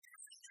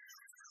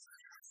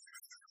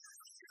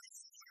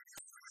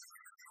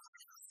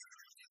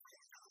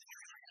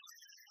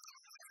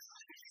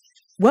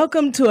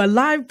Welcome to a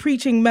live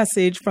preaching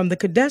message from the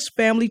Kadesh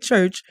Family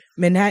Church,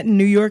 Manhattan,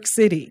 New York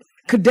City.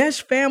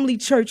 Kadesh Family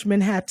Church,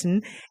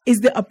 Manhattan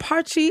is the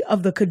eparchy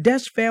of the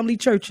Kadesh Family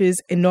Churches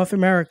in North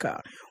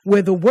America,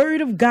 where the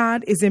Word of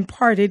God is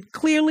imparted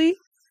clearly,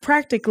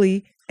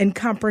 practically, and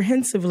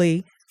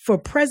comprehensively for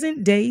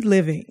present-day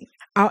living.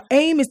 Our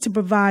aim is to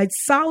provide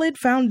solid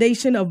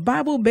foundation of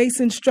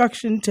Bible-based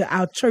instruction to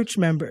our church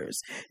members,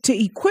 to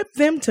equip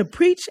them to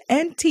preach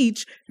and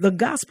teach the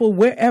gospel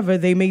wherever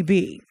they may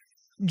be.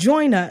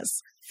 Join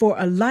us for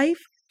a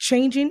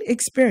life-changing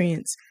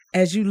experience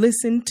as you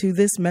listen to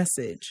this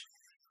message.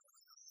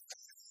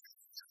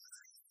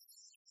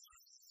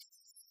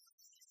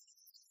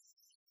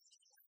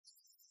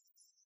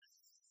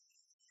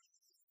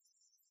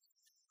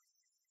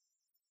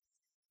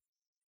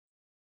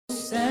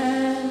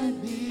 Sing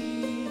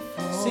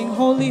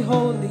holy,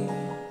 holy.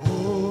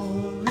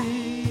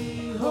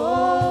 Holy,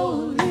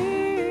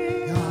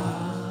 holy,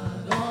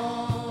 God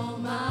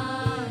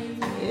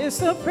Almighty.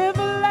 It's a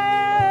privilege.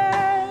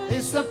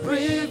 It's a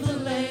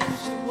privilege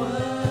to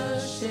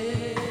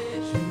worship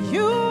you.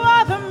 You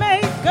are the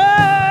maker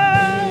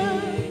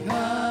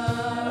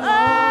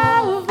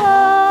of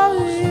all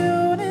the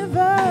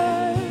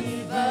universe.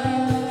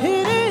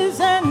 It is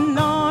an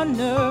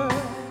honor.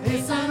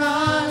 It's an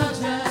honor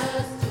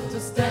just to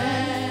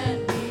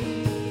stand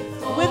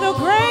before With a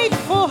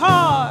grateful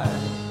heart.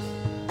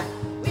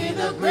 with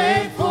a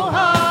grateful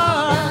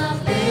heart. I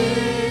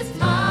lift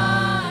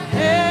my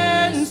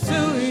Hands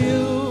to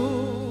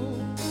you.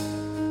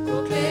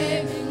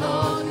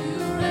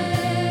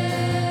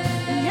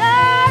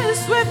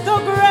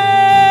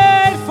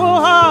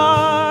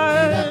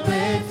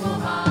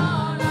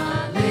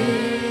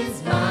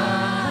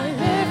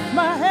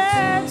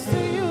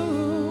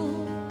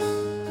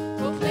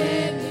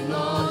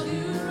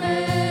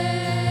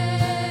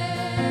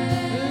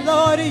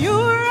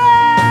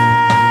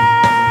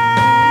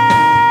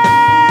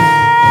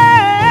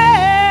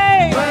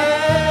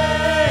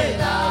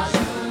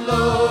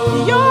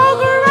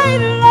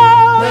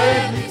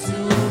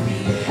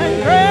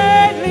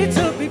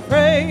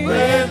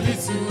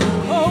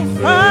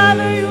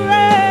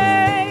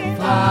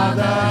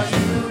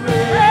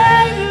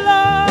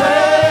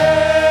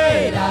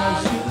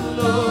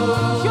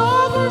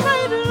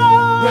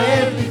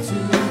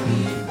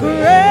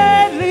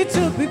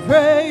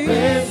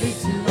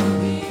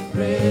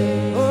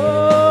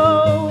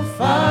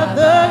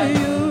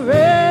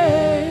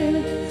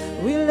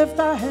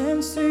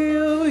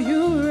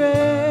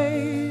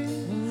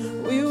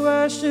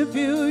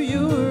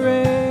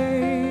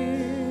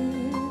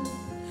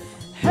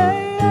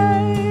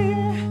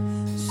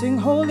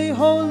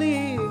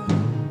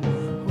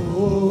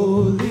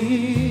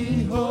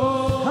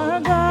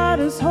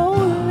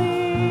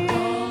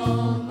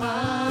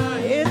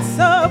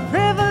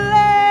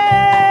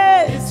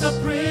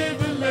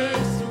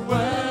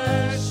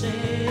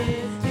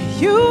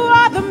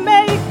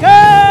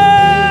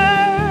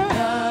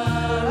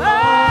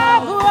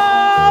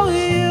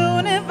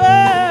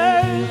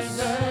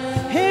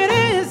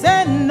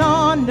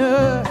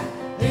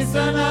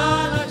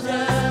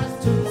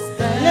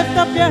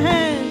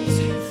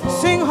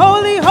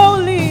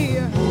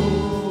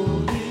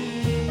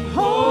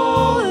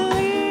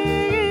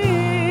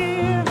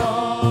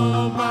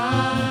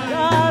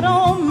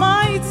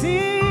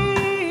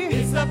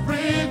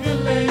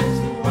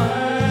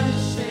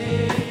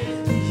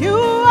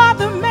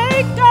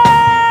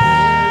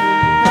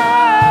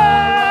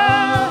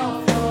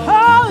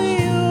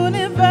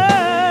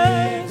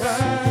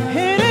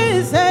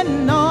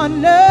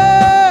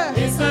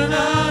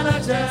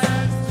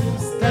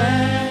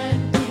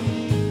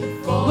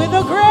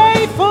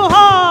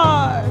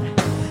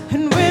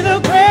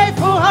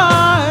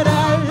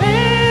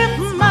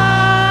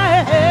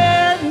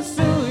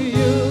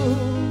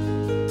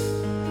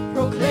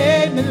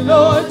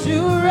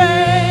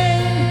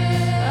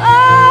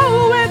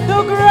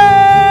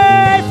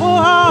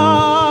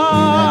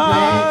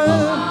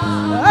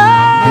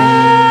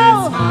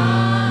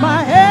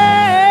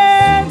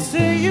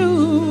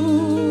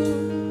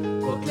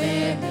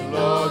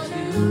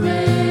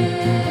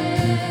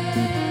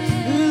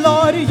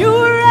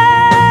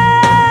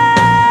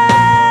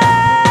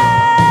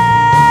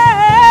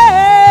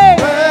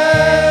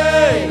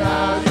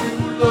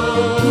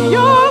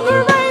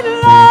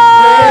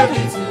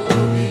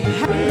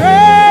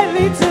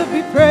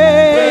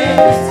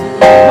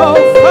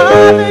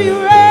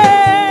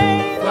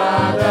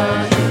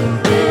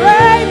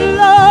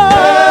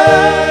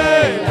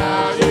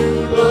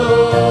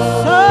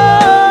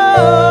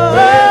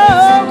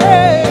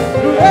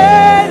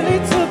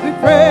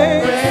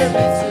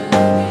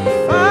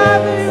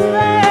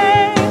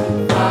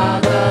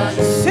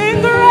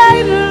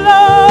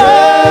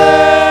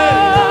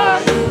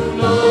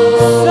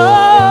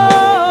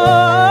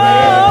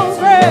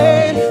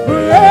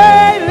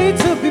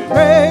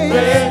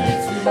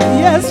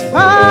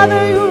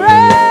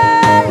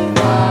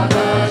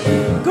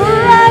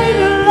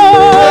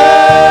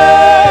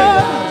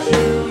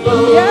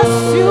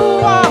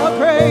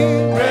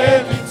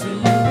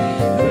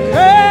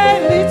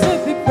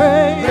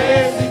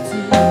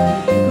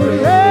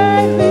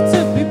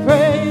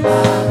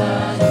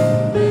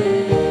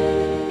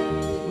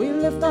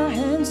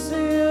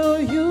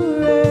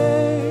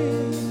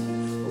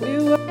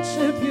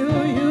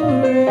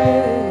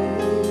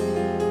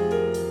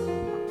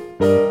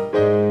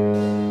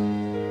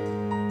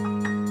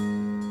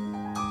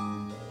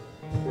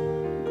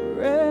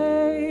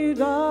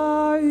 Great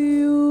are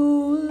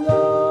you,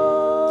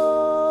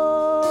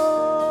 Lord.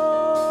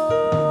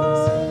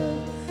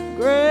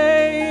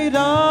 Great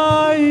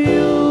are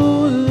you,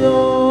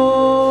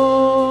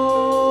 Lord.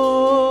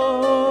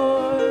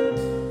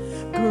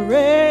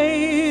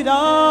 Great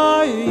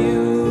are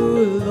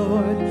you,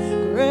 Lord.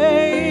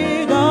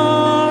 Great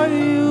are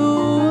you,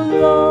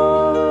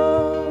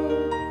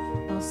 Lord.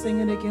 I'll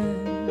sing it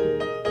again.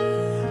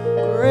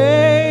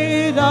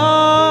 Great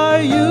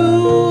are you,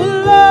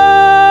 Lord.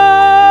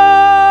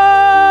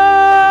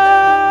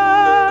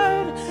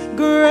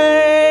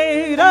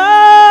 Great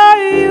are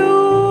you,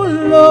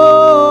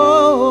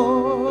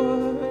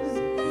 Lord.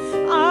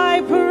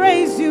 I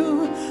praise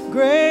you.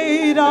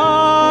 Great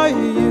are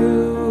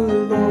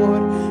you,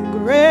 Lord.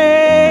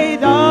 Great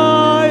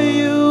are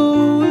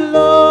you,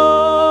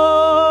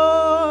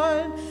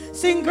 Lord.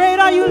 Sing, great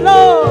are you,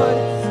 Lord.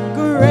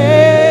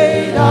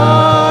 Great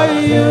are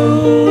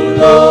you,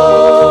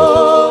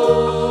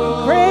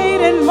 Lord.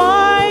 Great and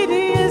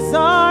mighty is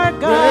our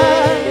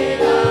God.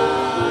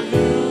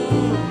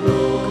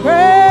 Great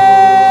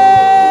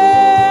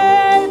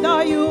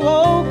are you,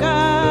 oh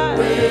God.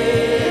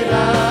 Great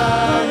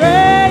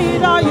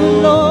are you,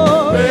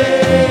 Lord.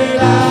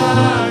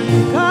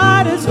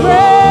 God is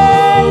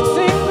great.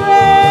 Sing,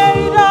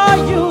 great are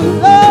you,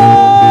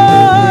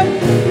 Lord.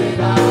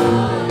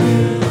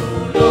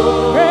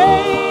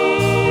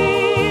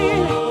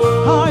 Great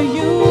are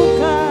you,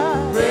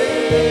 God.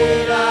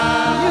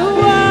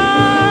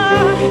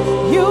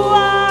 You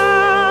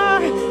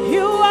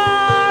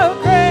are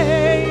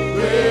great.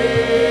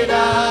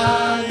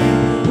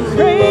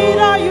 Great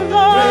are you,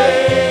 Lord.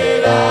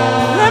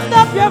 Lift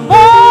up your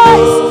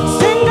voice.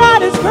 Sing,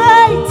 God is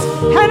great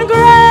and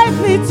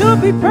greatly to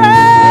be praised.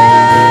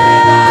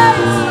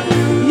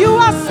 You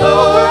are so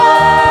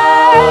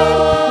great.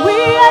 We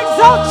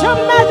exalt your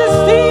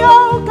majesty,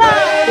 oh God.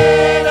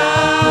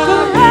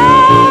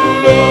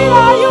 Great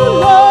are you,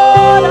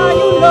 Lord. Are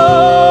you,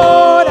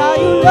 Lord? Are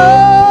you,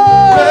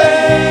 Lord?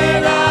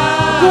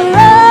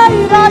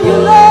 Great are you,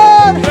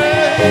 Lord.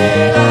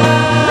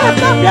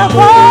 Lift up your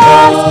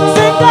voice.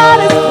 Sing, God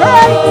is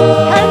great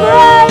and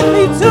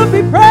greatly to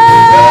be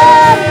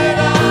praised.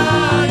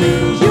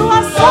 You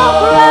are so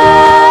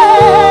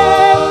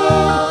great.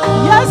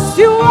 Yes,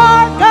 you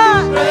are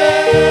God.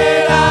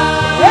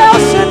 El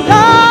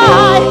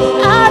Shaddai,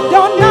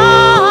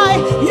 Adonai.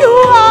 You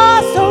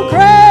are so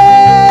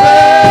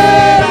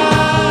great.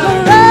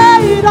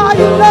 Great are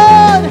you,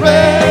 Lord. I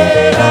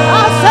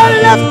said,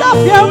 lift up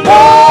your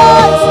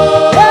voice.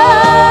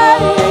 Yeah,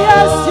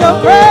 yes, you're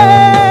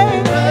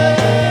great.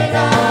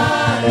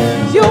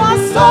 You are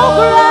so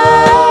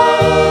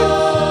great.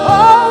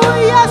 Oh,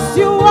 yes,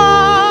 you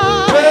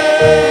are.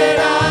 Great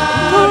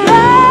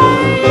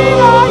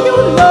are you,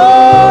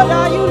 Lord.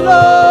 Are you,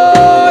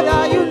 Lord?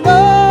 Are you,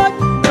 Lord?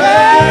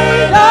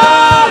 Great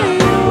are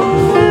you,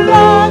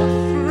 Lord.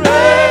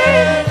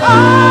 Great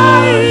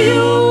are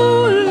you,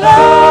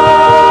 Lord.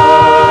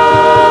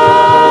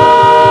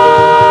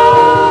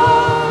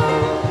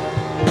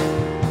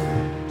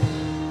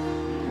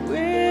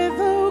 With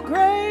a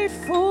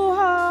grateful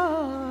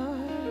heart,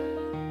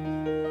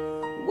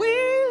 we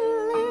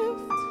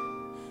lift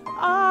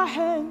our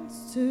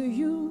hands to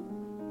you,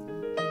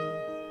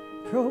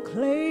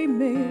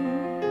 proclaiming,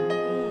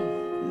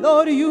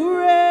 Lord, you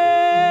reign.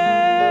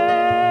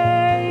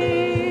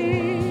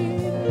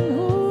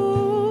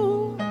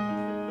 Ooh.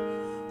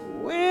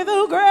 With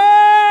a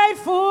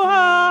grateful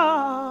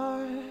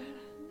heart,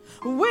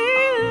 we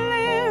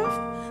lift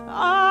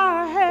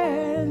our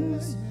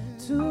hands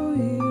to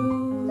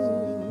you,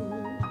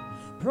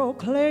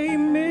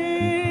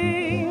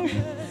 proclaiming,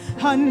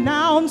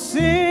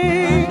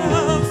 announcing,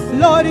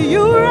 Lord,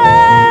 you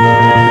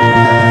reign.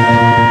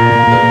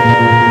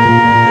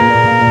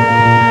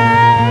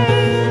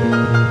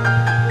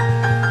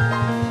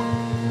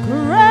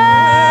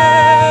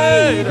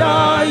 Great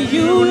are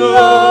you,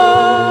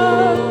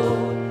 Lord,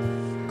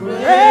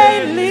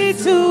 greatly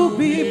to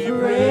be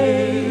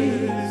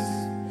praised,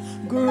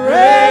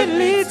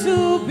 greatly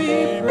to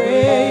be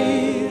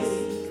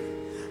praised.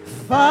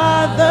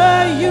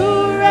 Father,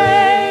 you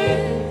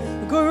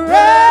reign.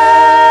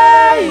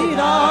 Great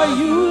are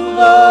you,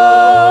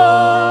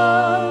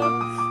 Lord,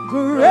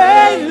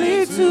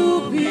 greatly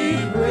to be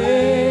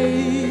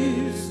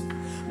praised,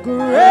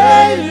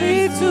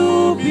 greatly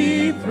to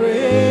be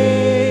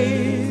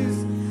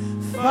praised.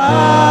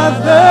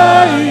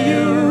 Father,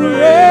 you reign.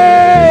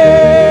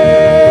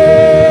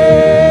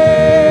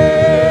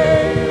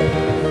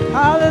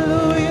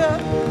 Hallelujah.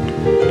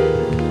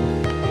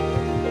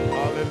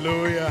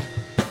 Hallelujah.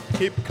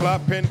 Keep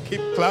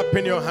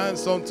clapping your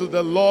hands unto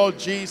the Lord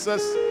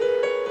Jesus,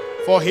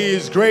 for he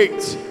is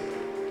great.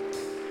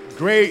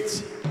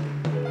 Great,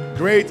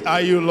 great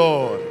are you,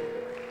 Lord.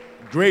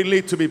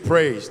 Greatly to be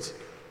praised.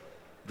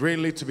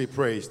 Greatly to be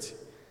praised.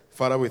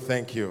 Father, we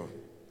thank you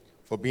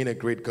for being a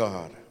great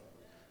God,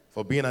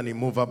 for being an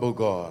immovable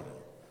God,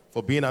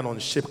 for being an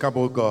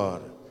unshakable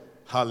God.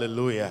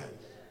 Hallelujah.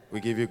 We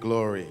give you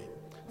glory.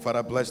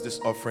 Father, bless these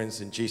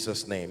offerings in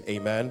Jesus' name.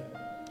 Amen.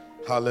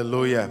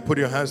 Hallelujah. Put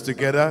your hands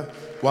together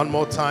one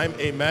more time.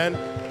 Amen.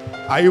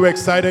 Are you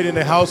excited in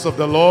the house of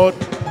the Lord?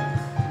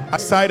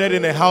 Excited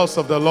in the house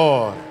of the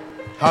Lord.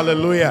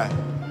 Hallelujah.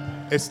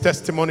 It's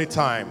testimony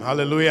time.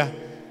 Hallelujah.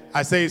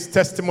 I say it's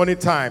testimony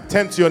time.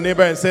 Turn to your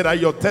neighbor and say that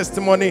your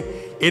testimony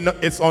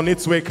is on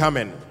its way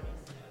coming.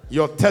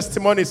 Your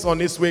testimony is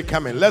on its way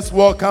coming. Let's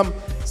welcome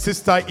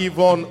Sister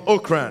Yvonne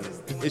Okran.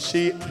 Is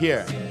she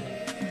here?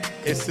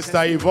 Is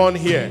Sister Yvonne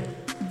here?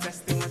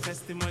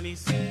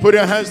 Put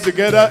your hands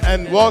together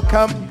and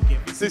welcome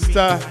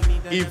Sister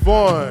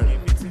Yvonne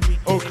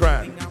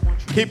Okran.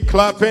 Keep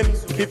clapping,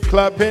 keep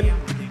clapping,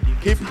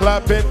 keep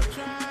clapping,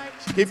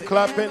 keep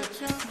clapping.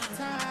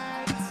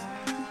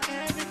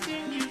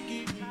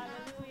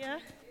 Hallelujah.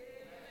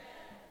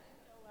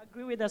 I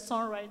agree with the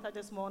songwriter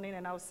this morning,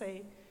 and I'll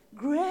say,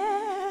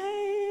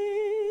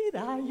 great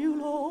are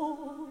you,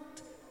 Lord.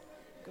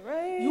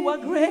 Great You are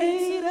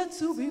greater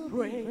to be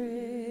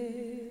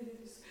praised.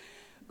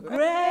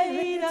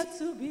 Greater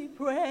to be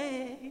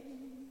praised.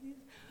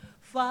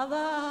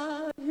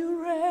 Father,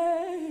 you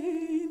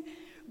reign.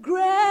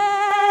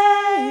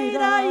 Great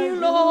are you,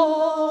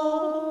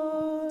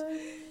 Lord.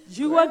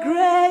 You are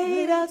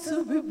greater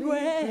to be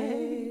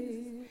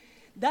praised.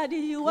 Daddy,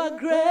 you are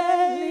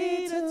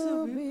greater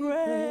to be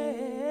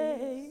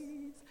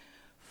praised.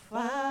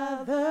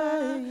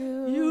 Father,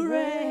 you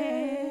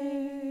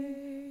reign.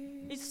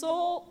 It's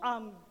so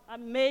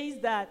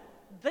amazed that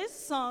this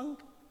song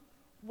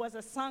was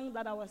a song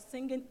that I was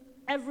singing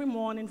every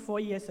morning 4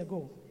 years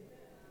ago.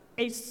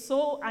 It's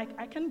so,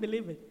 I can't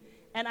believe it.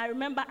 And I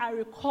remember I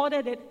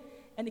recorded it,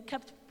 and it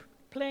kept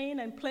playing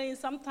and playing.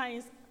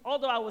 Sometimes,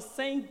 although I was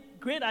saying,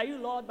 great are you,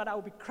 Lord, but I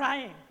would be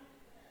crying.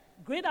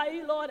 Great are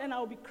you, Lord, and I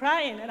would be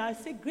crying. And I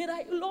say, great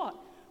are you, Lord.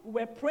 We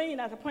were praying.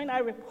 At a point, I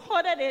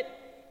recorded it,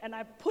 and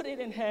I put it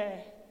in her,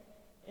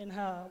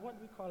 what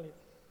do we call it?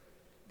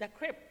 The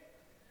crib.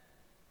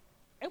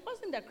 It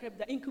wasn't the crib,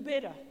 the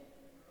incubator.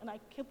 And I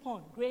kept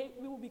on.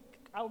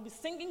 I will be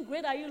singing,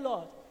 great are you,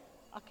 Lord.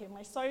 Okay,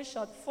 my story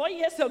short. 4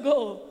 years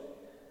ago,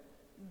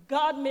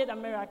 God made a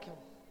miracle.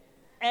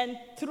 And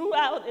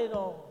throughout it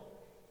all,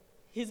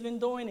 He's been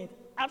doing it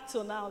up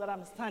till now that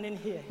I'm standing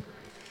here.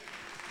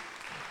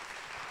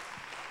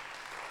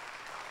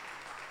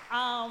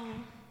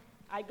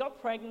 I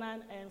got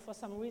pregnant, and for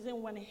some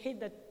reason, when it hit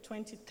the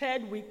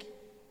 23rd week,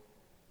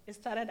 it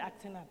started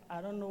acting up.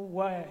 I don't know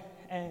where.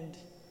 And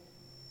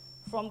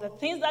from the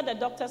things that the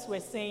doctors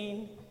were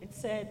saying, it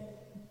said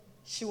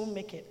she won't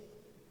make it.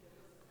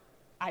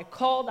 I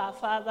called our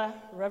father,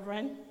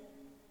 Reverend,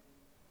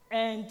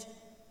 and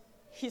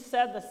he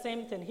said the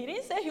same thing. He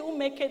didn't say he would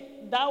make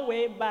it that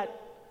way, but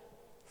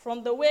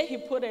from the way he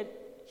put it,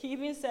 he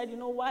even said, you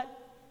know what?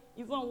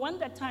 Even when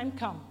the time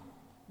comes,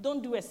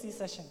 don't do a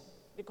C-section,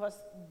 because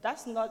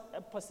that's not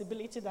a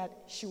possibility that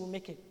she will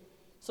make it.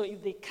 So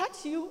if they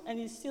cut you and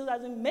it still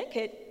doesn't make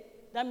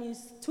it, that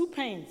means 2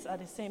 pains at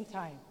the same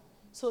time.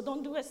 So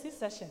don't do a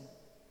C-section.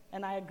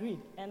 And I agreed.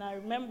 And I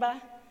remember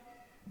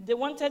they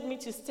wanted me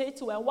to stay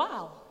to a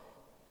while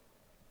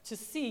to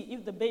see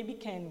if the baby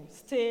can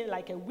stay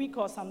like a week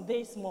or some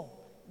days more.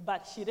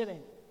 But she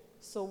didn't.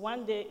 So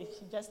one day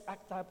she just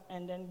acted up,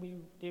 and then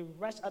they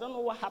rushed. I don't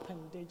know what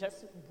happened. They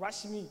just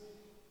rushed me.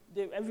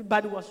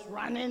 Everybody was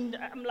running.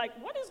 I'm like,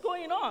 what is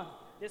going on?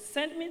 They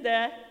sent me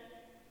there.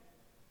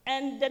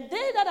 And the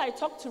day that I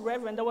talked to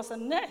Reverend, there was a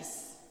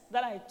nurse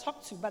that I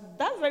talked to. But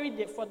that very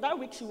day, for that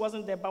week, she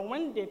wasn't there. But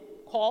when they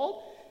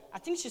called, I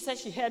think she said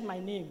she heard my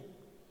name.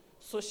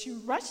 So she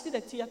rushed to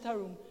the theater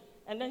room,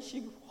 and then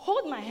she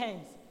held my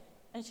hands.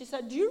 And she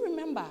said, do you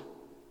remember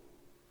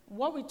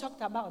what we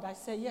talked about? I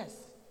said, yes.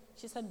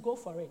 She said, go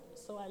for it.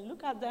 So I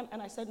looked at them,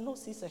 and I said, no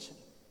C-section.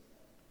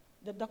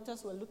 The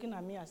doctors were looking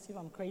at me as if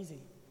I'm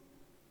crazy.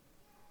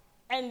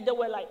 And they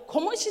were like,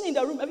 commotion in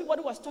the room.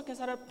 Everybody was talking.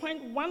 So at a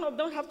point, one of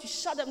them had to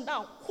shut them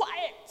down.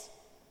 Quiet.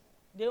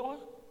 They were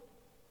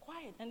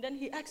quiet. And then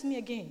he asked me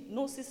again,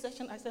 no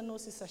C-section? I said, no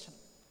C-section.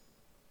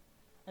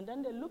 And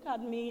then they look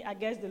at me, I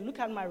guess they look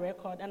at my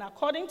record, and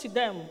according to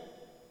them,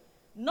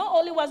 not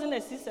only wasn't a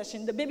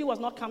C-section, the baby was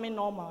not coming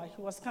normal.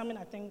 He was coming,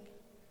 I think,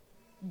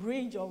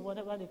 bridge or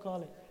whatever they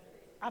call it,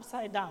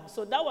 upside down.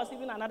 So that was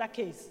even another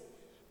case.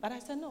 But I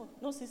said,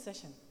 no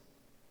C-section.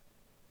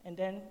 And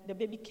then the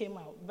baby came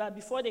out. But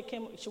before they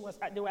came,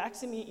 they were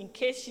asking me, in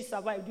case she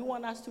survived, do you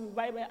want us to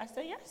revive her? I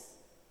said, yes.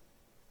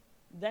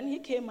 Then he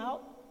came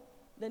out.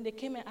 Then they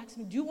came and asked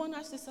me, do you want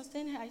us to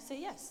sustain her? I said,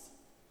 yes.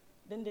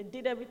 Then they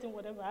did everything,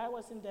 whatever. I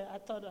wasn't there. I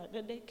thought,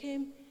 then they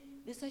came.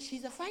 They said,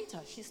 she's a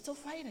fighter. She's still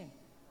fighting.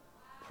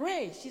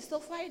 Pray. She's still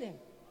fighting.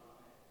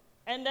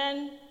 And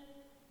then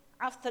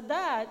after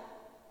that,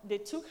 they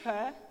took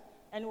her,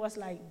 and it was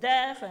like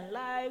death and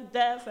life,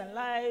 death and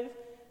life.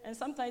 And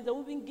sometimes they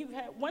wouldn't give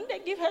her. When they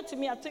give her to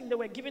me, I think they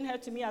were giving her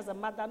to me as a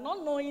mother,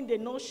 not knowing they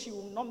know she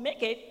will not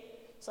make it.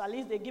 So at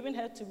least they're giving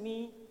her to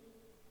me.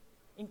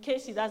 In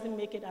case she doesn't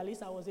make it, at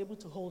least I was able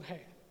to hold her.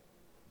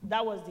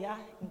 That was their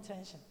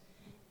intention.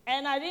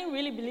 And I didn't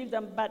really believe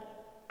them, but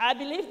I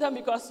believed them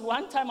because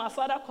one time my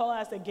father called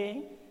us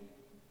again,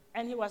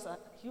 and he was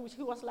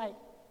like,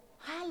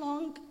 how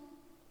long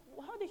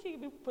did he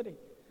even put it?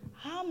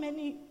 How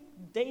many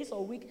days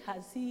or weeks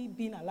has he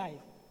been alive?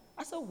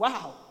 I said,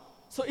 wow.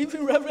 So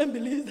even Reverend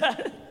believes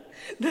that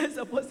there's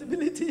a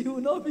possibility he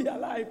will not be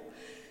alive.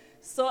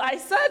 So I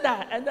said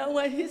that, and then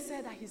when he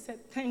said that, he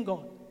said, thank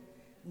God.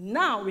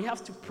 Now we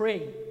have to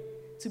pray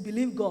to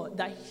believe God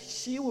that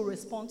she will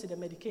respond to the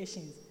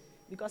medications.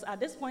 Because at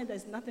this point,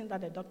 there's nothing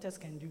that the doctors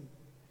can do.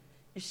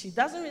 If she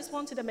doesn't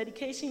respond to the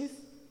medications,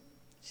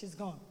 she's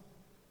gone.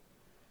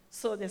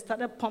 So they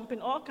started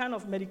pumping all kind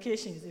of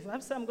medications. If I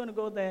say I'm going to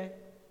go there,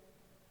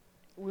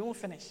 we won't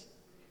finish.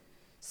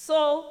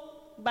 So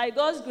by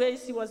God's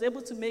grace, he was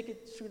able to make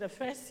it through the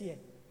first year.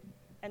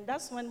 And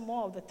that's when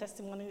more of the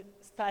testimony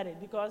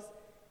started, because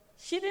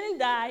she didn't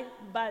die,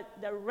 but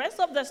the rest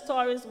of the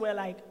stories were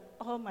like,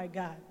 oh my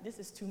God, this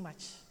is too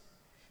much.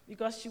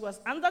 Because she was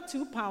under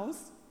 2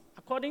 pounds.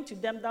 According to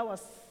them, that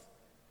was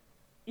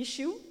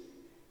issue.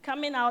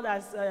 Coming out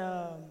as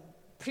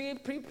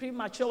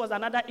premature was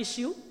another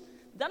issue.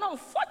 Then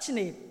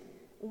unfortunately,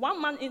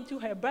 1 month into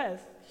her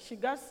birth, she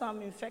got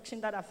some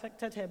infection that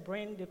affected her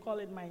brain. They call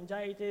it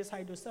meningitis,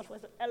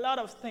 hydrocephalus, a lot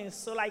of things.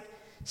 So like,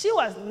 she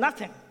was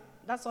nothing.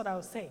 That's what I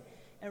would say.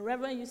 And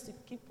Reverend used to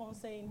keep on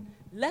saying,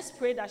 let's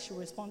pray that she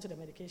respond to the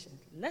medication.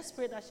 Let's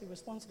pray that she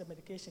respond to the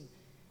medication.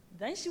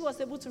 Then she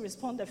was able to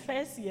respond the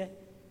first year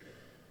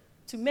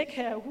to make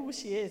her who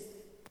she is,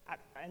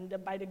 and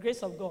by the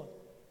grace of God.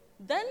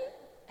 Then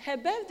her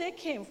birthday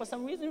came. For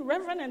some reason,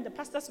 Reverend and the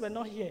pastors were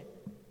not here.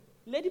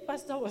 Lady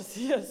pastor was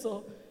here,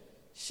 so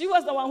she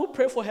was the one who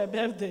prayed for her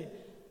birthday.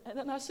 And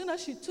then as soon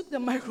as she took the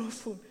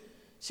microphone,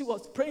 she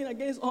was praying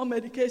against all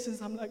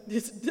medications. I'm like,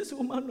 this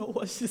woman knows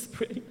what she's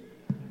praying.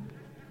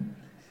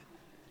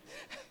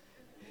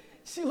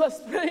 She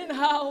was praying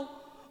how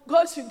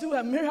God should do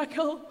a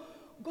miracle,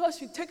 God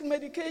should take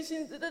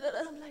medications.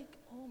 I'm like,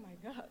 oh my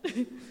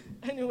God.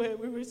 Anyway,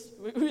 we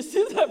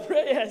received the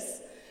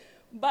prayers.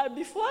 But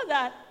before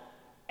that,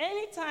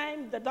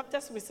 anytime the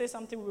doctors would say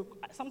something,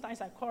 sometimes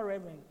I call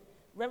Reverend.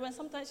 Reverend,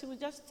 sometimes she would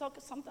just talk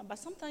something, but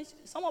sometimes,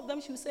 some of them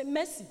she would say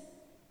mercy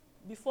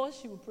before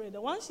she would pray. The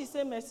one she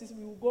said mercy,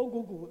 we will go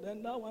Google,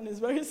 then that one is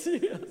very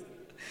serious.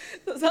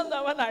 So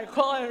sometimes when I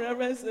call and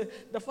Reverend say,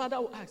 the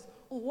father will ask,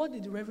 oh, what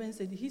did the Reverend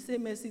say? Did he say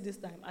mercy this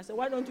time? I said,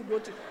 why don't you go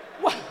to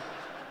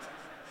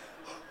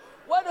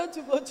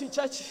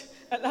church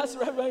and ask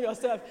Reverend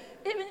yourself?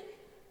 Even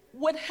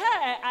with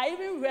her, I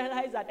even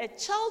realized that a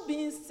child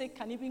being sick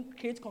can even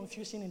create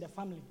confusion in the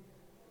family.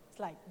 It's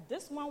like,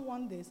 this one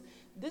won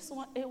this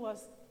one, it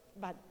was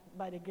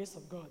by the grace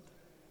of God.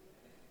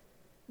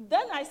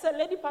 Then I said,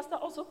 Lady Pastor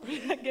also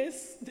prayed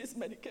against this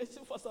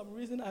medication for some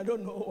reason, I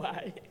don't know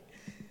why.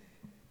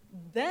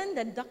 Then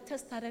the doctor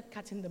started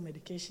cutting the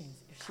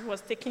medications. If she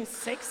was taking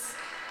 6,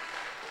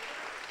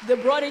 they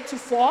brought it to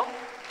 4,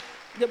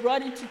 they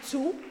brought it to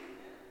 2,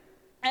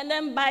 and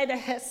then by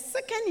her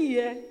second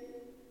year,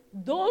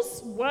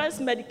 those worst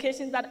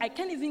medications that I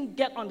can't even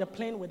get on the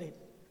plane with it,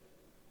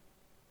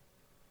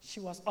 she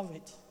was off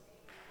it.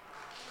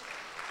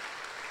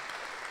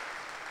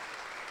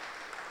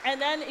 And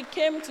then it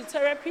came to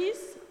therapies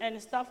and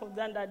stuff of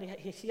that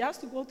she has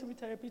to go through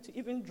therapy to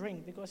even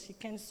drink, because she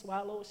can't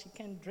swallow, she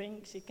can't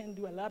drink, she can't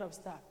do a lot of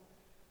stuff.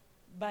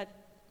 But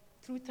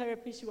through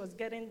therapy, she was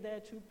getting there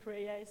through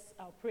prayers,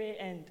 our prayer,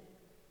 and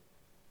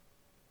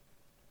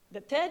the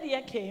third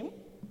year came.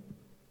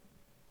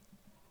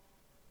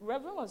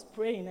 Reverend was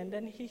praying, and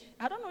then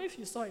I don't know if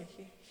you saw it,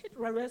 he hit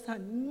Reverend's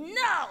hand,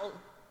 no!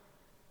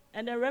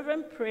 And the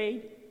Reverend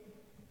prayed,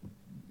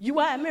 you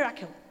are a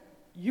miracle,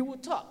 you will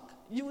talk.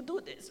 You will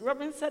do this.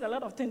 Reverend said a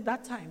lot of things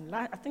that time,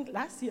 I think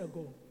last year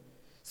ago.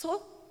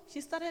 So she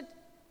started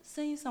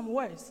saying some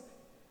words.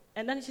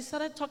 And then she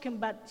started talking,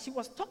 but she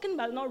was talking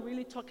but not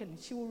really talking.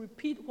 She will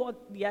repeat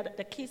what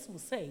the kids will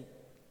say.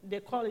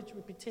 They call it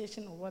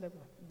repetition or whatever.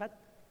 But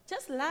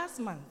just last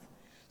month.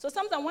 So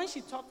sometimes when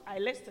she talked, I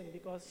listen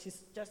because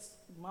she's just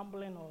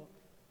mumbling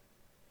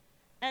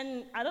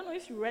And I don't know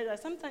if you read that.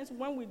 Sometimes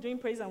when we're doing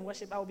praise and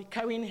worship, I will be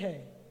carrying her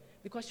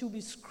because she'll be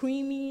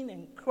screaming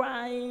and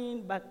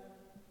crying, but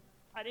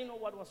I didn't know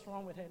what was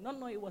wrong with her.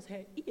 No, it was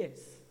her ears.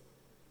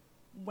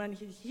 When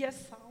he hears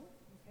sound,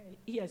 her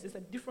ears, it's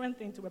a different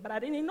thing to her, but I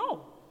didn't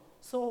know.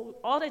 So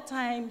all the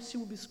time, she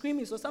would be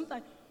screaming. So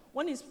sometimes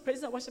when it's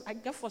praise and worship, I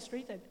get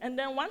frustrated. And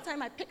then one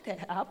time I picked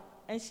her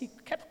up, and she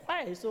kept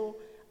quiet. So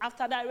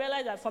after that, I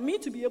realized that for me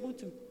to be able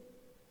to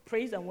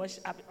praise and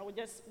worship, I would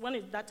just, when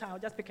it's that time, I'll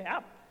just pick her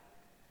up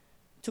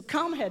to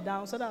calm her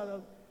down.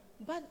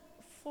 But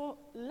for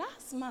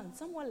last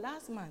month,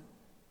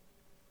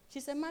 she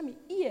said, Mommy,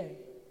 ear.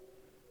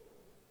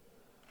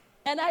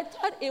 And I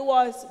thought it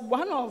was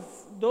one of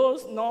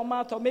those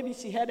normal, or maybe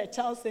she heard a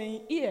child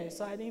saying ear,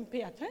 so I didn't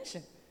pay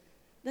attention.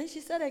 Then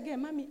she said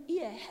again, Mommy,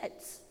 ear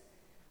hurts.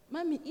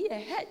 Mommy, ear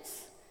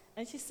hurts.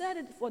 And she said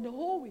it for the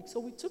whole week. So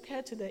we took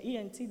her to the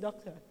ENT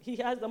doctor. He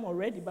has them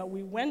already, but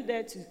we went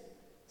there to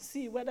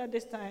see whether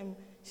this time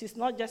she's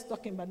not just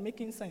talking, but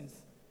making sense.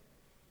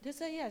 They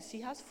said, yes,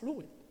 she has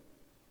fluid.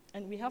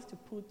 And we have to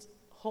put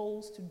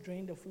holes to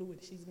drain the fluid.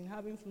 She's been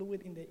having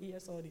fluid in the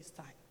ears all this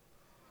time.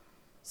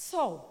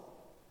 So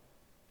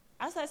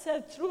As I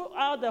said,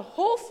 throughout the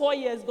whole 4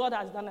 years, God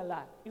has done a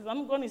lot. If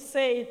I'm going to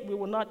say it, we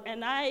will not.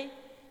 And I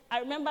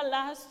remember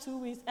last 2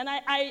 weeks, and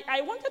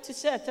I wanted to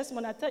share a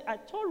testimony. I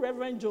told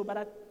Reverend Joe, but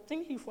I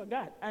think he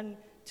forgot. And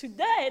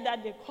today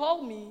that they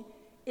called me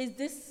is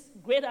this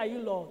Great Are You,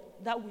 Lord,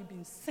 that we've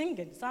been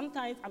singing.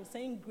 Sometimes I'm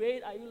saying,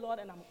 Great Are You, Lord,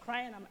 and I'm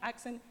crying, I'm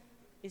asking,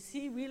 is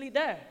he really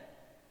there?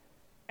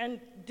 And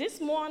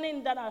this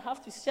morning that I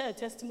have to share a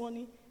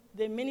testimony,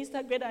 the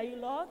minister, Great Are You,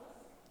 Lord,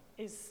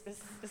 is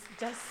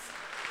just...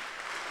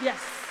 Yes,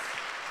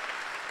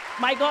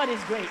 my God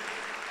is great.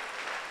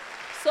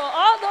 So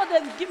although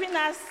they've given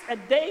us a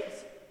date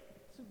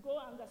to go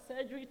under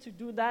surgery to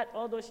do that,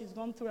 although she's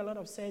gone through a lot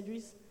of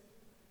surgeries,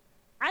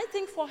 I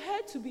think for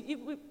her to be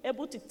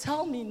able to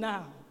tell me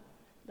now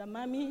that,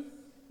 Mommy,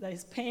 there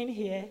is pain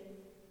here,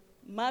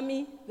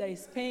 Mommy, there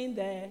is pain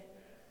there,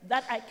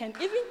 that I can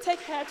even take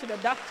her to the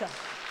doctor,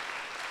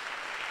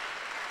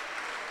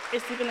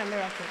 it's even a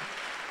miracle.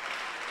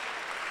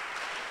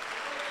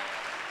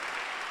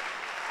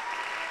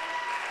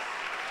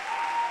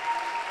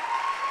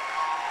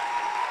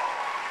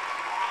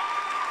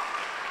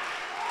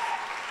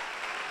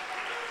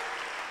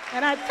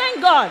 And I thank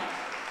God.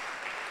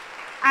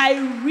 I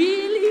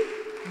really,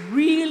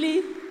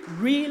 really,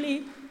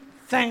 really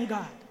thank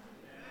God.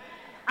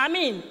 I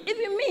mean,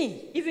 even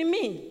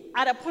me,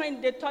 at a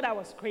point they thought I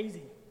was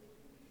crazy.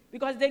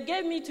 Because they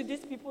gave me to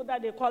these people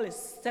that they call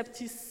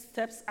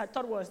steps. I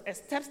thought it was a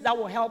steps that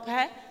will help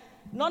her.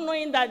 Not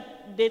knowing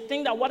that they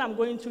think that what I'm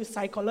going through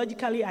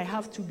psychologically, I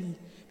have to be.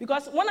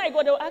 Because when I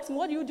go, they'll ask me,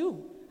 what do you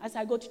do? I say,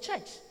 I go to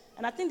church.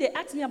 And I think they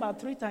asked me about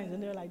 3 times,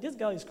 and they were like, this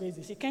girl is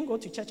crazy. She can't go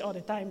to church all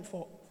the time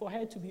for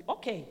her to be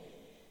okay.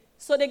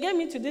 So they gave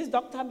me to this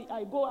doctor.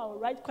 I will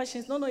write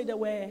questions. No, they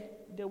were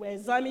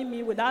examining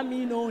me without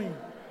me knowing.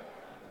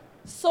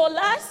 So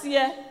last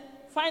year,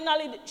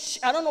 finally,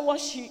 I don't know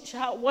what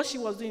she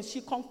was doing.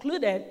 She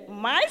concluded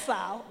my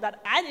file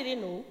that I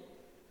didn't know,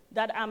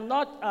 that I'm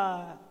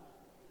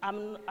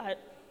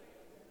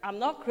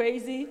not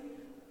crazy.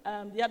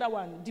 The other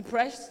one,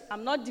 depressed.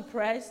 I'm not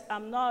depressed.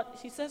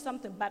 She said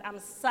something, but I'm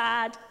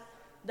sad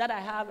that I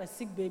have a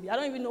sick baby. I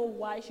don't even know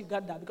why she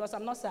got that, because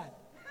I'm not sad.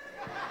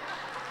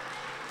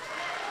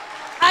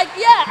 I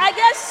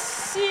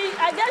guess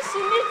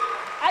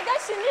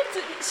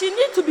she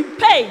need to be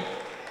paid.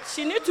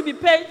 She need to be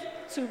paid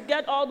to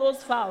get all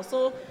those files.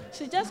 So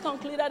she just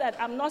concluded that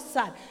I'm not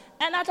sad.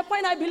 And at a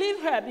point, I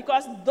believe her,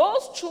 because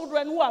those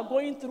children who are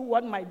going through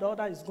what my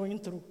daughter is going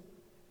through,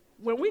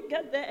 when we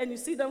get there and you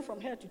see them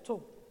from head to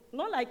toe,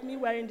 not like me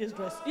wearing this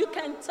dress, you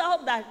can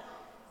tell that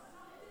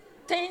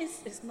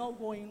things is not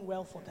going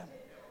well for them.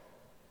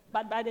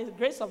 But by the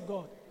grace of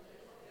God.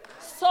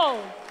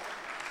 So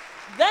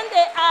then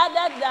they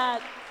added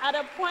that at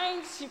a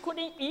point she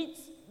couldn't eat.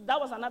 That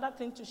was another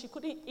thing too. She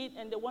couldn't eat,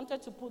 and they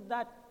wanted to put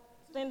that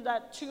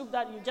tube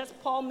that you just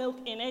pour milk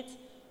in it,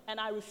 and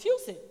I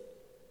refused it.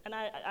 And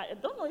I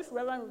don't know if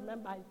Reverend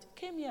remember. I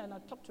came here and I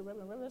talked to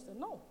Reverend. Reverend said,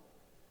 no.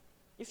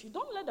 If you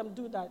don't let them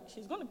do that,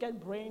 she's going to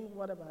get brain,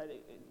 whatever,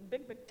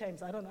 big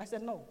terms, I don't know. I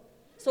said, no.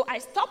 So I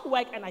stopped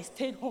work and I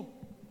stayed home.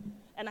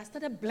 And I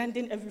started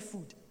blending every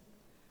food.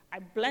 I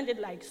blended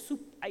like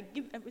soup. I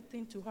give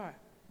everything to her.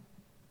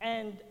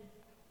 And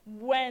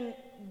when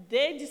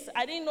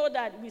I didn't know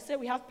that we say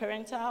we have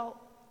parental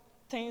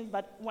things,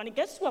 but when it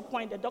gets to a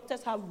point, the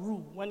doctors have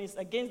rule when it's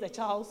against the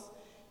child's.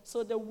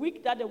 So the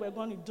week that they were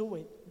going to do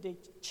it, they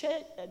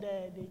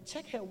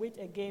check her weight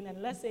again,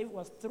 and let's say it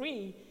was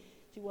 3,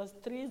 she was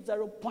 30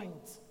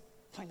 point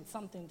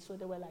something. So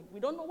they were like, we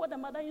don't know what the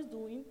mother is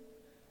doing.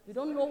 We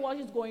don't know what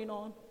is going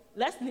on.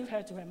 Let's leave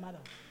her to her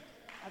mother.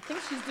 I think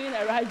she's doing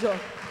a right job.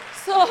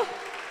 So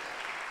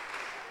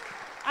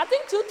I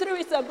think 2-3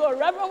 weeks ago,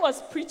 Reverend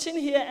was preaching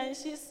here, and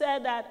she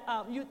said that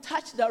you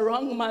touched the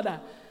wrong mother.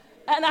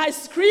 And I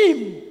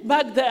screamed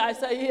back there. I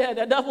said, yeah,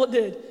 the devil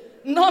did.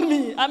 Not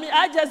me. I mean,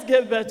 I just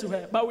gave birth to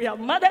her. But we have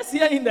mothers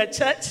here in the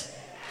church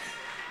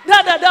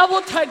that the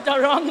devil touched the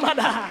wrong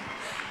mother.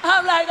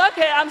 I'm like,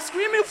 okay, I'm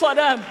screaming for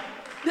them.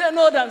 They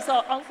know them.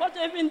 So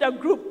unfortunately, in the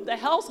group, the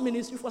health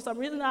ministry, for some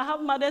reason, I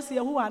have mothers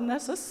here who are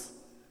nurses,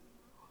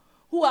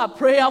 who are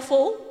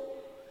prayerful.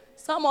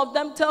 Some of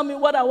them tell me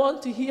what I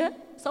want to hear.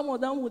 Some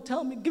of them will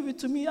tell me, give it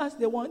to me as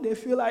they want, they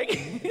feel like.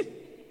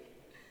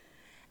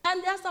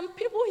 And there are some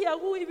people here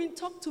who even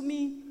talk to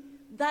me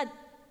that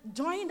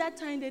during that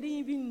time, they didn't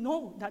even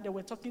know that they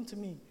were talking to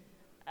me.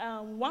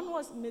 One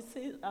was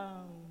Mrs.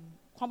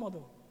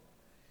 Commodore.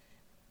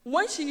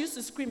 When she used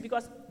to scream,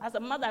 because as a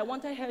mother, I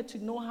wanted her to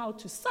know how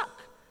to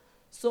suck.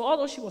 So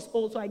although she was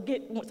old, so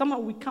somehow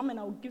we come and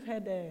I would give her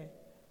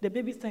the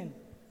baby thing.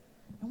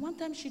 And one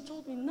time she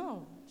told me,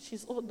 no,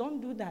 she's old, don't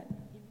do that.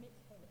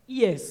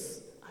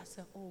 Yes. I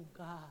said, oh,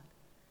 God.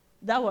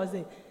 That was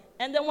it.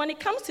 And then when it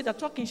comes to the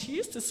talking, she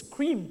used to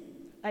scream.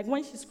 Like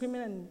when she's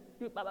screaming and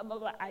blah, blah, blah,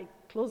 blah, I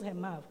close her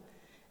mouth.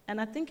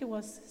 And I think it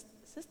was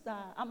Sister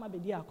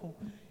Amabediako.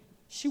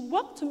 She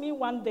walked to me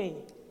one day,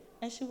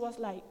 and she was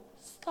like,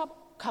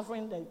 stop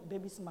covering the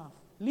baby's mouth.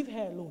 Leave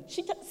her alone.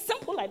 She just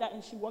simple like that,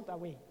 and she walked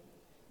away.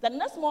 The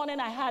next morning,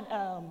 I had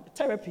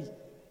therapy.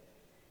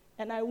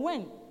 And I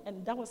went,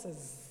 and that was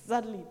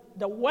exactly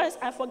the words.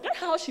 I forgot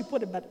how she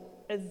put it,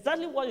 but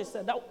exactly what she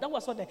said. That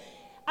was what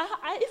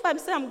if I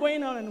say I'm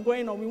going on and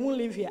going on, we won't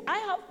live here. I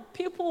have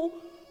people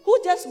who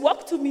just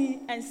walk to me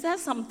and say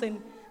something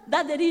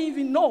that they didn't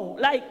even know.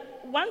 Like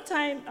one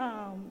time,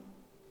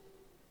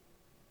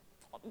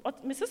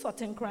 Mrs.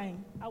 Otten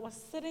crying. I was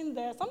sitting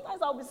there. Sometimes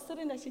I'll be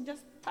sitting there. She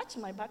just touched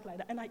my back like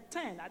that. And I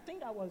turned. I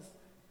think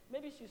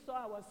maybe she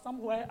saw I was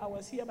somewhere. I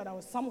was here, but I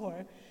was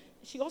somewhere.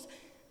 She goes,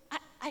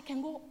 I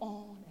can go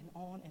on and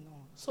on and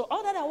on. So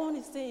all that I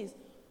want to say is,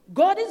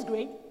 God is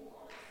great.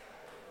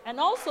 And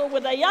also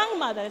with the young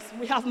mothers,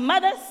 we have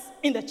mothers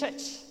in the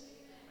church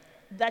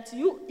that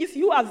if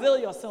you avail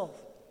yourself,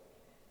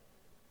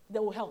 they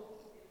will help.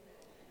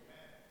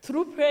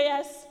 Through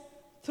prayers,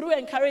 through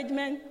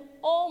encouragement.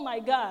 Oh my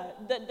God,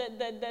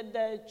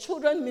 the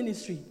children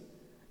ministry,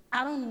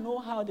 I don't know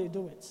how they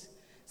do it.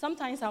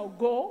 Sometimes I'll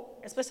go,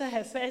 especially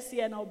her first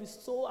year, and I'll be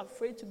so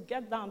afraid to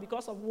get down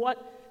because of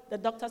what the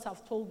doctors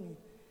have told me.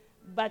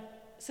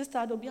 But Sister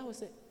Adobia will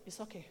say,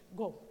 it's okay,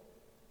 go.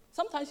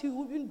 Sometimes he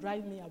will even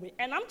drive me away.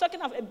 And I'm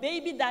talking of a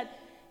baby that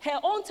her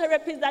own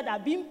therapists that are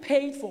being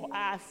paid for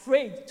are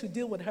afraid to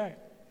deal with her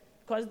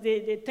because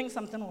they think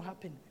something will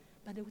happen.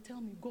 But they will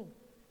tell me, go.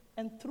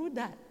 And through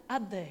that,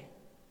 up there,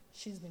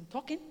 she's been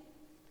talking.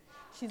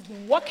 She's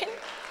been walking.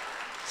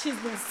 She's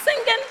been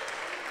singing.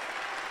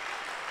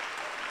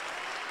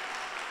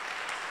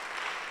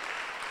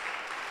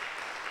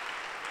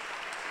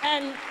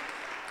 And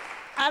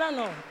I don't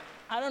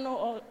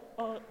know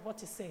what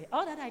to say.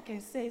 All that I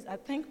can say is I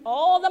thank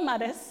all the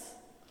mothers.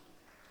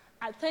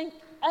 I thank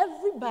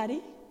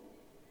everybody.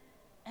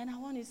 And I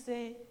want to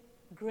say,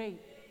 great.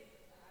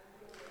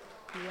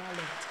 You are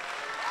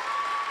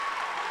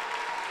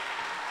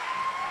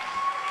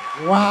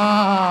Lord.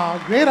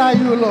 Wow, great are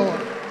you, Lord.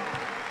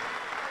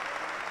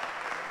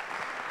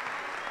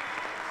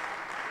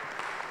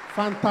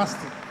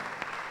 Fantastic.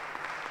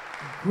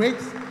 Great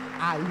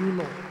are you,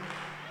 Lord.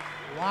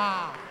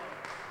 Wow.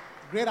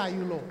 Great are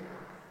you, Lord.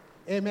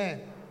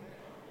 Amen.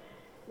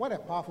 What a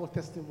powerful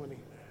testimony.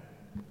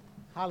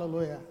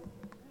 Hallelujah.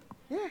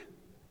 Yeah.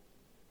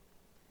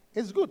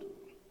 It's good.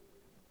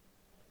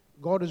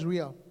 God is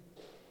real.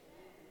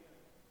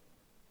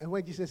 And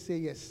when Jesus says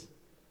yes,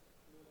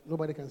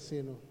 nobody can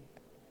say no.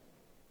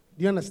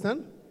 Do you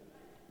understand?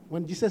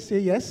 When Jesus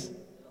says yes,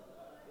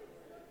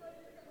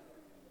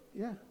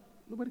 yeah,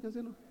 nobody can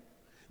say no.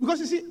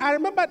 Because you see, I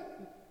remember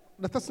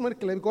the testimony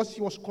clearly because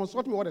she was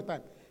consulting me all the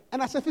time.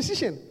 And as a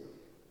physician,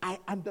 I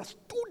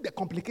understood the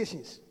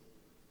complications.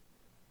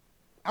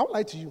 I won't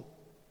lie to you.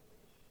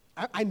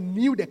 I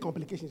knew the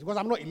complications because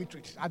I'm not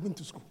illiterate. I've been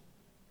to school.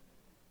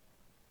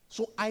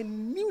 So I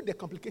knew the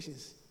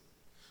complications.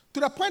 To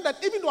the point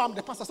that even though I'm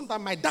the pastor,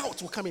 sometimes my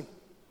doubts will come in.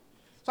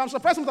 So I'm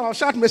surprised sometimes I'll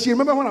shout mercy.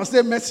 Remember when I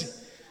say mercy?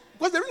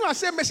 Because the reason I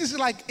say mercy is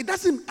like, it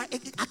doesn't,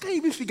 I can't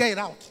even figure it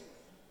out.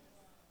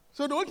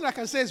 So the only thing I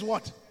can say is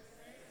what?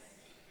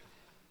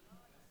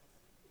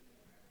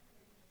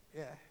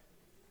 Yeah.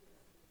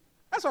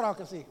 That's what I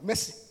can say,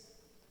 mercy.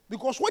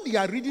 Because what they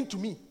are reading to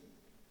me,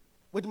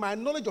 with my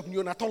knowledge of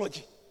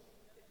neonatology,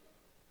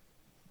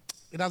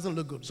 it doesn't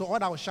look good. So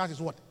all I will shout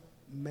is what?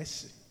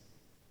 Mercy.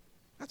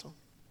 That's all.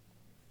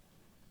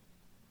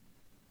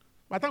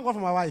 But I thank God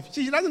for my wife.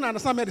 She doesn't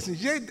understand medicine.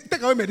 She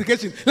take away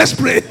medication. Let's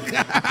pray.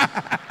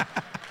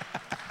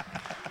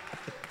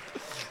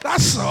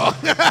 That's all.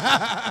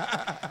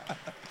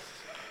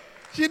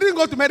 She didn't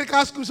go to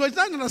medical school, so she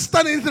doesn't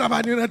understand anything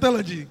about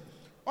neonatology.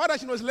 All that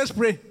she knows is let's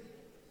pray.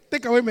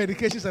 Take away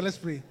medications and let's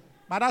pray.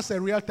 But that's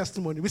a real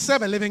testimony. We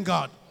serve a living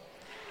God.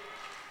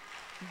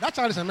 That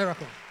child is a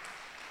miracle.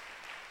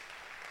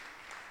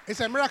 It's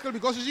a miracle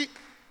because you see,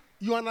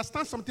 you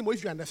understand something more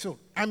if you're in the field.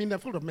 I'm in the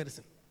field of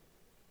medicine.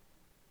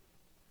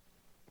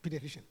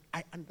 Pediatrician.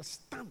 I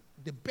understand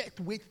the birth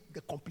weight,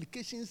 the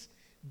complications.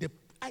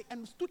 I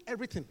understood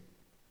everything.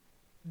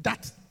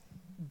 But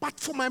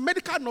for my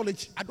medical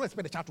knowledge, I don't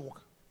expect the child to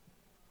walk.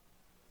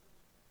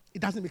 It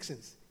doesn't make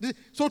sense.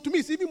 So to me,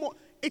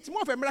 it's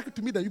more of a miracle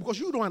to me than you because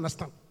you don't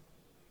understand.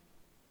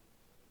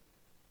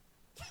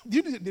 Do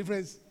you know the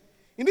difference?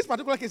 In this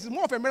particular case, it's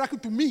more of a miracle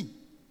to me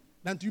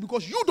than to you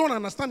because you don't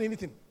understand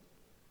anything.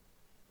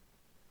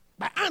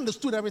 But I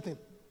understood everything.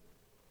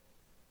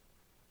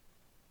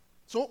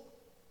 So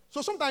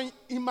sometimes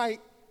in my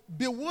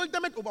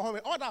bewilderment,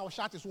 overwhelming, all that I will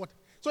shout is what?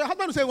 So your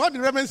husband will say, what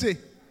did the Reverend say?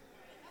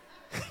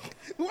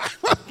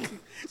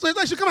 So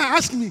he should come and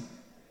ask me.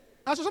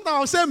 And so sometimes I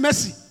will say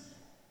mercy.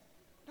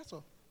 That's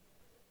all.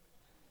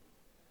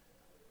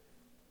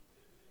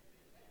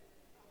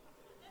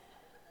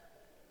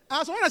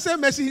 And so when I say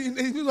mercy, he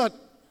means what?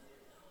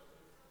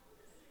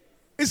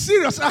 It's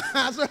serious. Yeah,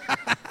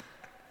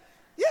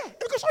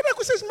 because all that I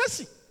could say is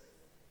mercy.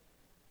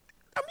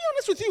 I'm being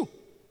honest with you.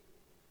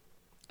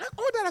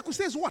 All that I could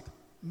say is what?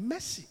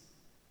 Mercy.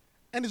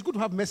 And it's good to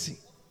have mercy.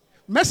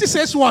 Mercy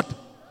says what?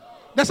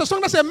 There's a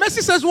song that says,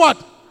 mercy says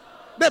what?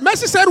 The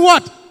mercy said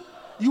what?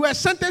 You were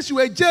sentenced, you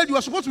were jailed, you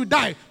were supposed to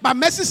die. But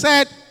mercy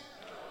said,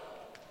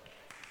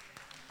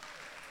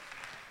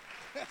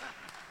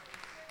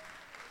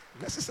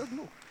 Mercy said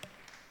no.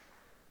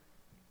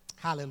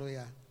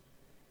 Hallelujah.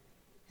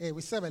 Hey,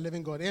 we serve a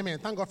living God. Amen.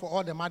 Thank God for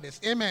all the mothers.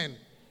 Amen.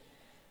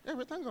 Yeah,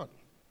 we thank God.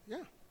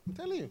 Yeah, I'm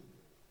telling you.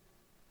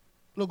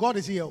 Look, God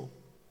is here.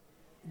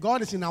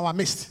 God is in our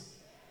midst.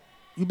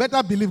 You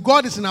better believe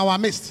God is in our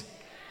midst.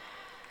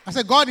 I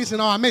said, God is in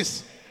our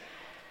midst.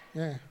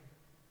 Yeah.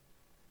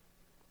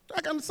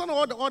 I can understand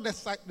all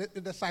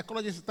the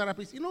psychologists,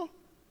 therapists, you know.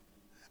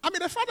 I mean,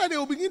 the fact that they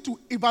will begin to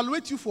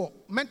evaluate you for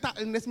mental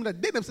illness,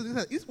 they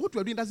themselves say, what you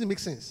are doing doesn't make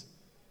sense.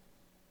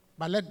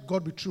 But let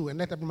God be true and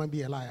let every man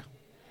be a liar.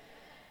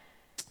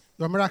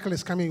 Your miracle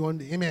is coming one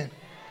day. Amen.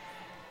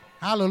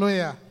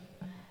 Hallelujah.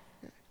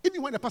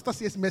 Even when the pastor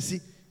says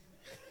mercy,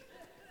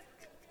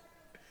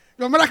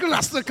 your miracle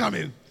is still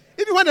coming.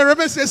 Even when the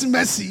reverend says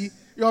mercy,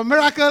 your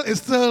miracle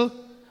is still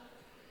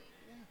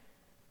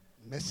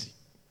mercy.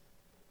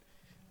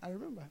 I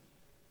remember.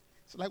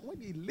 It's like when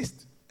he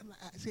listened, and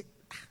I say,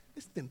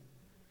 listen.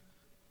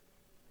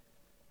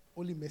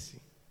 Only mercy.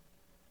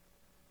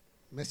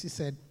 Mercy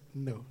said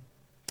no.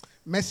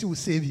 Mercy will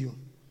save you.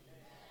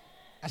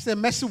 I said,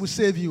 mercy will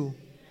save you.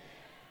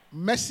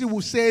 Mercy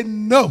will say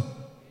no.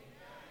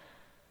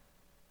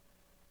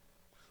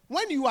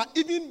 When you are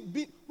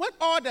when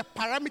all the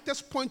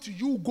parameters point to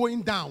you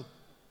going down,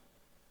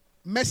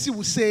 mercy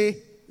will say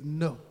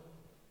no.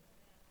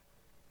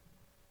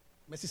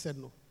 Mercy said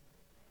no.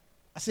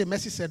 I say,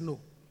 mercy said no.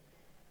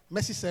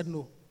 Mercy said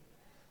no.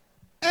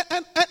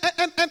 And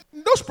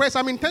those prayers,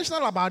 I'm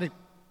intentional about it.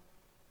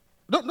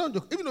 Don't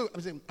joke. Even though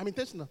I'm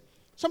intentional.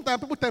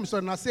 Sometimes people tell me so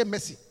and I say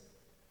mercy.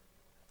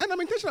 And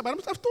I'm intentional about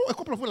it. I've told a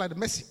couple of people like the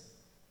mercy.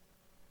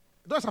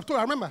 Those I've told,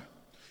 I remember.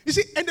 You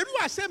see, and the reason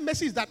I say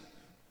mercy is that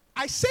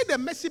I say the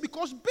mercy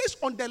because based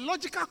on the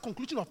logical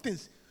conclusion of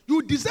things,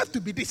 you deserve to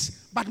be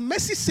this. But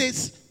mercy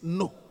says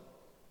no.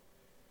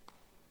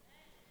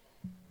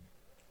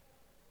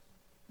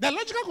 The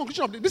logical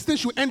conclusion of this thing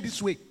should end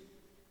this way. Do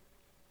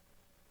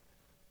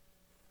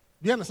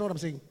you understand what I'm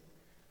saying?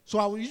 So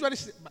I will usually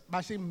say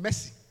by saying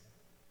mercy.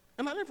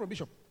 And I learned from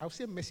Bishop, I will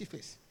say mercy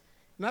first.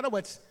 In other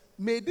words,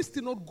 may this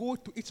thing not go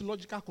to its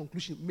logical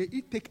conclusion. May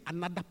it take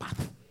another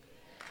path.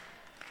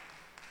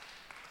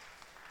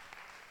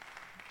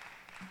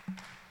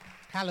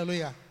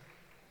 Hallelujah.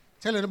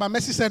 Tell you about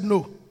mercy said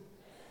no.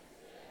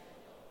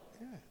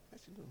 Yeah,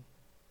 mercy no.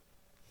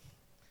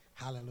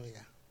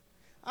 Hallelujah.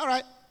 All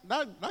right.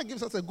 That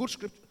gives us a good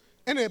scripture.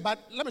 Anyway, but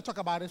let me talk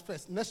about it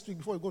first. Next week,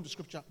 before we go into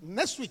scripture.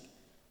 Next week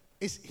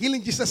is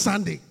Healing Jesus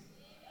Sunday.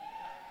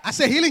 I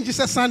say Healing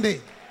Jesus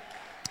Sunday.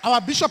 Our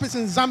bishop is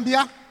in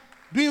Zambia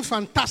doing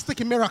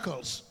fantastic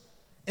miracles.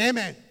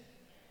 Amen.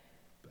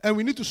 And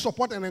we need to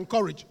support and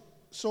encourage.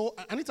 So,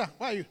 Anita,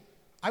 where are you?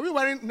 Are we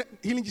wearing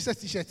Healing Jesus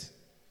t-shirt?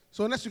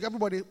 So next week,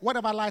 everybody,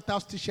 whatever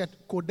Lighthouse t-shirt,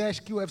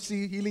 Kodesh,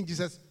 QFC, Healing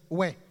Jesus,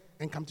 wear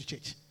and come to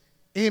church.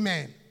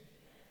 Amen.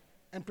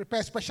 And prepare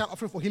a special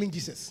offering for Healing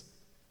Jesus.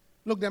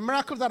 Look, the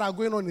miracles that are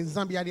going on in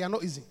Zambia, they are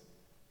not easy.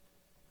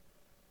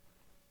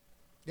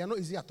 They are not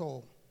easy at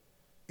all.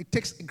 It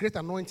takes a great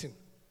anointing.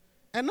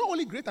 And not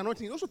only great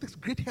anointing, it also takes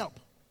great help.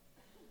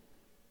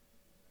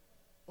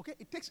 Okay?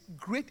 It takes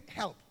great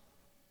help.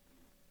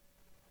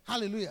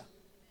 Hallelujah.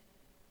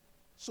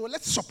 So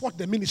let's support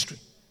the ministry.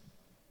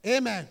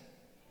 Amen.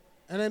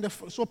 And then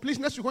so please,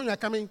 next week when you are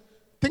coming,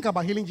 think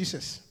about Healing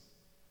Jesus.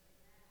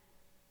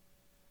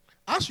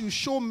 As you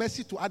show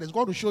mercy to others,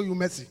 God will show you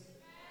mercy.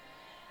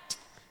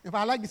 If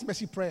I like this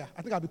mercy prayer,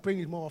 I think I'll be praying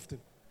it more often.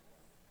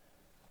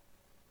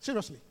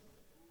 Seriously.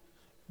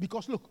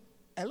 Because look,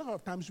 a lot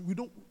of times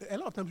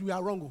we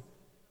are wrong.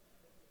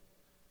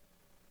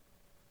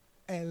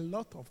 A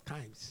lot of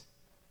times.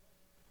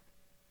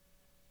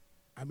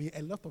 I mean,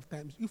 a lot of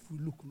times, if we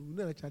look,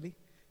 actually,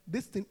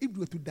 this thing, if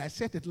we were to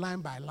dissect it line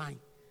by line,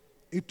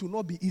 it will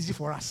not be easy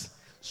for us.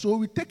 So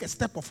we take a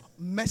step of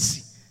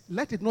mercy.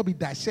 Let it not be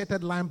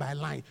dissected line by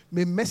line.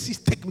 May mercy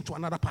take me to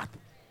another path.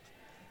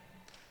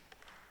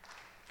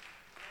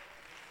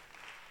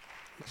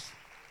 Yes.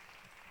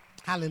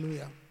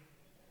 Hallelujah.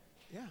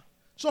 Yeah.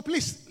 So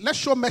please, let's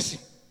show mercy.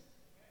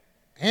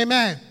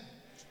 Amen.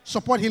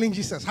 Support Healing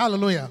Jesus.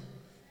 Hallelujah.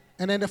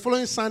 And then the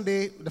following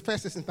Sunday, the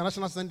first is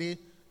International Sunday,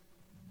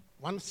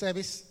 one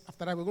service.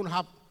 After that, we're going to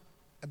have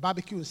a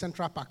barbecue in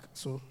Central Park.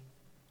 So,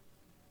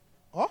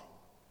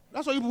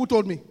 that's what you people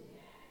told me.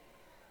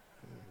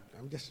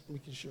 I'm just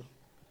making sure.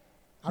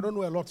 I don't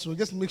know a lot, so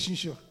just making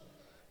sure.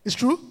 It's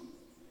true?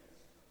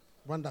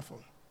 Wonderful.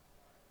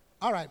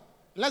 All right,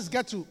 let's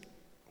get to.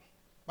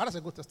 But that's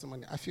a good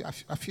testimony. I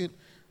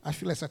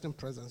feel a certain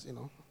presence, you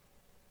know.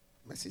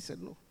 Mercy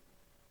said no.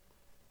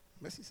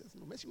 Mercy says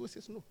no. Mercy always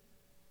says no.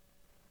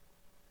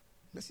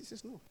 Mercy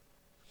says no.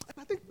 And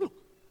I think, look,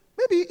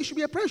 maybe it should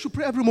be a prayer you should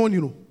pray every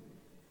morning, you know.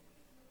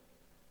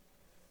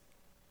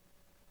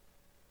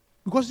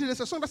 Because there's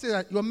a song that says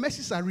that your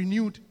mercies are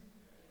renewed.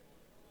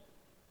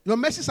 Your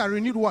mercies are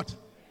renewed what?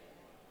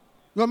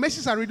 Your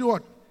mercies are renewed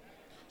what?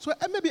 So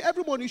maybe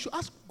every morning you should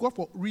ask God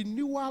for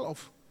renewal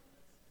of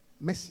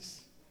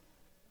mercies.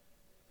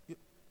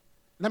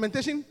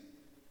 Lamentation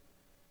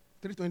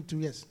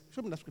 3:22, yes.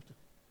 Show me that scripture.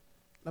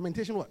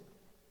 Lamentation what?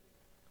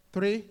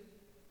 3.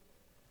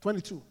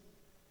 22.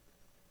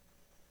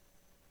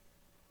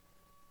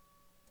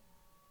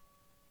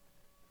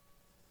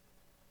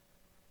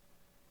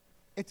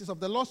 It is of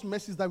the Lord's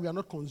mercies that we are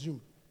not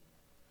consumed.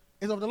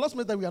 It is of the Lord's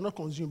mercy that we are not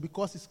consumed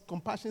because his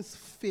compassions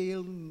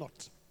fail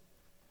not.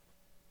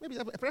 Maybe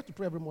I pray to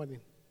pray every morning.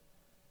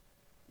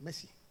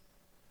 Mercy.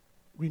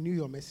 Renew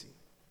your mercy.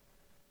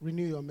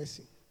 Renew your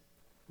mercy.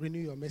 Renew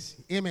your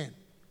mercy. Amen.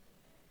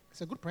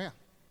 It's a good prayer.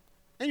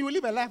 And you will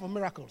live a life of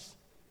miracles.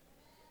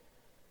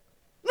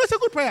 No, it's a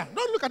good prayer.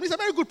 Don't look at me. It's a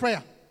very good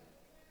prayer.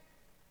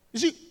 You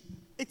see,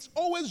 it's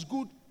always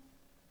good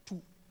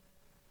to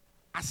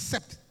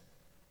accept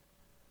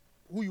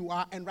who you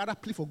are and rather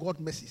plead for God's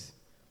mercies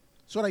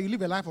so that you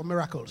live a life of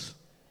miracles.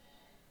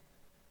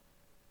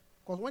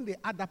 Because when they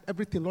add up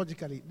everything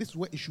logically, this is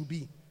where it should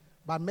be.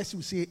 But mercy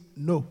will say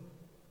no.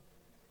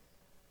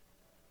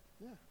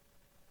 Yeah.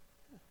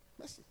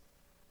 Mercy.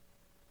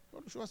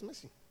 God will show us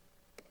mercy.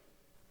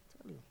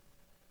 Tell you.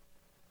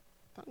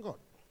 Thank God.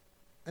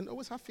 And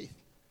always have faith.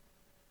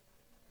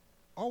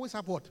 Always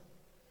have what?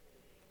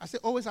 I say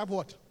always have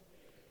what?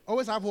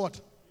 Always have what?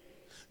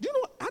 Do you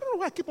know, I don't know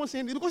why I keep on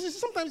saying this, because you see,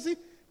 sometimes you see,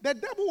 the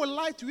devil will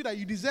lie to you that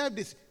you deserve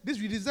this,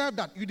 you deserve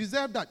that, you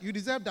deserve that, you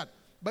deserve that.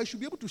 But you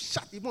should be able to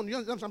shut. Even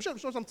I'm sure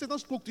some Satan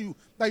spoke to you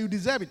that you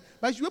deserve it,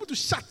 but you should be able to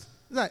shut.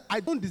 Like, I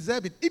don't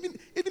deserve it. Even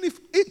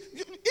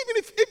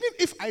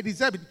if I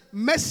deserve it,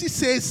 mercy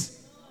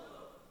says.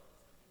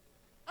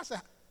 I say, I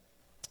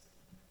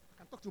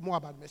can talk to you more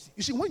about mercy.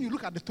 You see, when you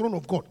look at the throne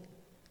of God,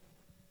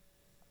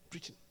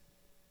 preaching.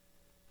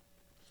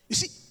 You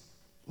see,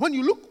 when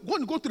you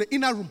go to the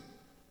inner room,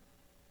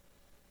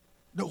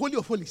 the Holy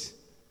of Holies.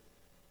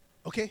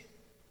 Okay?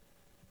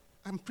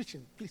 I'm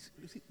preaching. Please,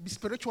 be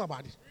spiritual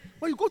about it.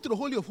 When you go to the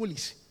Holy of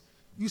Holies,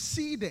 you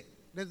see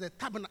there's the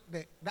tabernacle,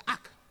 the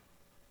ark.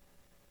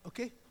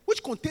 Okay?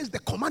 Which contains the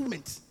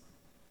commandments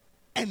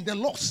and the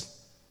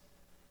laws.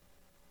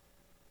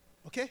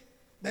 Okay?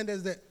 Then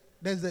there's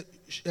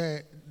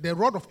the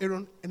rod of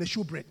Aaron and the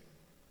shewbread.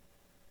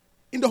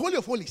 In the Holy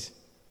of Holies.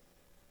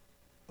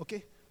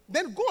 Okay?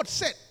 Then God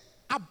said,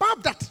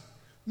 above that,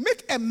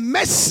 make a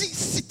mercy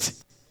seat.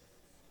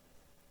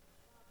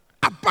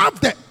 Above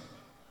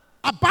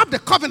the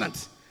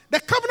covenant.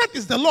 The covenant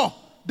is the law,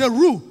 the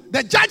rule.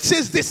 The judge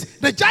says this,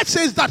 the judge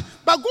says that.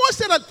 But God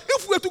said that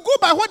if we were to go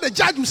by what the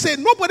judge will say,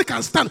 nobody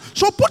can stand.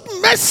 So put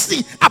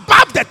mercy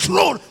above the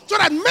throne so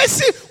that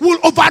mercy will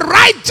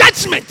override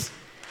judgment.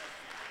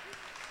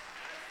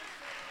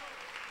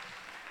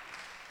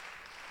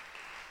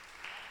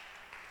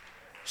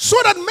 So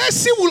that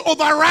mercy will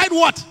override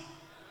what?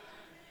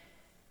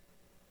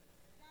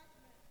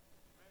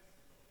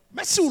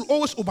 Mercy will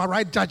always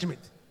override judgment.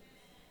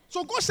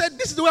 So God said,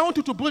 this is the way I want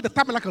you to build the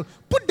tabernacle.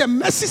 Put the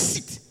mercy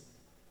seat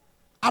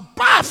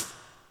above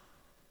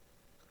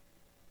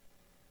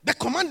the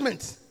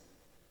commandments.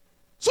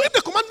 So if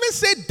the commandments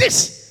say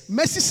this,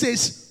 mercy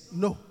says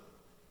no.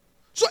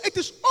 So it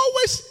is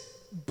always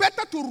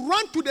better to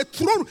run to the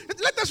throne.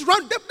 Let us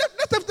run.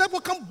 Let us therefore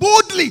come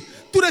boldly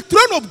to the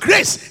throne of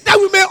grace that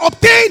we may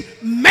obtain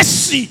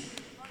mercy.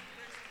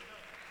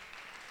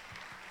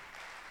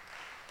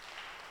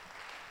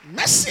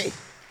 Mercy.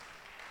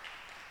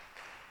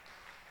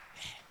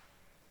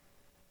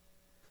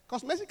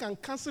 Because mercy can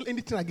cancel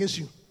anything against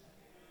you.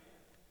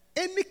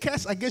 Any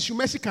curse against you,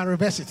 mercy can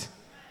reverse it.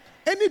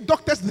 Any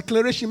doctor's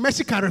declaration,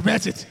 mercy can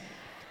reverse it.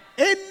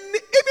 Even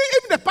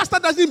if the pastor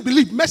doesn't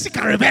believe, mercy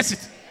can reverse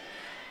it.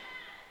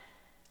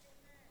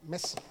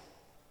 Mercy.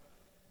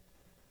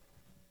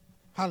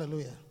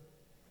 Hallelujah.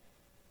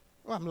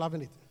 Oh, I'm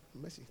loving it.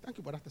 Mercy. Thank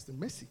you for that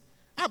testimony. Mercy.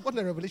 I've gotten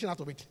a revelation out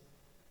of it.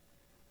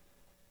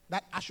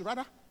 That I should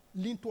rather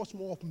lean towards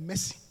more of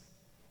mercy.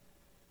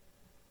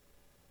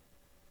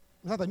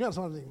 You understand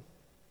what I'm saying?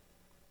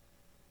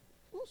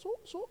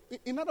 So,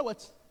 in other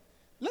words,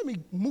 let me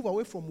move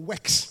away from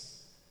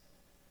works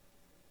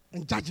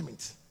and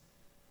judgment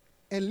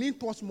and lean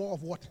towards more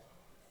of what?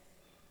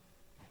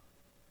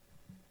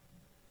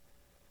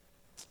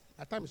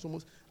 My time is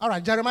almost. All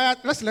right, Jeremiah,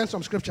 let's learn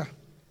some scripture.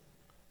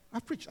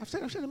 I've preached. I've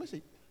shared the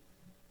message.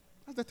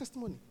 That's the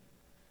testimony.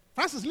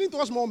 Francis, lean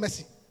towards more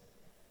mercy.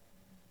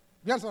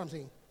 You understand what I'm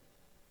saying?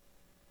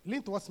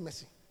 Lean towards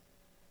mercy.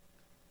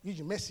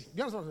 Usually mercy.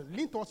 You understand what I'm saying?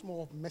 Lean towards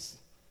more of mercy.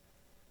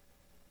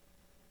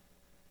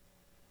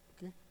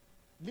 Okay?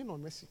 Lean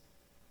on mercy.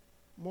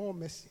 More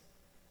mercy.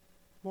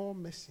 More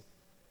mercy.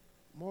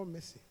 More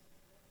mercy.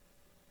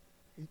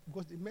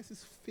 Because the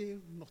mercies fail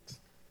not.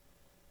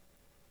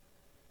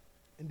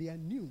 And they are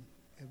new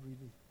every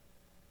day.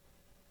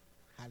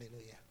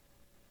 Hallelujah.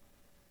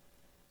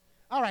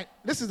 All right,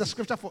 this is the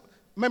scripture for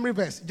memory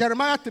verse.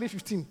 Jeremiah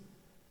 3:15.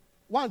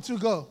 1, 2,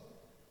 go.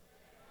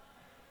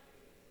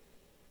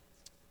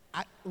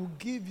 I will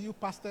give you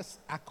pastors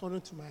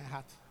according to my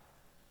heart,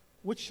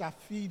 which shall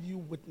feed you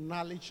with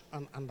knowledge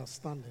and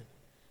understanding.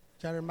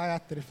 Jeremiah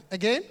 3.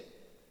 Again.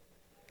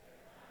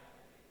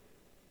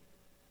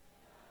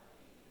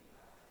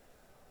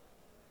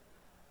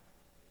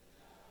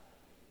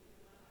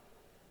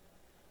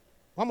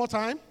 One more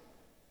time.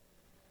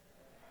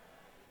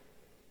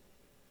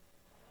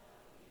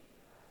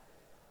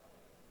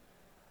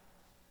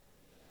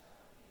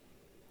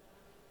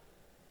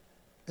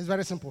 It's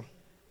very simple.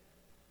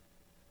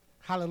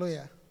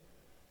 Hallelujah.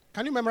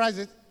 Can you memorize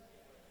it?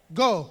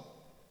 Go.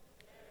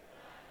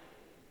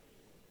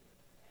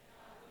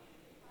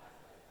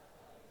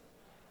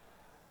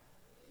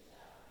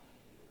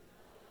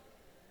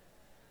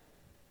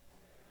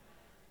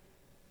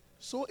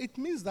 So it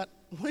means that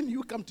when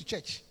you come to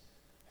church,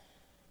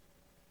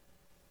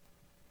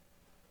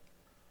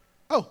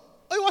 oh,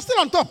 you were still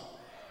on top.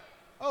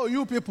 Oh,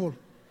 you people.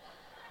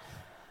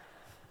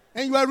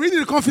 And you are reading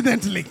it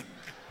confidently.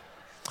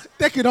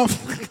 Take it off.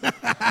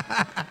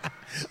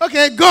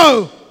 Okay,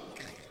 go.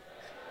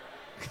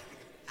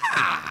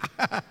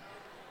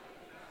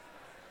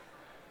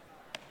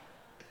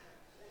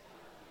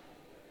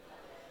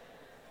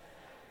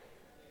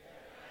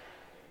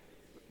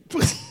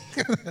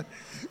 You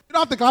don't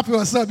have to clap for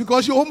yourself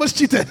because you almost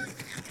cheated.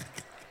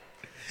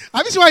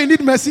 And this is why you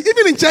need mercy.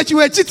 Even in church, you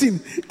were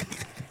cheating.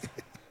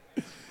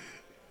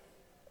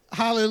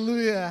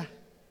 Hallelujah.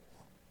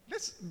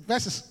 This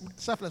verse is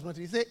selfless.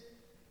 He said,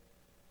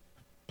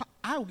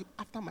 I will give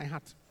after my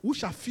heart. Who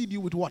shall feed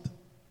you with what?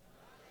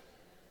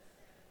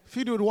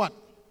 Feed you with what?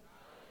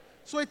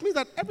 So it means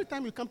that every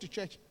time you come to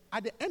church,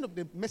 at the end of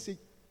the message,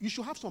 you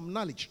should have some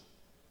knowledge.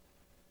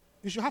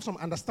 You should have some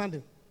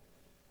understanding.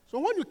 So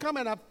when you come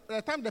and at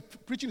the time the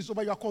preaching is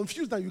over, you are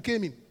confused that you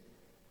came in.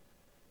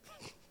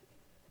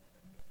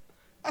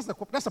 That's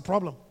the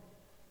problem.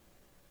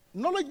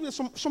 Knowledge,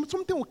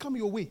 something will come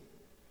your way.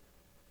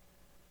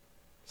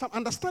 Some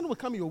understanding will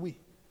come your way.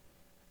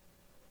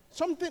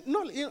 Something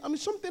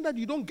that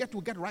you don't get will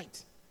get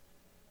right.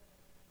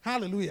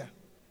 Hallelujah.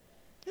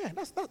 Yeah,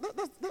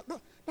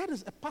 that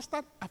is a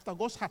pastor after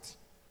God's heart.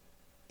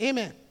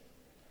 Amen.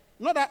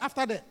 Not that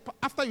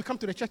after you come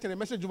to the church and the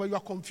message over, you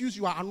are confused,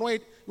 you are annoyed,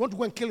 you want to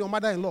go and kill your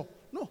mother-in-law.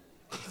 No.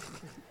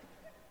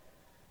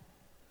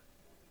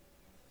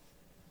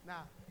 Nah.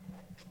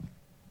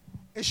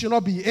 It should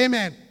not be.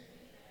 Amen.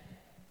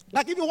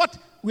 Like even what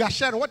we are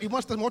sharing, what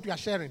we are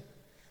sharing.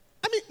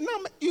 I mean, now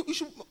you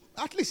should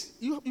at least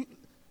you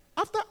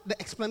after the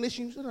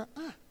explanation, you should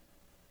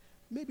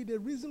maybe the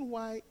reason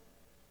why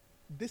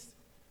this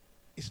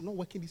is not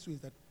working this way is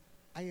that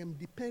I am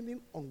depending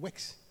on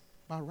works,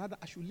 but rather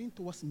I should lean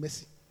towards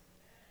mercy.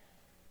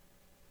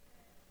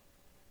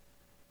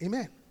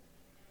 Amen.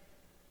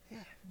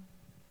 Yeah.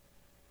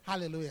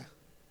 Hallelujah.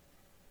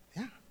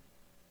 Yeah.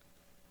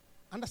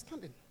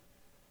 Understanding.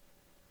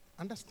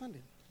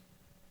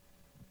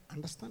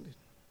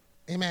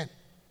 Amen.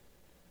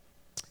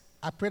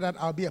 I pray that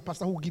I'll be a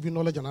pastor who will give you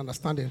knowledge and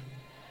understanding.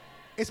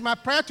 It's my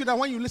prayer to that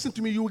when you listen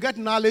to me, you will get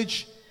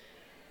knowledge.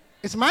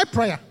 It's my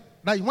prayer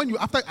that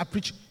after I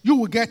preach, you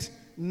will get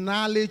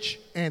knowledge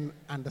and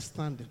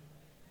understanding.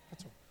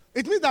 That's all.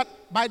 It means that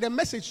by the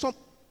message,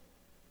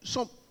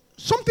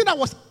 something that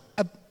was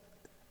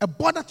a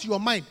bother to your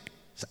mind,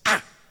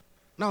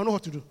 now I know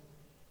what to do.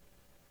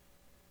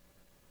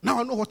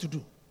 Now I know what to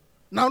do.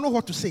 Now I know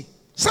what to say.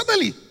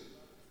 Suddenly,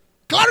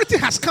 clarity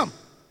has come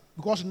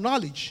because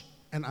knowledge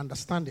and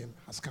understanding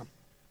has come.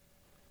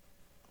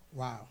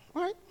 Wow.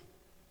 All right.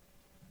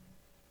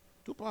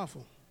 Too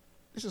powerful.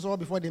 This is all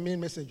before the main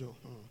message.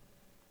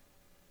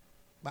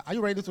 But are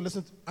you ready to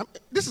listen?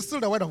 This is still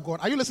the word of God.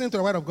 Are you listening to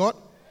the word of God?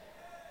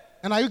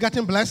 And are you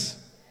getting blessed?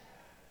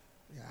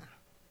 Yeah.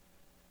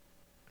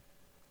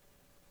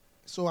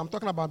 So I'm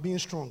talking about being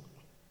strong.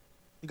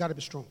 You got to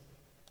be strong.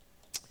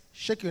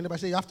 Shake your neighbor.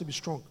 Say you have to be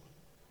strong.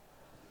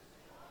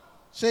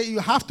 Say you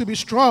have to be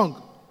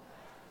strong.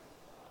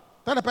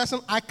 Tell the person,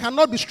 I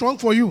cannot be strong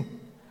for you.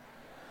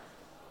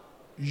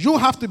 You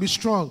have to be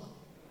strong.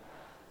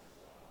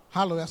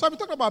 Hallelujah. So I've been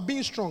talking about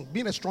being strong,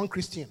 being a strong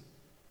Christian.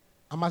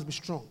 I must be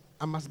strong.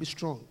 I must be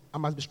strong. I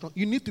must be strong.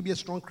 You need to be a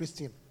strong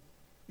Christian.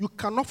 You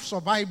cannot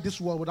survive this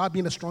world without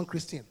being a strong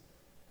Christian.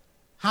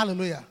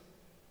 Hallelujah.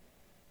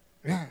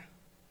 Yeah.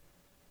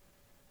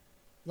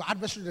 Your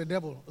adversary, the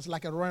devil, is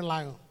like a roaring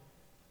lion,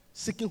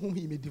 seeking whom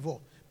he may devour.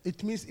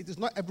 It means it is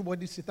not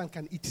everybody Satan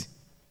can eat.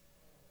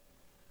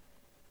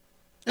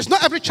 It's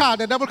not every child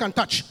the devil can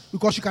touch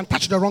because you can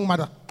touch the wrong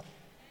mother.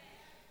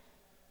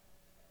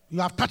 You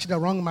have touched the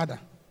wrong mother.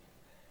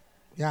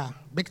 Yeah,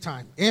 big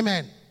time.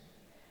 Amen.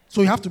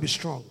 So you have to be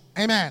strong.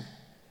 Amen.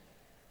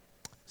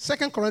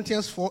 2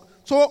 Corinthians 4.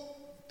 So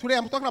today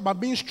I'm talking about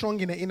being strong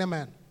in the inner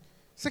man.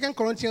 2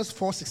 Corinthians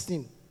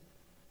 4:16.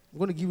 I'm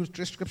going to give you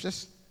 3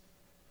 scriptures.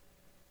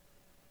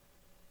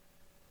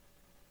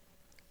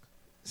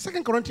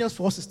 2 Corinthians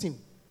 4:16.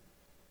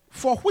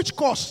 For which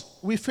cause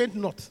we faint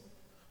not,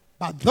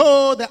 but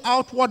though the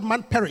outward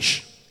man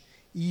perish,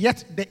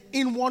 yet the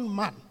inward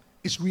man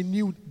is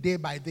renewed day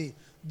by day.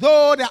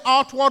 Though the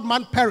outward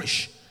man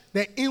perish,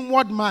 the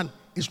inward man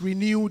is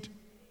renewed.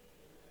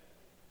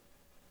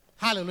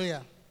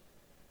 Hallelujah.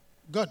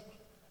 Good.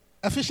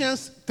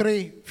 Ephesians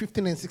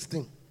 3:15 and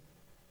 16.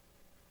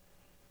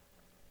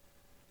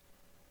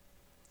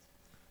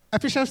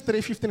 Ephesians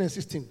 3:15 and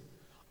 16.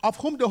 Of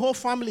whom the whole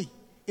family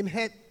in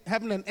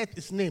heaven and earth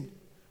is named.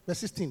 Verse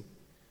 16.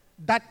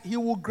 That he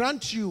will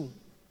grant you,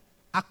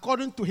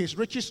 according to his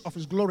riches of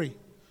his glory,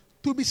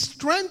 to be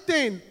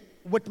strengthened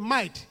with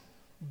might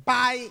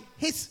by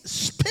his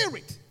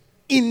Spirit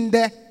in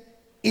the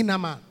inner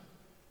man.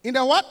 In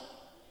the what?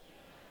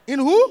 In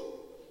who?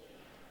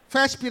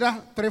 1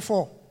 Peter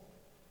 3:4.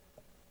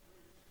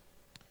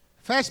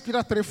 1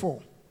 Peter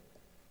 3:4.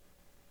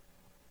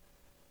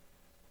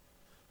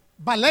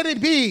 But let it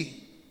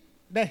be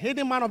the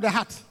hidden man of the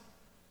heart,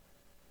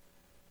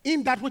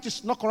 in that which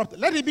is not corrupted.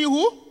 Let it be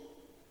who?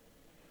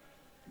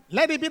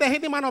 Let it be the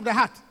hidden man of the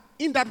heart,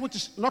 in that which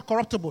is not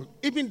corruptible,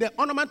 even the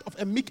ornament of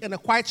a meek and a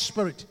quiet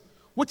spirit,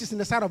 which is in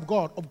the sight of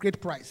God of great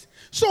price.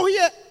 So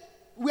here,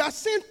 we are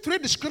seeing three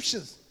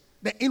descriptions: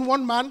 the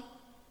inward man,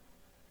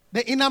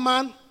 the inner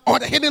man, or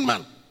the hidden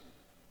man.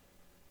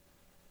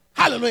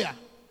 Hallelujah.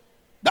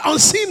 The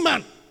unseen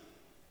man.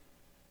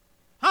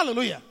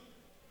 Hallelujah.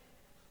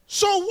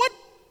 So what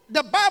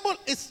the Bible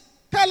is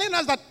telling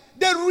us, that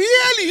the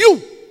real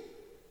you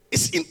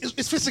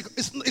is physical.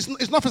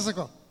 It's not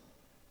physical.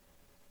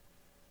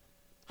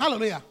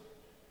 Hallelujah.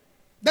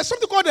 There's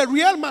something called the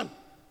real man.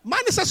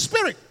 Man is a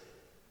spirit.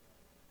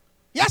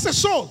 He has a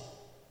soul.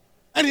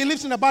 And he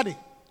lives in a body.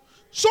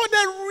 So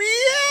the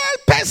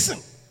real person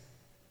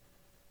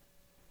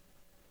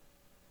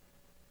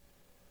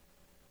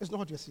is not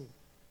what you're seeing.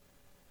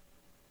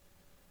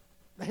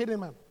 The hidden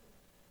man.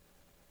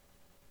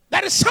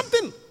 That is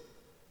something.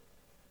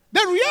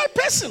 The real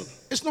person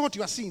is not what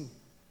you are seeing.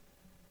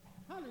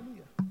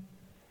 Hallelujah.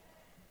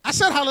 I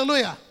said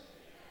hallelujah.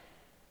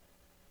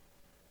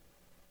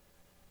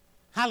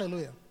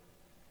 Hallelujah.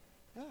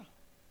 Yeah.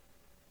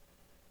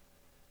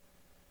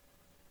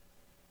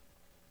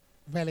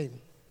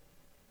 Berlin.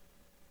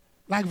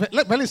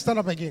 Let Berlin stand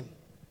up again.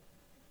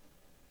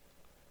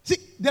 See,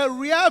 the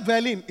real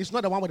Berlin is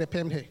not the one with the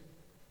permed hair.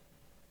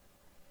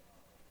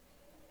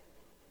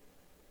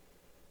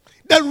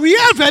 The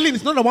real Berlin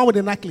is not the one with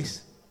the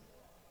necklace.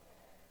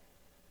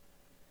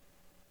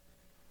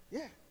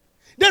 Yeah.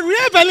 The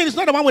real Berlin is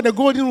not the one with the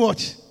golden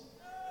watch.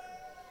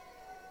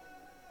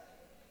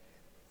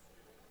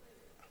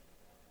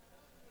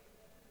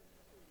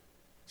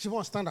 She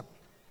won't stand up.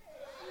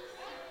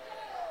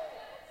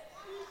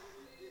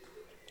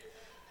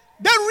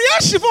 The real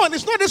Siobhan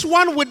is not this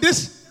one with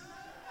this.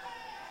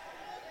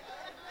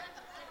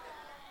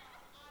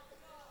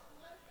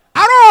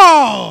 At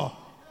all.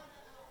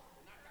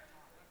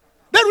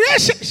 The real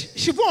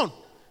Siobhan.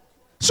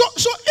 So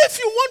if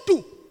you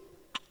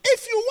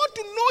want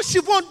to know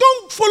Siobhan,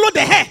 don't follow the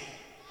hair.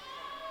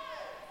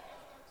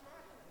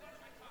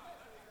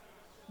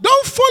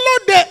 Don't follow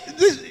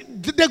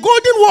the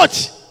golden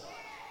watch.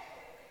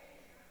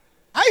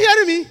 Are you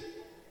hearing me?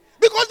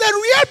 Because the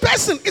real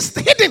person is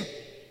hidden.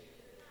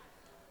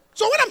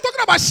 So when I'm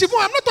talking about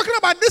Siobhan, I'm not talking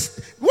about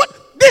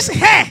this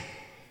hair,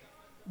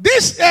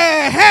 this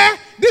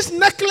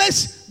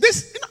necklace,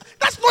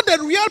 that's not the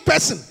real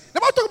person.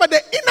 I'm talking about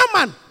the inner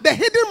man, the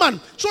hidden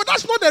man. So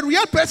that's not the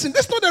real person.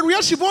 This is not the real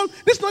Siobhan.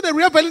 This is not the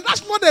real Berlin.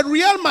 That's not the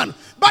real man.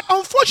 But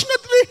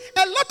unfortunately,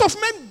 a lot of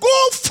men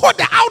go for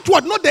the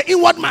outward, not the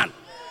inward man.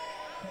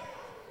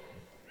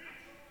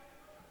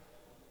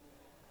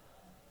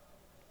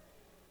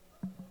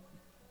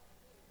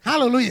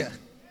 Hallelujah.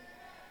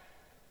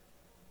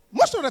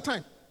 Most of the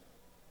time.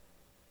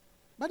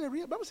 But the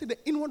real Bible says the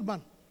inward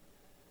man.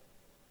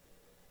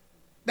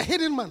 The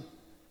hidden man.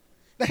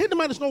 The hidden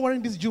man is not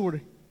wearing this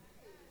jewelry.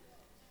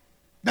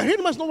 The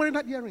hidden man is not wearing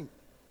that earring.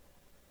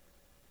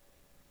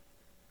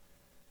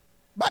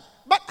 But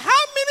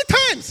how many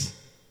times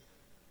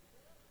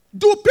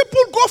do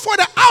people go for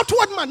the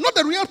outward man, not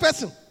the real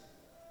person?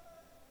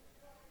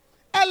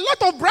 A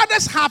lot of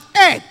brothers have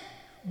erred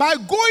by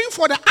going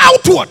for the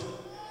outward.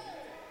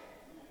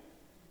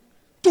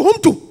 To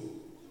whom to?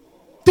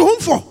 To whom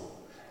for?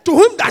 To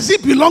whom does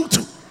it belong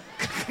to?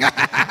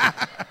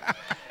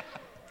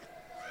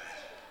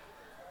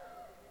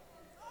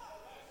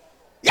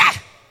 Yeah.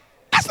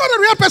 That's not a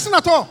real person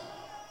at all.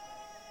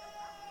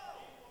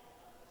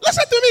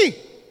 Listen to me.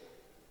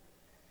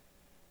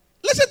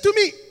 Listen to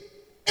me.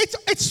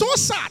 It's so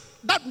sad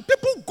that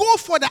people go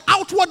for the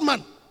outward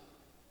man,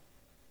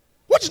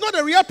 which is not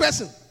a real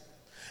person.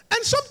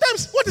 And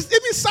sometimes what is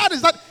even sad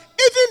is that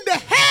even the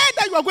hair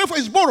that you are going for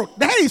is borrowed.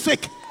 The hair is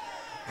fake.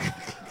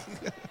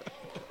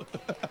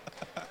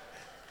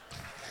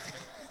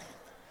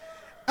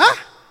 Huh?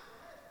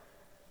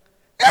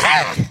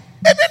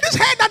 Even this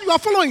hair that you are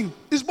following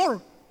is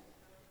borrowed.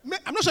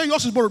 I'm not sure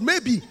yours is borrowed.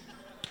 Maybe.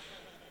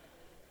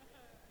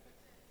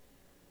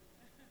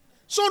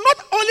 So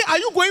not only are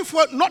you going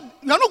for you are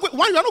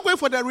not going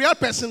for the real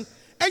person,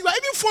 and you are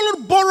even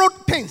following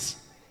borrowed things.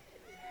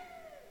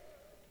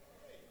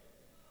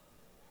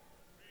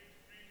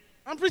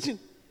 I'm preaching.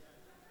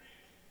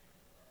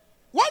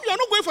 One, you are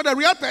not going for the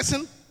real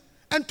person,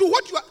 and two,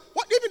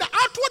 even the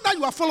outward that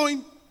you are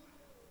following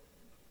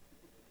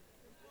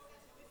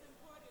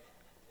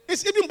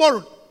is even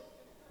borrowed.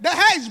 The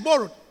hair is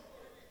borrowed,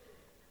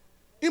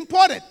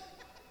 imported.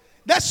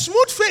 The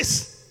smooth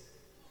face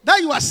that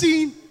you are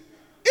seeing,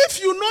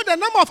 if you know the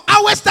number of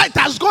hours that it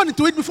has gone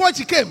into it before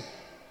she came,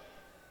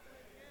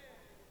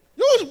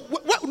 you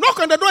knock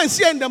on the door and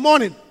see her in the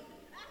morning.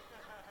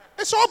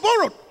 It's all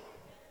borrowed.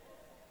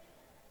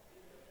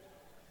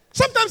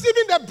 Sometimes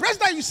even the breast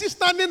that you see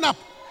standing up,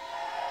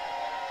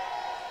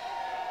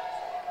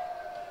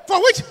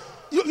 for which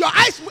your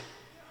eyes,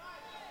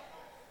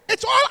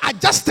 it's all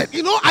adjusted.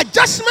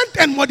 Adjustment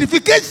and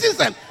modifications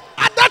and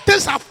other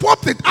things have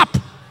popped it up.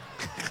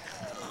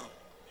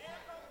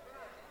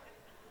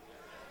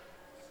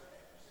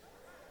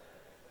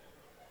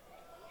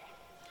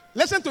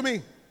 Listen to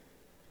me.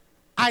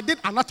 I did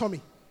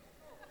anatomy.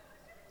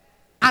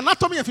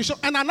 Anatomy and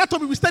physiology. And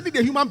anatomy, we studied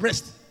the human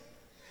breast.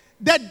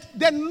 The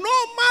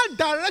normal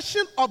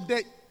direction of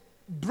the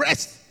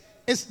breast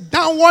is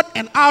downward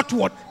and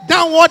outward.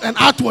 Downward and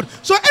outward.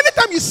 So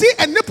anytime you see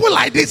a nipple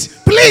like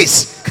this,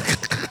 please.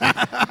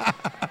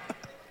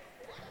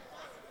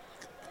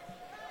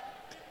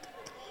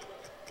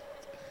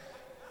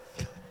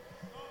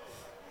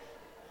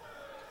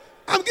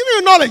 I'm giving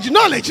you knowledge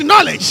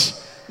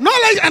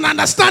and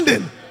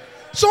understanding.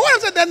 So what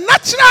I'm saying, the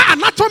natural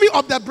anatomy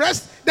of the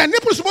breast, the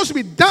nipple is supposed to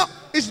be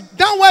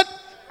downward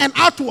and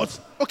outwards.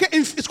 Okay,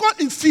 it's called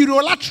inferior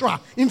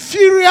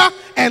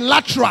and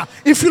lateral.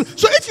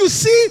 So if you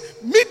see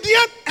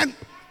median and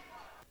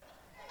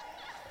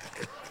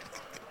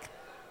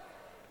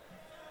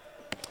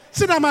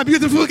sit down, my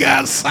beautiful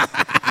girls.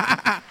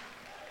 Yeah.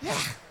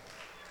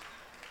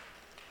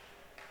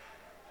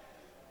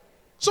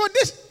 So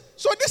this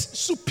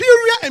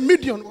superior and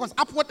median, because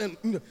upward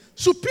and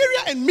superior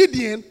and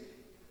median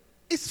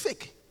is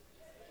fake.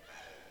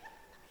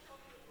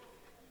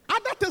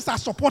 Other things are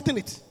supporting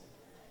it.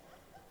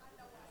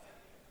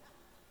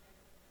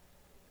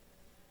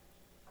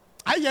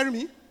 Are you hearing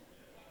me?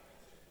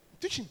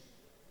 Teaching.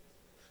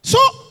 So,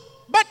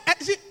 but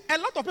see, a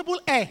lot of people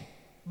err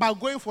by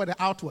going for the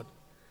outward.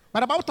 But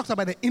the Bible talks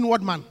about the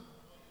inward man,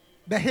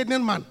 the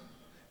hidden man,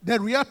 the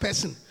real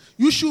person.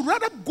 You should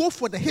rather go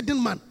for the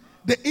hidden man,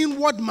 the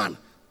inward man,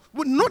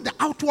 not the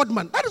outward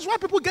man. That is why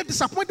people get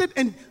disappointed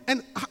and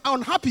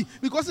unhappy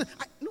because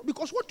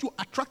what you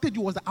attracted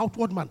you was the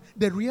outward man.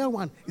 The real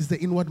one is the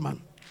inward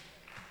man.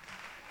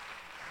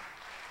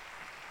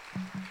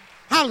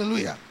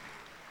 Hallelujah.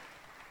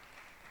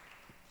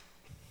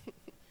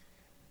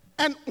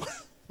 And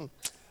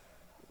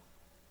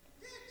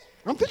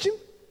I'm teaching.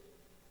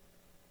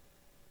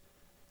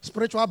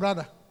 Spiritual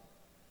brother,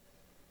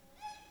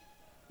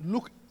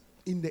 look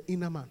in the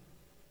inner man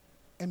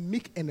and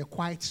meek and a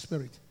quiet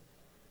spirit,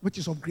 which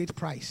is of great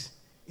price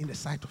in the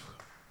sight of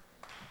God.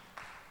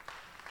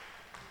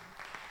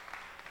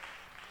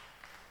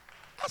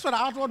 That's for the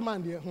outward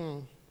man, dear.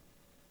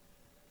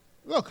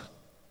 Look,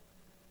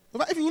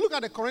 if you look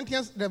at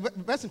the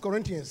verse in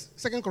Corinthians,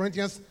 2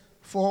 Corinthians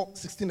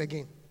 4:16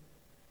 again,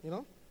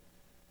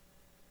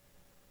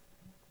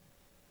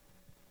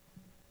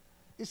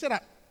 he said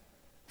that,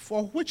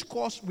 for which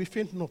cause we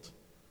faint not,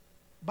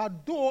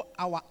 but though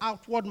our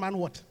outward man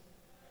what?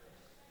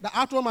 The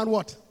outward man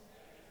what?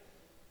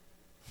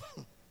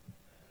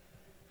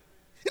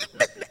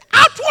 The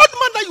outward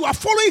man that you are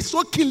following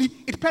so keenly,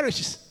 it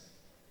perishes.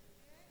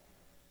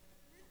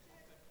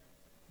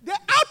 The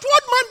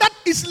outward man that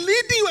is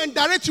leading you and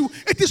directing you,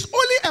 it is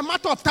only a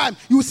matter of time.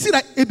 You see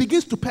that it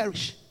begins to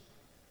perish.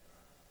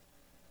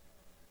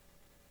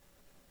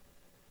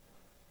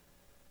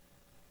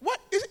 What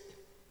is it?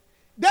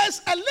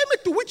 There's a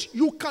limit to which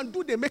you can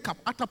do the makeup.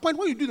 At a point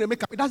when you do the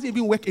makeup, it doesn't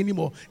even work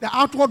anymore. The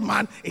outward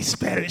man is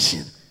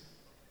perishing.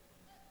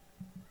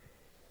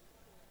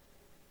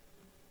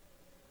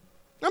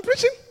 I'm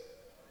preaching.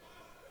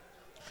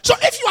 So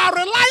if you are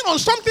relying on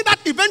something that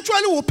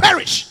eventually will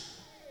perish,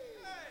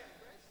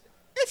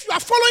 if you are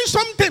following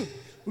something,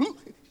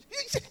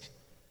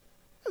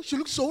 she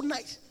looks so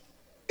nice.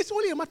 It's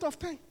only a matter of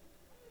time.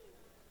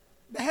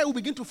 The hair will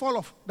begin to fall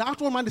off. The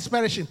outward man is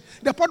perishing.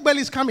 The pot belly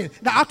is coming.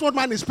 The outward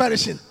man is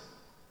perishing.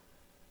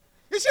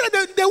 You see,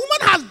 the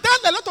woman has done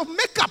a lot of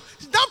makeup.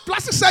 She's done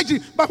plastic surgery.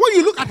 But when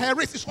you look at her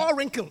wrist, it's all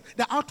wrinkled.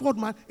 The outward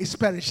man is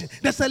perishing.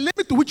 There's a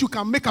limit to which you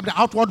can make up the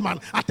outward man.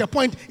 At a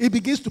point, it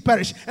begins to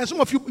perish. And some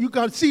of you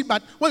can see,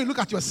 but when you look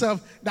at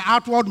yourself, the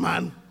outward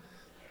man.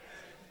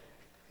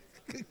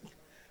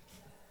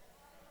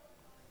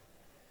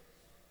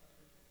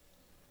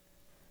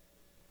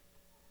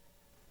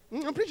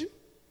 I'm preaching.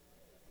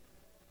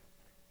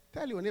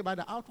 Tell your neighbor,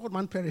 the outward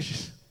man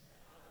perishes.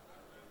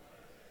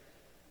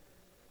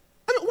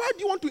 I mean, why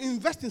do you want to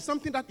invest in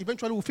something that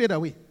eventually will fade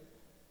away?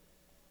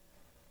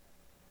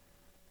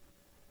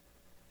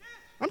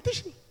 I'm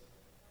teaching.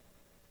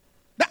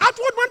 The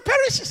outward man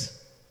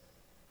perishes.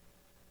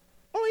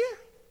 Oh, yeah.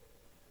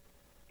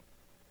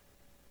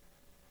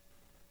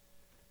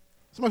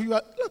 Some of you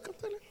are, look, I'm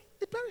telling you,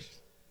 it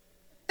perishes.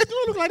 It will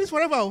not look like this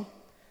forever.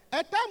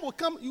 A time will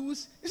come, you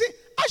see,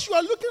 as you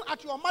are looking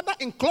at your mother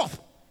in cloth,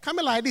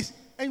 coming like this,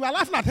 and you are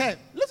laughing at her.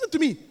 Listen to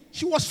me.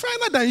 She was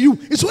finer than you.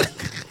 It's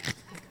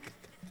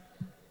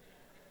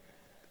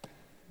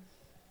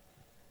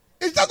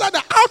just that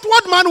the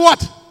outward man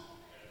what?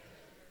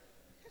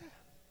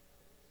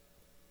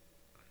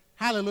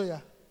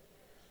 Hallelujah.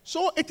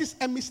 So it is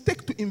a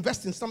mistake to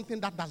invest in something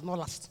that does not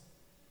last.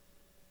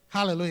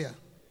 Hallelujah.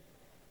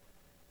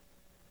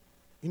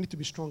 You need to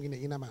be strong in the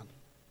inner man.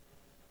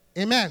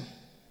 Amen.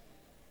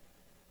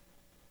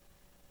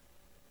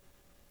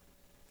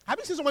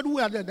 you seen somebody who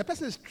are there? The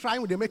person is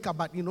trying with the makeup,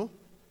 but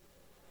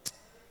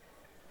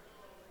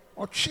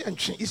or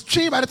it's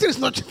chin, but the thing is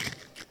not chin.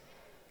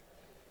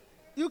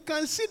 You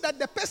can see that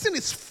the person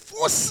is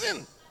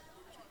forcing.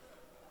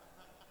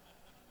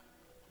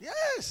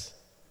 Yes.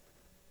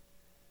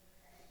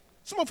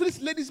 Some of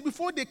these ladies,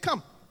 before they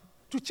come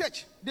to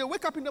church, they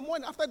wake up in the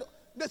morning after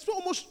there's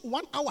almost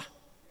 1 hour.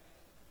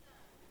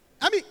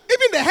 I mean,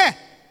 even the hair,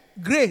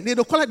 gray, they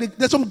don't call it,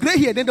 there's some gray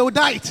here, then they will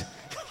dye it.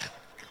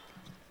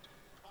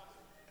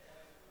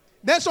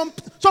 There's some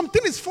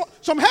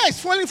hair is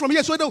falling from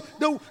here, so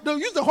they'll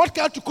use the hot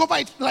curl to cover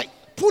it, like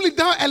pull it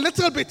down a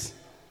little bit.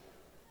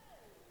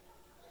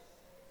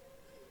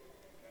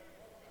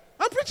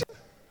 I'm preaching.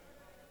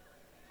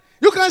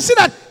 You can see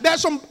that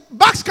there's some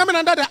bags coming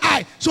under the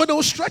eye, so they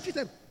will stretch it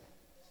in.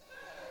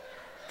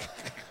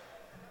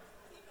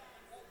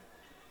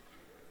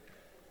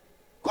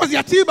 Because they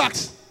are tea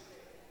bags.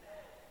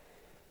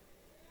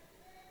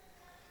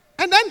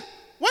 And then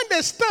when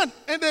they stand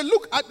and they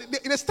look at,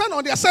 they stand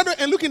on their side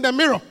and look in the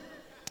mirror,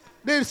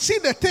 they see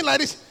the thing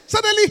like this.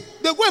 Suddenly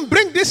they go and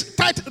bring this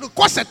title,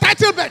 corset,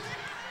 title belt.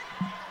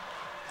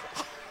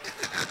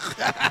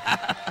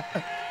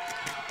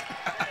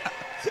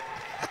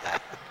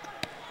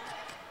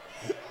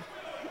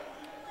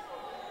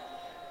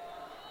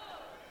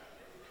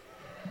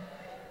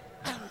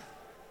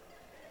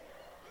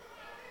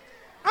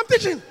 I'm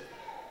teaching.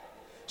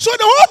 So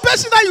the whole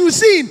person that you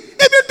see, even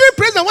doing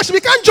praise and worship,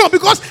 we can't jump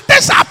because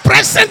these are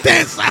present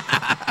tense. I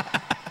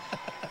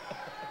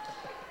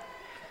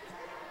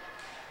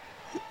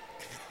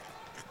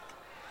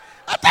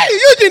tell you,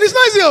 Eugene, it's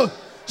noisy.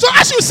 So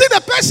as you see the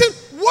person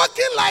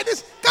walking like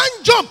this,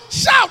 can't jump,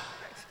 shout.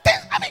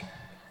 I mean,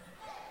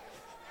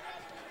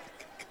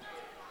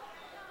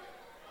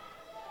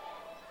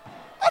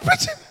 I'm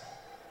preaching.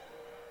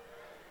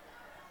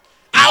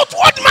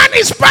 Outward man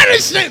is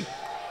perishing.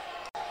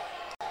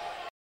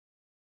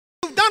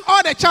 You've done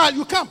all the child,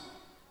 you come.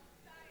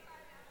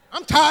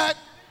 I'm tired.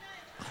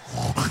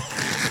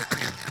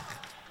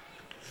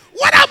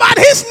 What about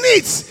his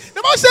needs?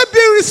 The Bible said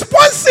be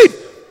responsive.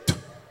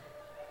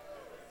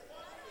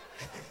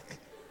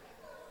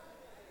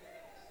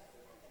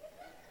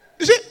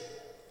 You see,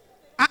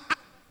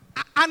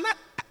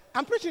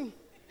 I'm preaching.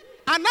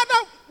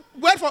 Another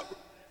word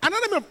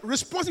of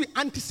responsive,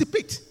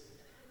 anticipate.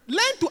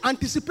 Learn to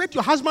anticipate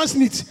your husband's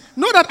needs.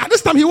 Know that at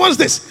this time he wants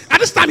this. At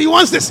this time he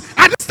wants this.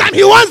 At this time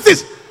he wants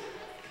this.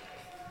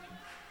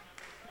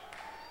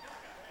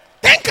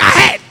 Think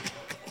ahead.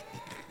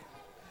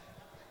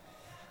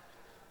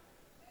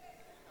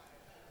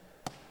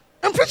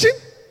 I'm preaching.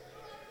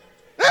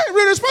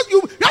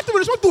 You have to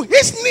respond to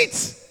his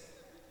needs.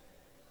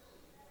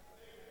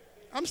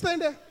 I'm staying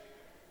there.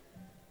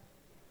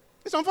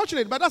 It's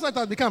unfortunate, but that's what it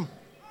has become.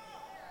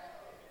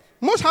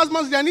 Most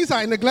husbands, their needs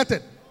are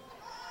neglected.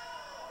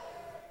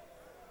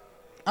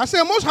 I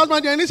say most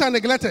husbands, their needs are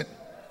neglected.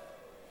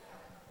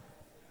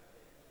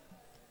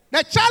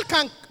 The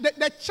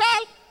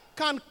child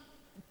can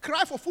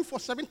cry for food for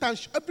 7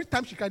 times. Every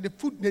time she cries,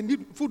 food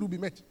will be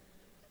met.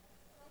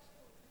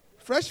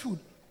 Fresh food.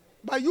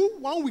 But you,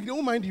 1 week, they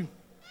won't mind you.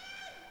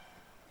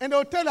 And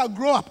they'll tell her,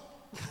 grow up.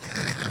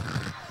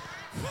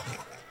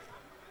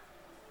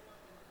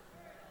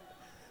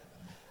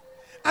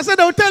 I said,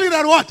 they'll tell you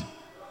that what?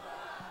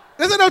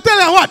 They said, they'll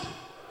tell you what?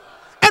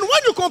 And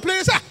when you complain,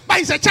 you say, but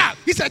he's a child.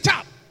 He's a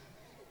child.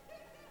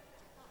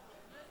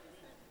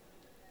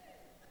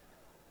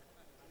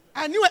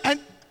 I knew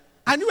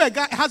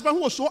a husband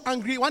who was so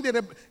angry. One day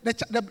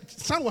the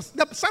son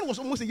was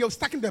almost a year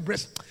stuck in the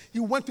breast. He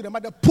went to the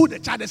mother, pulled the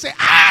child, and said,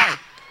 ah!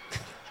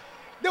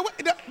 The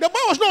boy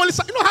was not only,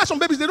 you know how some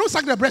babies, they don't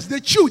suck their breast, they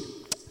chew.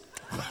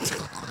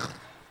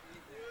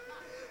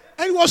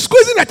 And he was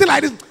squeezing the thing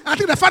like this. I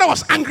think the father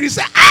was angry. He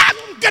said, ah,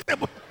 get the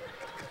boy.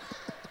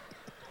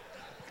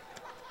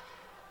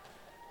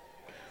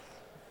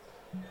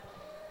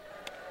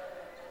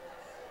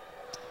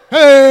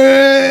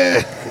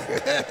 Hey!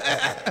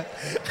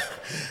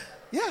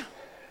 Yeah.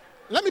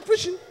 Let me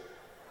preach.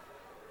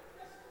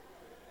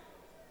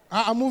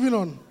 I'm moving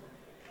on.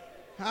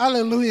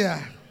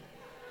 Hallelujah.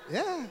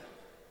 Yeah.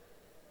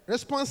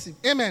 Responsive.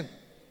 Amen.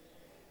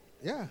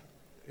 Yeah.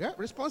 Yeah.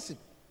 Responsive.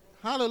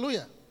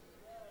 Hallelujah.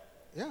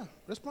 Yeah.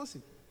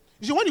 Responsive.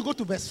 You see, when you go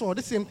to verse 4,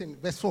 the same thing.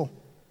 Verse 4.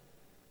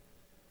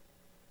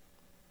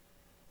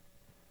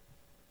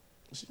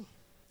 You see?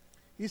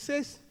 He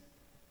says,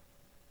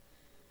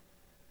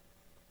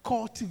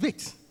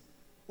 cultivate.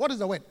 What is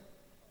the word?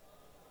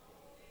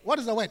 What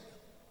is the word?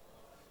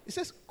 It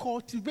says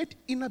cultivate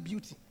inner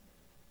beauty.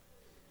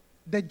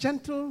 The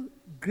gentle,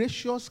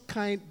 gracious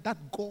kind that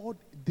God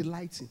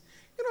delights in.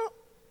 You know,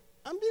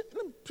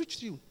 let me preach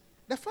to you.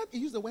 The fact he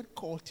used the word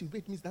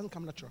cultivate means it doesn't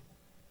come natural.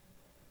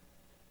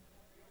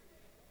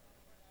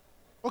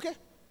 Okay?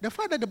 The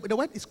fact that the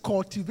word is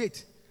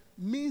cultivate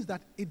means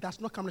that it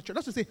does not come natural.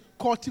 That's to say,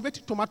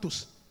 cultivate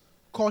tomatoes,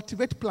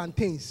 cultivate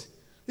plantains.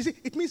 You see,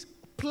 it means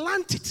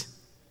plant it.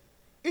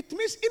 It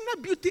means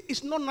inner beauty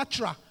is not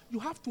natural. You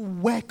have to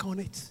work on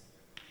it.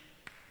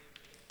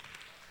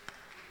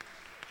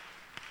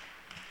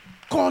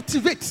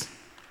 Cultivate.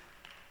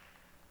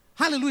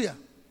 Hallelujah.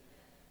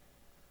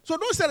 So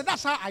don't say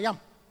that's how I am.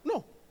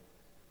 No.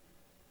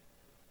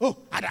 Oh,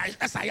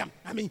 as I am.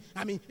 I mean,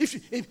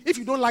 if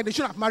you don't like, they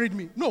shouldn't have married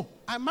me. No,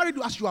 I married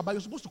you as you are, but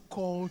you're supposed to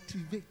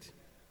cultivate.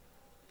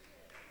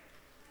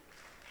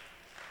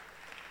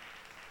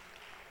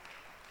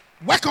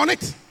 Work on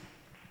it.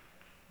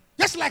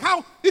 Just like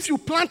how if you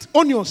plant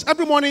onions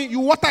every morning,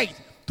 you water it.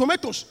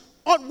 Tomatoes,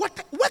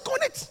 work on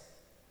it.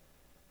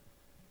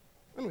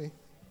 Anyway,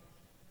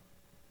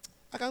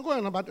 I can go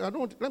on about. I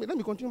don't. Let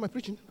me continue my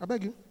preaching. I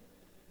beg you.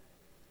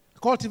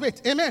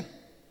 Cultivate. Amen.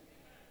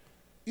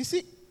 You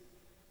see,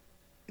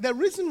 the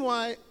reason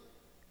why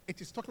it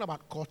is talking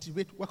about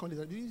cultivate, work on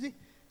it. You see,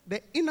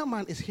 the inner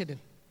man is hidden.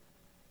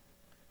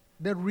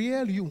 The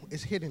real you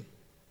is hidden.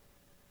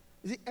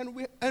 You see,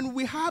 and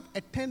we have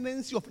a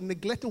tendency of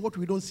neglecting what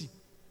we don't see.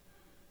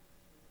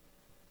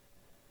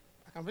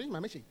 I can finish my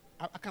message.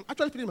 I can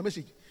actually finish my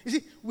message. You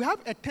see, we have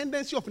a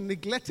tendency of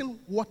neglecting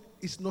what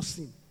is not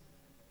seen.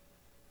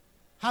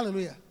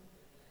 Hallelujah.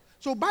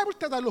 So Bible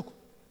tells us, look,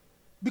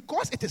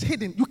 because it is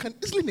hidden, you can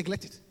easily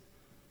neglect it.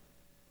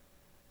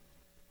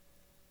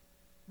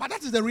 But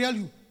that is the real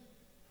you.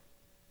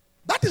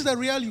 That is the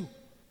real you.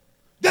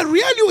 The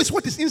real you is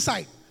what is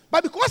inside.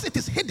 But because it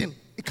is hidden,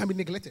 it can be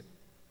neglected.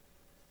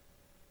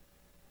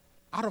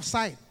 Out of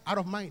sight, out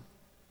of mind.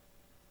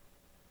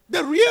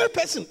 The real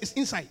person is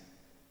inside.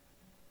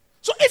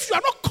 So if you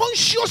are not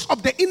conscious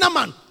of the inner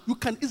man, you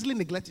can easily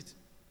neglect it.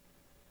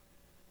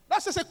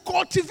 That's just a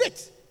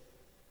cultivate.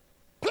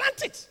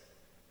 Plant it.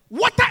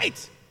 Water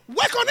it.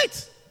 Work on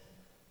it.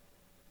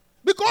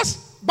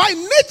 Because by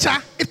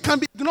nature, it can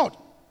be ignored.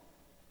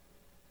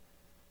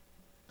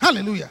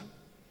 Hallelujah.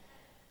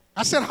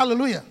 I said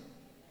hallelujah.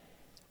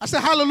 I said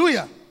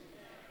hallelujah.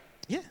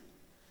 Yeah.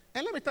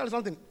 And let me tell you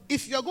something.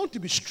 If you are going to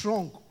be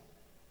strong,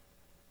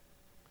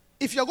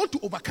 if you are going to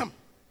overcome,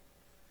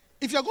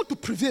 if you are going to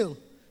prevail,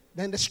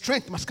 then the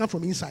strength must come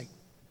from inside.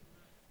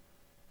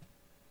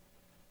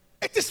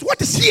 It is what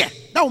is here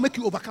that will make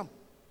you overcome.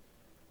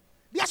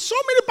 There are so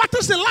many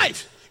battles in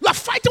life. You are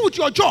fighting with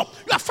your job.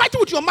 You are fighting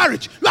with your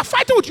marriage. You are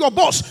fighting with your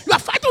boss. You are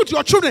fighting with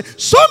your children.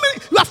 So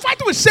many. You are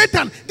fighting with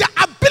Satan. The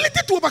ability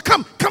to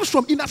overcome comes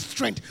from inner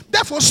strength.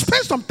 Therefore,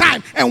 spend some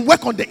time and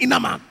work on the inner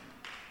man.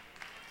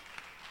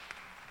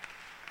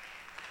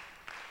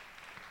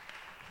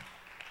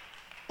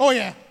 Oh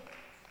yeah.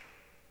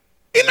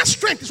 Inner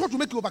strength is what will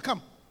make you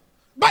overcome.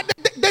 But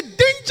the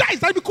danger is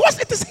that because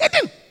it is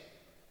hidden.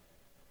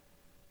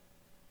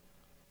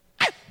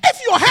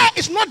 If your hair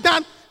is not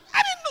done,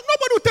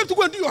 nobody will tell you to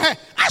go and do your hair.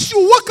 As you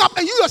woke up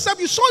and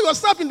you saw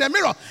yourself in the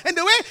mirror, and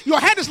the way your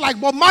head is like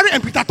Bob Marley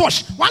and Peter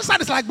Tosh. One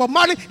side is like Bob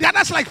Marley, the other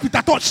is like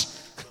Peter Tosh.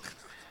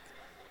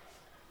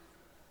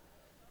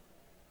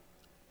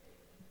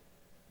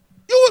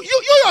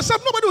 You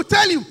yourself, nobody will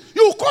tell you.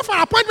 You will call for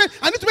an appointment.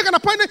 I need to make an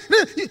appointment.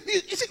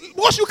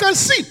 Because you can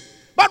see.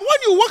 But when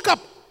you woke up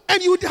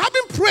and you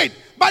haven't prayed,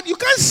 but you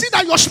can't see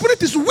that your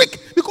spirit is weak,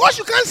 because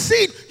you can't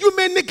see it, you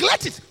may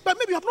neglect it. But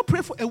maybe you have not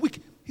prayed for a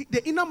week.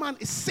 The inner man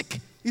is sick.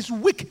 It's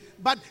weak,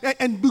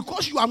 and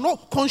because you are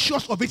not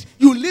conscious of it,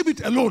 you leave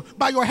it alone.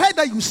 By your head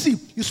that you see,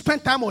 you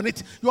spend time on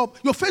it.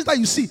 Your face that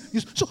you see,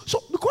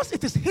 so because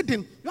it is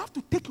hidden, you have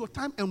to take your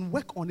time and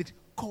work on it,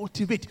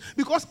 cultivate.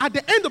 Because at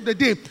the end of the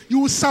day, you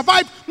will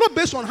survive not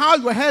based on how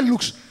your hair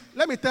looks.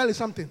 Let me tell you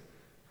something.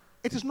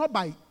 It is not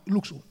by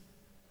looks,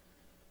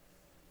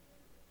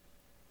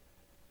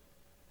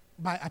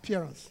 by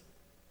appearance.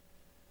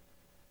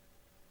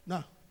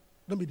 No,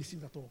 don't be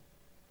deceived at all.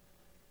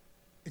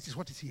 It is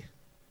what is here.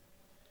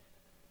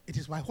 It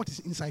is by what is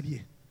inside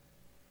here.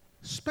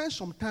 Spend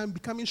some time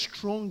becoming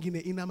strong in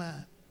the inner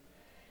man.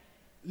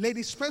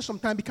 Ladies, spend some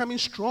time becoming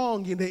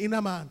strong in the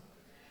inner man.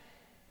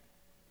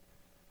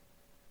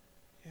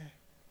 Yeah.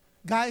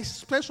 Guys,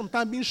 spend some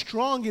time being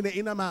strong in the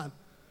inner man.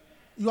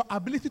 Your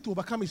ability to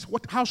overcome is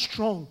how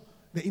strong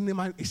the inner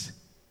man is.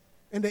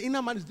 And the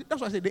inner man is, that's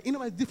why I say the inner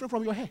man is different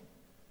from your hair.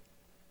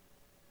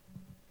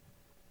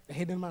 The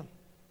hidden man.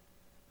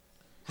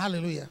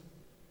 Hallelujah.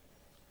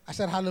 I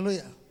said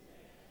hallelujah.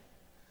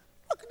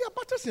 Look, there are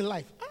battles in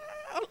life.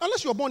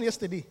 Unless you were born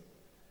yesterday.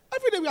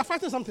 Every day we are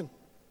fighting something.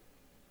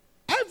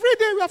 Every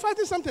day we are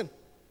fighting something.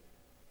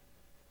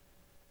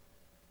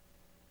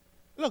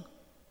 Look,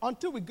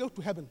 until we go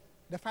to heaven,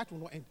 the fight will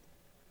not end.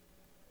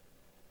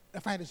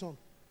 The fight is on.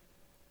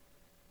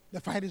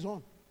 The fight is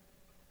on.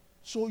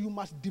 So you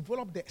must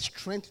develop the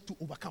strength to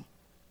overcome,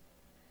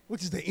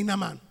 which is the inner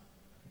man.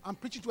 I'm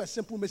preaching to a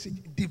simple message.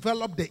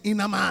 Develop the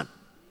inner man.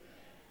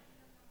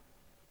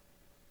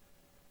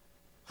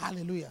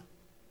 Hallelujah.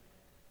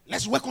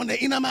 Let's work on the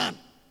inner man.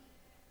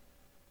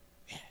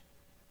 Yeah.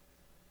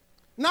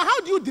 Now,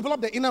 how do you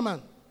develop the inner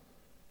man?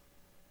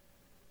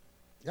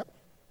 Yep.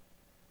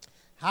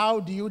 How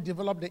do you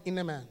develop the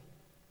inner man?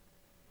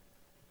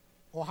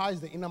 Or how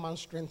is the inner man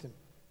strengthened?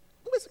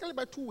 Basically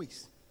by two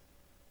ways.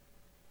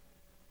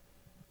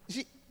 You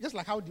see, just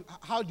like how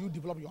do you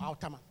develop your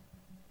outer man?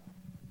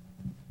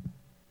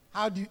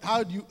 How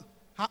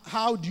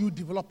do you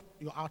develop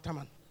your outer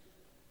man?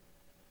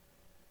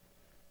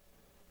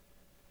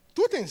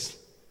 things.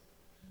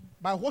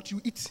 By what you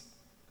eat,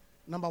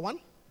 number one,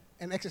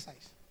 and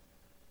exercise.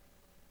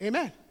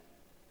 Amen.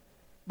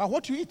 By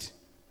what you eat.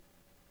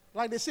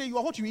 Like they say, you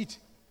are what you eat.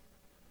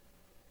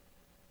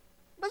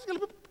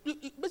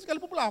 Basically,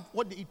 people are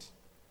what they eat.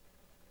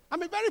 I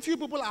mean, very few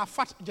people are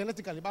fat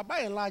genetically, but by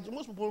and large,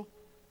 most people,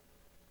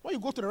 when you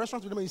go to the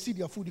restaurant with them and you see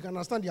their food, you can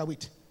understand their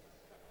weight.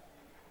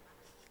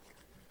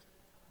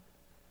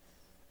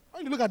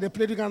 When you look at the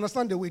plate, you can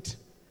understand the weight.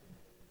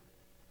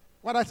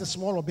 Whether it's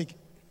small or big.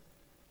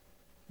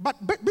 But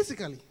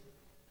basically,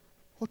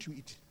 what you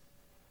eat.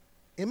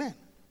 Amen.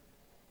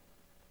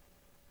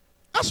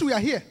 As we are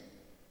here,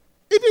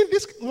 even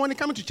this morning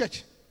coming to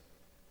church,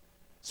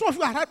 some of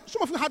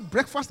you had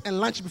breakfast and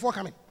lunch before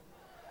coming.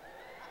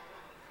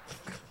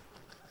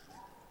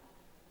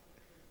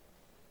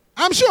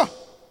 I'm sure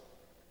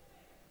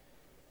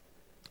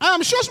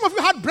some of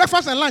you had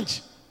breakfast and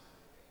lunch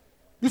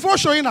before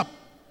showing up.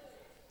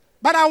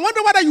 But I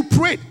wonder whether you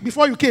prayed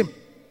before you came.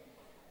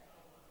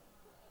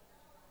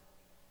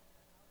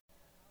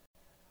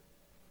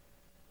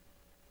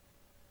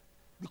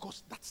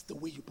 Because that's the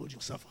way you build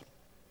yourself up.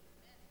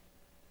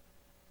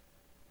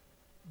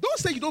 Don't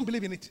say you don't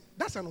believe in it.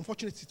 That's an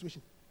unfortunate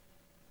situation.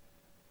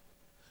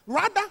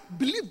 Rather,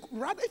 believe.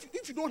 Rather,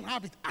 if you don't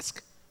have it,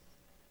 ask.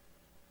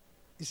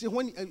 You see,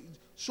 when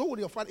so would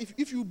your father,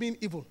 if you being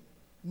evil,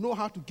 know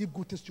how to give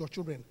good things to your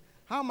children,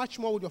 how much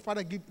more would your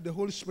father give the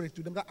Holy Spirit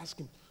to them that ask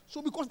him?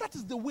 So because that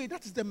is the way,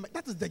 that is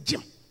the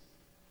gym.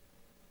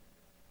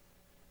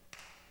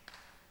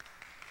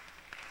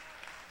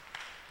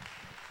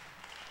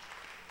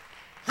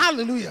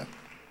 Hallelujah.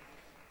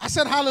 I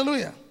said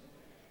hallelujah.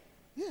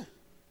 Yeah.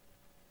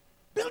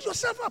 Build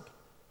yourself up.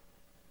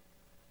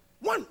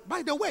 One,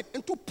 by the word,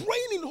 and two,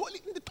 praying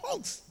in the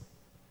tongues.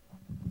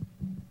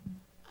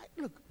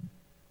 Look,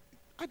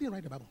 I didn't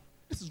write the Bible.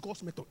 This is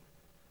God's method.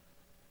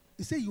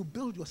 He said you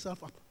build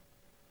yourself up.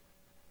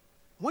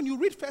 When you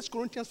read 1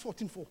 Corinthians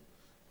 14:4,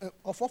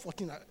 or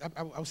 4:14,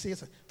 I'll say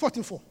yes,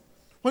 14:4.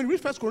 When you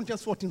read 1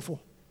 Corinthians 14:4,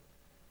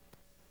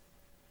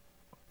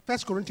 1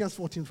 Corinthians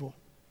 14:4,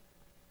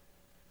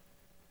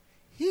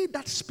 he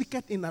that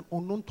speaketh in an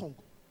unknown tongue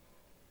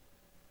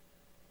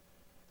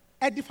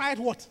edified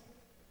what?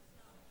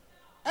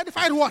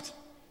 Edified what?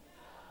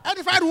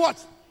 Edified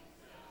what?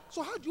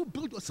 So how do you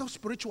build yourself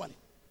spiritually?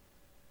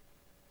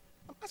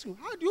 I'm asking you,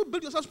 how do you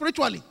build yourself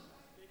spiritually?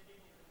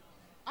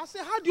 I say,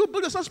 how do you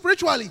build yourself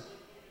spiritually?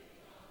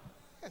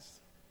 Yes.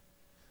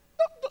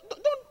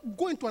 Don't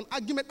go into an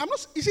argument. I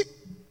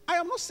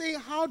am not saying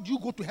how do you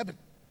go to heaven.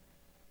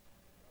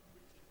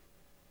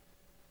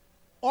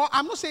 Or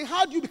I'm not saying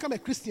how do you become a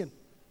Christian.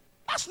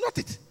 That's not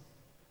it.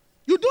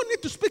 You don't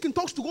need to speak in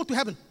tongues to go to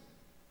heaven.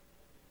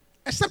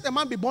 Except a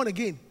man be born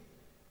again.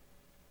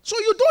 So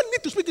you don't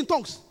need to speak in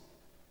tongues.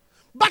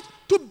 But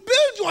to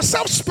build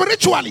yourself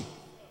spiritually,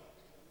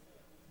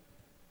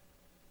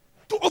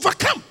 to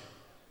overcome.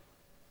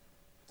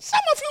 Some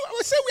of you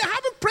will say we are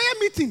having prayer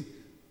meeting.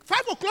 5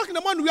 o'clock in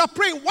the morning, we are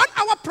praying 1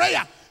 hour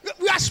prayer.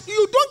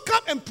 You don't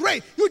come and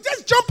pray. You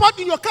just jump out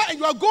in your car and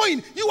you are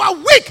going. You are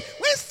weak.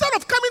 Instead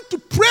of coming to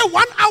pray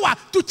 1 hour,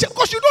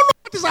 because you don't know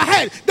what is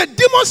ahead. The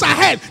demons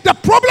ahead. The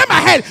problem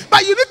ahead.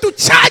 But you need to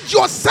charge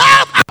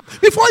yourself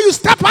up before you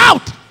step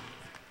out.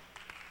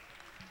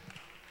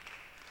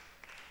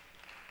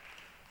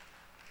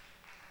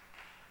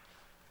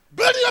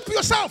 Building up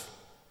yourself.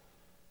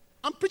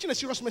 I'm preaching a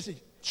serious message.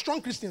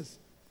 Strong Christians.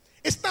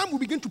 It's time we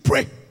begin to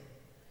pray.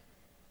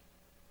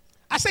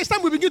 I say it's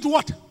time we begin to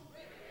what?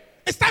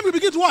 It's time we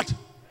begin to what?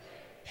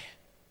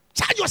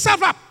 Charge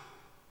yourself up.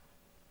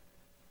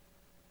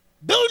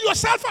 Build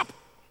yourself up. Do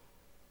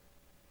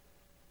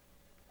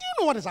you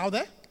know what is out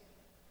there?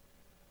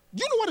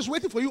 Do you know what is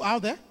waiting for you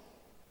out there?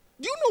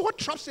 Do you know what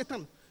traps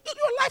Satan?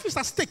 Your life is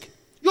at stake.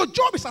 Your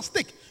job is at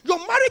stake. Your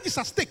marriage is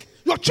at stake.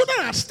 Your children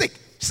are at stake.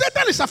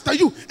 Satan is after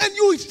you. And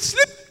you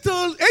sleep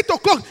till 8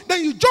 o'clock.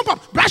 Then you jump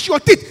up, brush your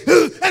teeth.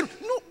 And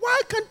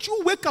why can't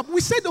you wake up?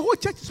 We say the whole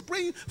church is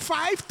praying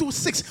 5 to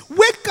 6.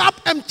 Wake up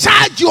and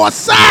charge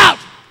yourself.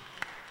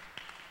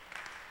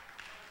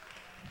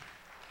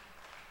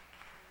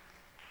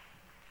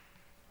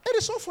 It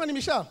is so funny,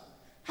 Michelle,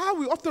 how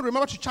we often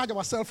remember to charge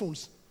our cell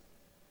phones.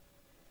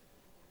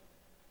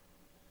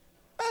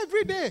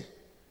 Every day.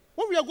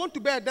 When we are going to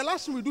bed, the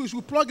last thing we do is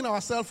we plug in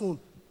our cell phone.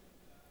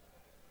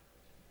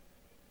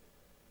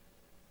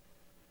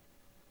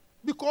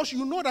 Because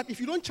you know that if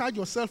you don't charge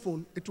your cell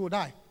phone, it will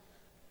die.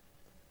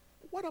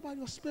 What about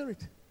your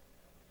spirit?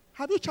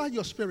 Have you charged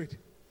your spirit?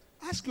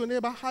 Ask your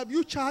neighbor, have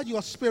you charged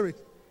your spirit?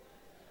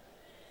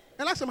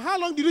 And ask them, how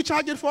long did you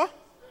charge it for?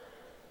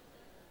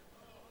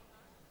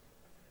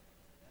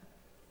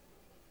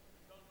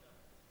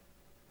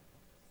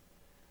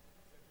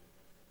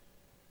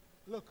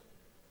 Look,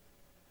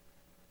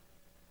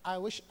 I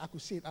wish I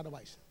could say it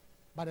otherwise.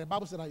 But the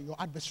Bible said that your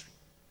adversary,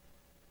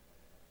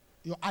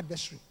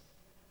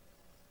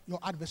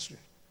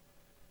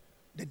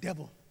 the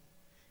devil,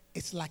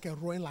 it's like a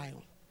roaring lion,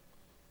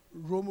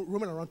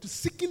 roaming around to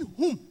seeking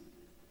whom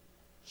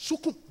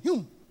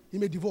he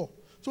may devour.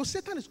 So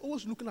Satan is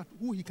always looking at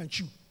who he can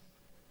chew.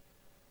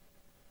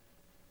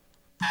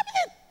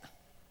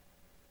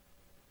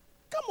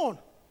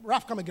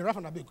 Ralph, come again. Ralph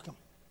and Abeg, come.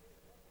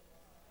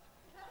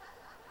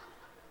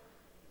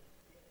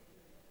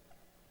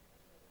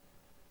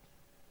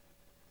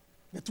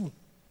 The two.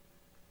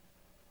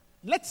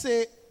 Let's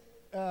say,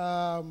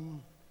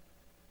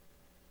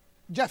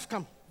 Jeff,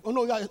 come. Oh,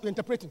 no, you're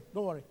interpreting.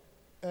 Don't worry.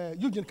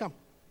 Eugene, come.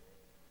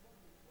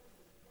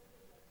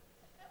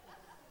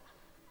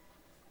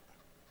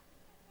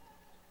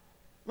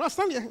 No,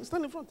 stand here.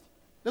 Stand in front.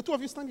 The two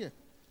of you stand here.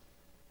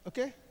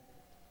 Okay?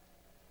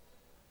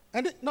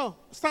 And no,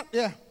 stand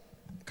here.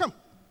 Come.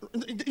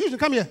 Eugene,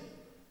 come here.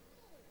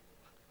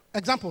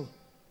 Example.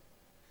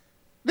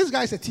 This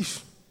guy is a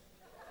thief.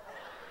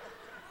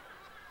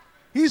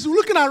 He's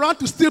looking around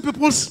to steal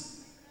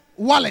people's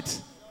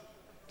wallet,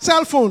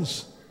 cell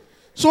phones.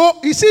 So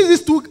he sees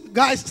these two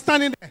guys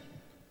standing there.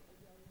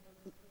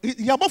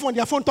 You're both on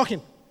their phone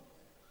talking.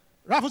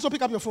 Ralph, also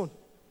pick up your phone.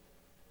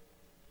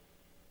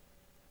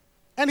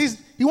 And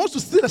he wants to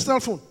steal a cell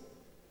phone.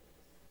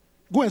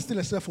 Go and steal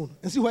a cell phone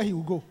and see where he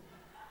will go.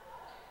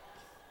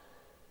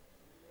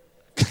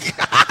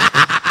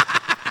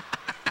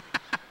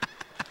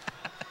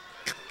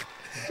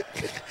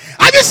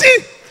 Have you seen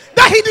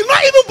that he did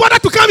not even bother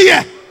to come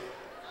here?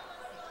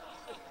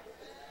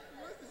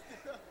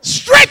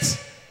 Straight.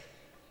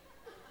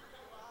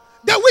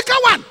 The weaker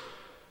one.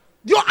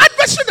 Your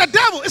adversary, the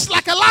devil, is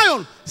like a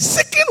lion,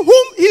 seeking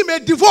whom he may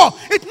devour.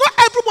 It's not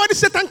everybody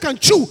Satan can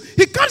chew.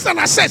 He comes and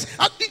assess.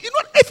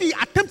 If he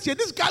attempts here,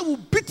 this guy will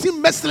beat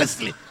him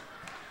mercilessly.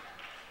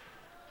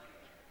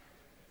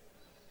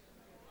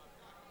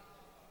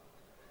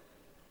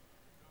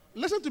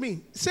 Listen to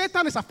me.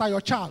 Satan is after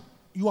your child.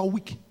 You are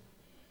weak.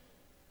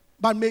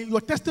 But may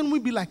your testimony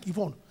be like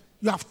Yvonne.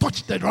 You have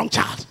touched the wrong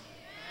child.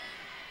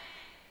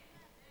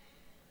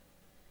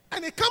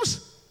 And it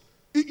comes...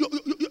 for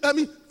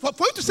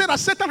you to say that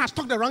Satan has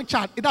touched the wrong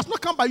child, it does not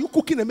come by you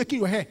cooking and making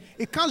your hair.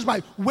 It comes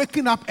by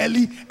waking up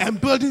early and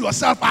building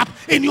yourself up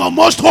in your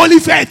most holy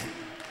faith.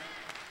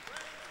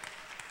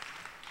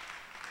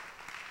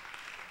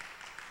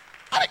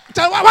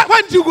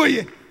 Why did you go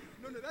here?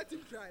 No, let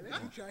him try. Let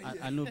him try.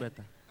 I know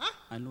better. Huh?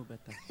 I know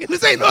better. You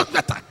say he knows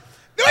better.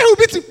 The way he will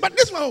beat him, but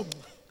this one.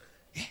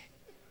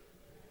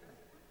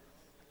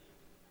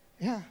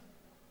 Yeah.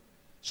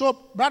 So,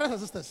 brothers and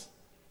sisters,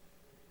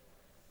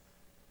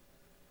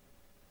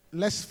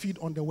 let's feed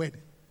on the word.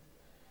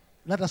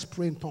 Let us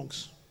pray in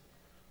tongues.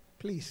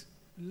 Please,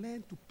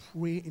 learn to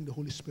pray in the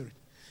Holy Spirit.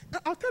 Now,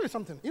 I'll tell you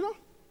something.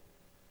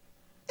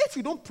 If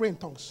you don't pray in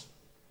tongues,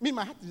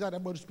 my heart desire that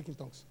everybody speak in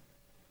tongues.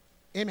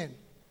 Amen.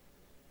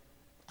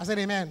 I said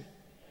amen.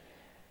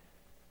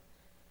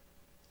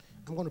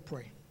 I'm going to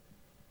pray.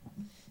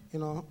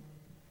 In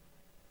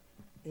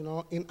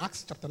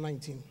Acts chapter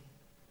 19.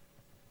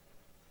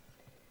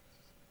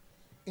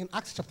 In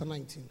Acts chapter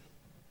 19.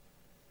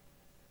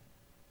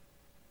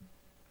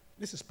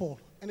 This is Paul.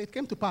 And it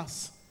came to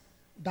pass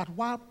that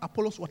while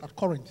Apollos was at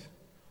Corinth,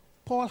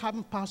 Paul,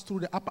 having passed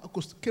through the upper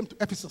coast, came to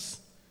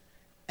Ephesus,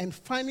 and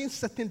finding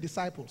certain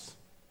disciples,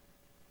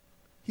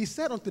 he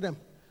said unto them,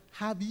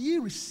 have ye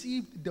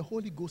received the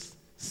Holy Ghost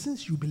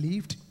since you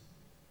believed?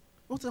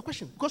 What's the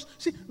question? Because,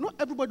 see, not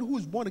everybody who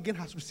is born again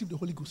has received the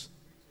Holy Ghost.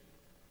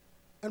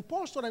 And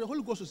Paul saw that the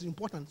Holy Ghost was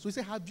important. So he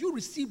said, have you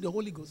received the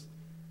Holy Ghost?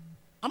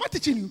 Am I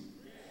teaching you?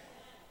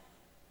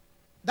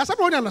 Does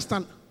everybody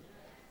understand?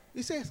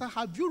 He says,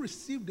 have you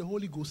received the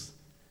Holy Ghost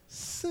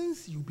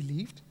since you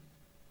believed?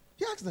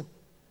 He asked them.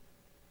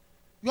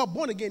 You are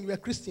born again, you are a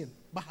Christian,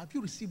 but have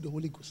you received the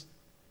Holy Ghost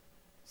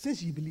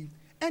since you believed?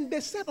 And they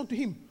said unto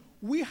him,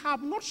 we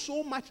have not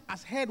so much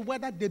as heard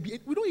whether there be.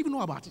 We don't even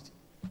know about it.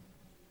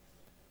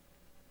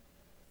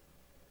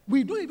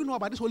 We don't even know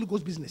about this Holy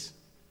Ghost business.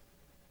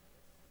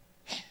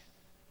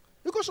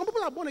 Because some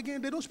people are born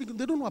again, they don't speak,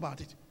 they don't know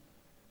about it.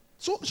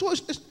 So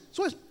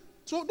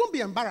don't be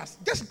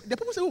embarrassed. Just the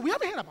people say, we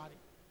haven't heard about it.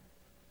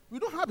 We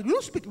don't have it. We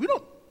don't speak. We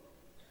don't.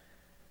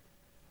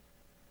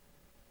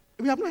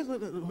 We have not heard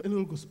the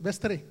Holy Ghost. Verse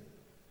 3.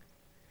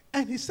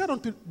 And he said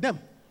unto them,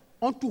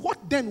 unto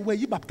what then were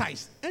ye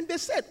baptized? And they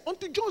said,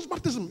 unto John's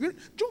baptism. We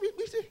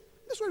say,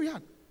 this is where we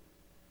are.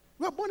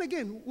 We are born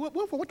again. We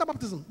went for water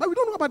baptism. But we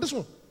don't know about this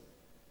one.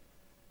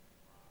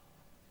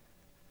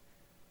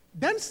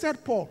 Then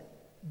said Paul,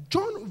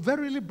 John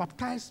verily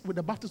baptized with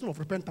the baptism of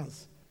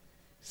repentance,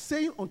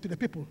 saying unto the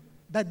people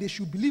that they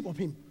should believe on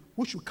him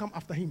who should come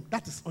after him.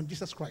 That is on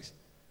Jesus Christ.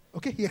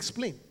 Okay, he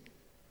explained.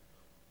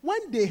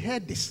 When they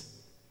heard this,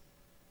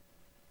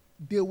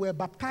 they were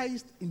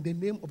baptized in the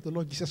name of the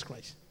Lord Jesus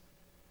Christ.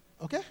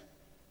 Okay?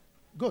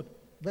 Good.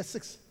 Verse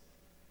 6.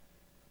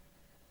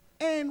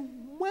 And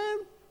when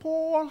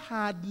Paul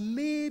had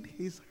laid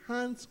his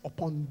hands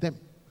upon them,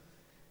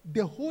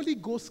 the Holy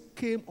Ghost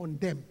came on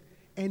them,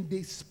 and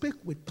they spake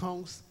with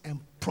tongues and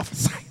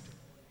prophesied.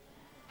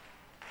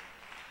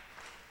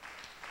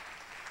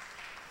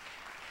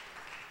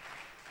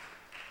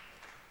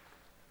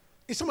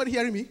 Is somebody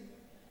hearing me?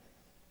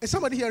 Is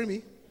somebody hearing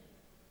me?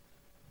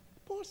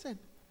 Paul said,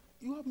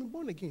 you have been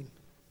born again.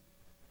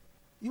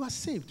 You are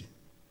saved.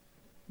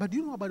 But do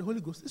you know about the Holy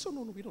Ghost? He said,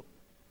 no, we don't.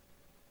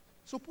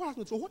 So Paul asked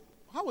me, so what?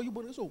 How are you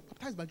born again? So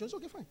baptized by John. So,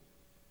 okay, fine.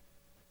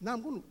 Now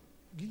I'm going to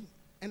give.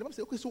 And the Bible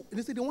said, okay, so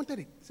they said they wanted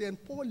it. Say, and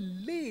Paul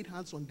laid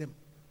hands on them.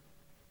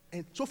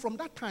 And so from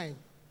that time,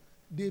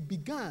 they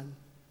began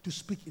to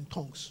speak in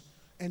tongues.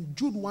 And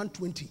Jude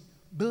 1:20,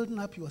 building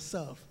up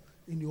yourself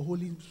in your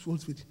holy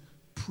spirit,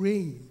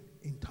 praying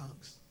in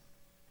tongues.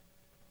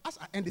 As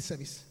I end this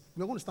service,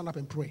 we're going to stand up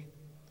and pray.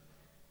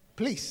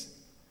 Please,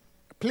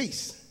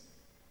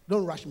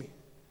 don't rush me.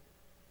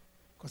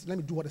 Because let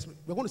me do what is.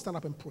 We're going to stand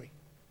up and pray.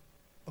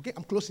 Okay,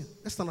 I'm closing.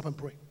 Let's stand up and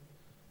pray.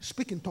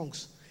 Speak in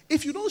tongues.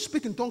 If you don't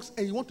speak in tongues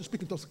and you want to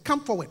speak in tongues, come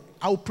forward.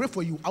 I will pray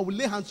for you. I will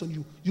lay hands on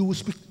you. You will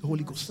speak the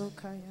Holy Ghost.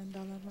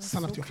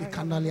 Stand up to your feet.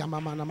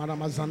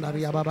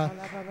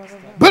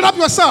 Build up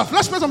yourself.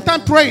 Let's spend some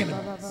time praying.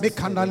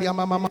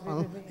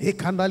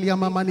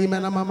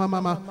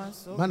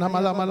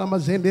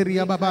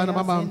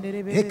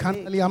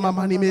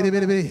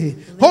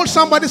 Hold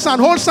somebody's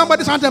hand. Hold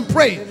somebody's hand and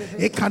pray.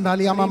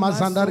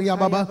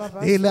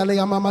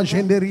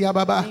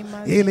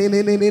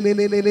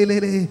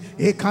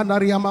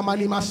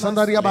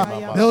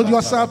 Build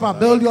yourself up.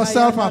 Build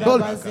yourself up.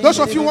 Those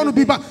of you want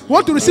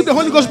to receive the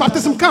Holy Ghost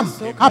baptism, come.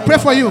 I pray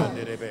for you. I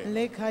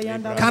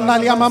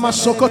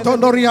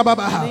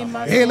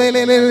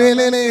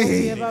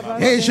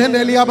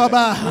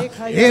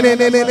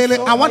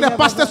want the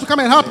pastors to come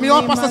and help me.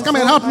 All pastors come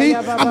and help me.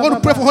 I'm going to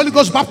pray for Holy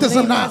Ghost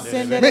baptism now.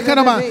 They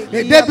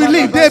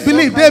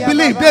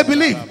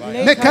believe.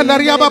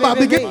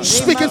 Begin to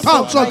speak in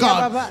tongues, oh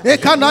God.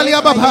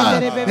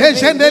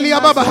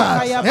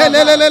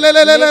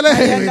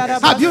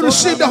 Have you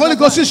received the Holy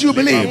Ghost since you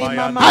believe?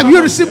 Have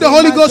you received the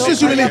Holy Ghost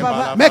since you believe?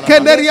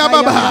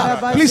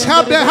 Please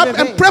help them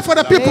and pray for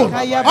the people.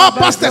 All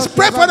pastors,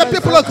 pray for the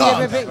people of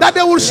God that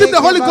they will receive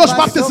the Holy Ghost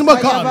baptism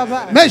of God.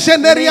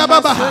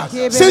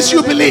 Since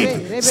you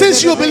believe,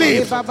 since you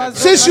believe,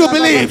 since you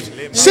believe,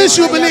 since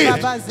you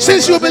believe,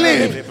 since you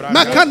believe.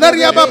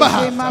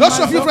 Lots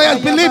of you prayers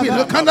believe it.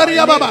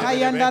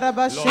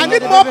 I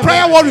need more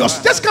prayer warriors.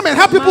 Just come and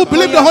help people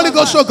believe the Holy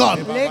Ghost, oh God.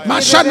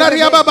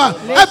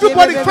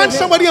 Everybody find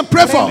somebody and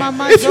pray for.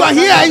 If you are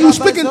here and you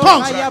speak in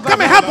tongues,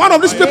 come and help one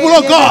of these people,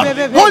 oh God.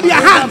 Hold your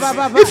hands.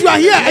 If you are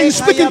here and you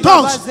speak in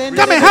tongues,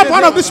 come and help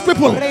one of these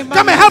people.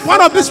 Come and help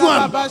one of this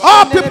one.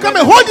 All people, come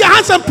and hold your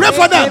hands and pray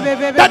for them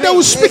that they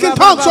will speak in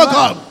tongues, oh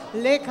God.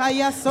 Please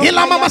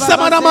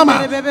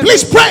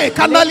pray.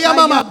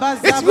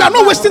 We are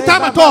not wasting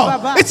time at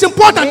all. It's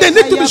important. They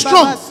need to be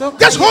strong.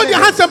 Just hold your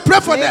hands and pray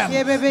for them.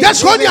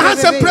 Just hold your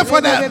hands and pray for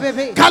them.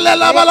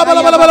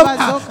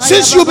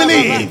 Since you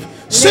believe,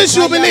 since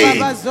you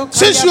believe,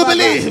 since you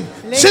believe,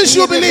 since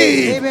you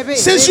believe,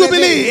 since you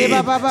believe,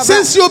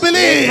 since you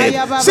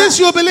believe, since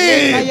you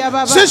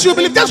believe, since you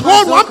believe, just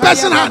hold one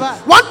person hand,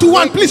 1 to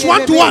 1, please,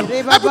 1 to 1.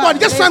 Everybody,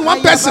 just find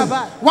one person,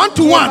 1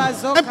 to 1,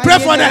 and pray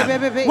for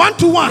them. 1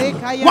 to 1,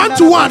 1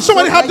 to 1.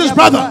 Somebody help this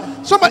brother.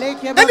 Somebody,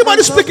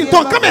 anybody speak in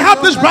tongue, come and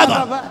help this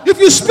brother. If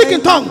you speak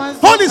in tongue,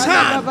 hold his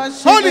hand,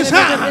 hold his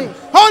hand,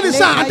 hold his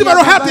hand.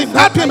 Help him,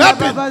 help him, help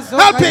him,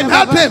 help him,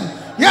 help him.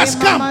 Yes,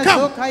 come.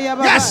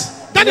 Yes.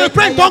 Then you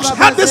pray in tongues,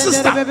 help this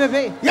sister.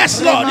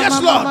 Yes, Lord,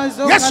 yes, Lord,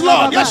 yes,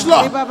 Lord, yes,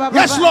 Lord,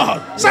 yes,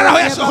 Lord. Sarah,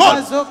 yes,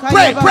 hold.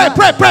 Pray.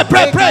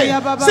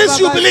 Since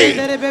you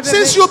believe,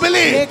 since you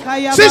believe,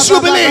 since you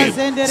believe,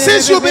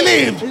 since you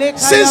believe,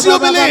 since you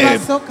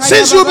believe,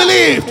 since you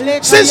believe,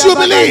 since you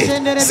believe,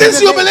 since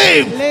you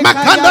believe.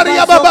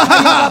 Makandaria Baba,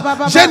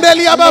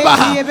 Jendelia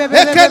Baba,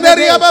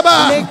 Ekenderia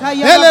Baba,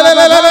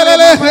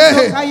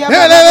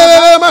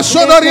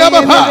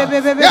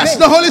 yes,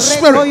 the Holy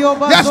Spirit,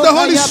 yes, the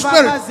Holy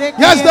Spirit.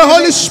 Yes, the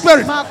Holy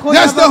Spirit.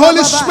 Yes, the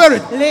Holy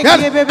Spirit.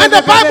 Yes.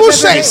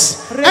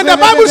 And the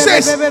Bible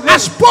says,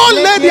 as Paul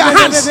laid their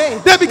hands,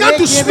 they began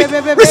to speak.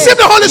 Receive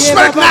the Holy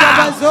Spirit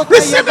now.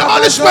 Receive the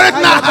Holy Spirit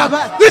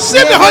now.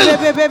 Receive the Holy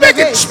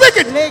Spirit. Speak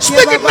it.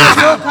 Speak it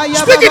now.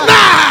 Speak it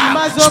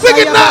now. Speak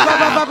it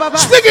now.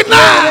 Speak it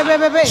now.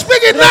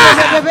 Speak it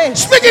now.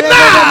 Speak it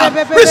now.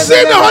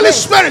 Receive the Holy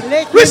Spirit.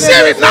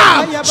 Receive it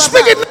now.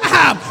 Speak it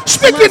now.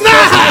 Speak it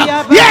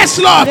now. Yes,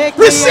 Lord.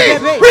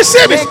 Receive it.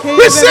 Receive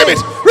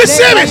it.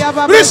 Receive it,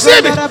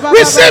 receive it,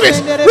 receive it,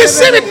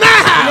 receive it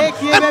now.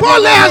 And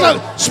Paul lays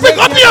on. Speak,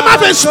 open your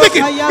mouth and speak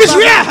it. It's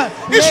real,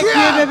 it's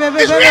real,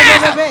 it's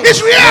real,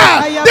 it's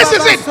real. This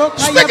is it.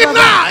 Speak it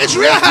now. It's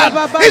real,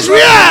 it's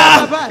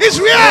real, it's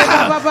real,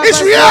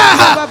 it's real,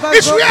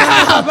 it's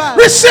real.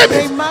 Receive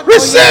it,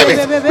 receive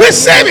it,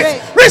 receive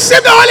it,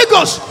 receive the Holy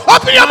Ghost.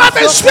 Open your mouth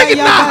and speak it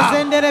now.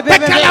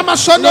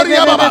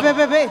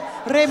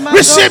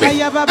 Receive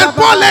it. And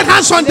Paul laid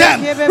hands on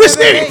them.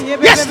 Receive it.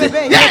 Yes,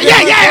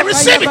 yeah.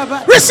 Receive it.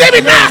 Receive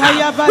it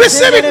now.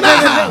 Receive it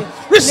now.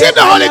 Receive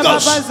the Holy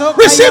Ghost.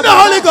 Receive the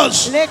Holy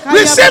Ghost.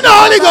 Receive the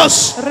Holy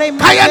Ghost.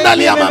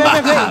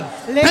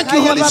 Thank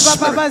you, Holy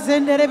Spirit.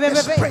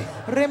 Let's pray.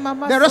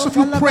 The rest of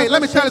you pray.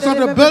 Let me tell you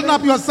something. Building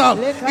up yourself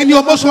in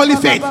your most holy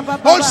faith.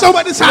 Hold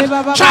somebody's hand.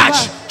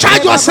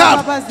 Charge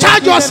yourself.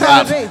 Charge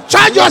yourself.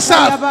 Charge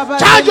yourself.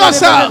 Charge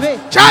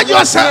yourself. Charge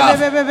yourself.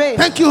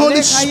 Thank you,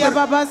 Holy Spirit.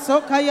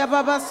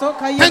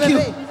 Thank you.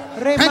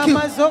 Thank you.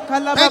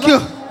 Thank you.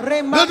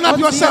 Building up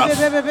yourself.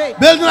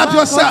 Building up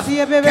yourself.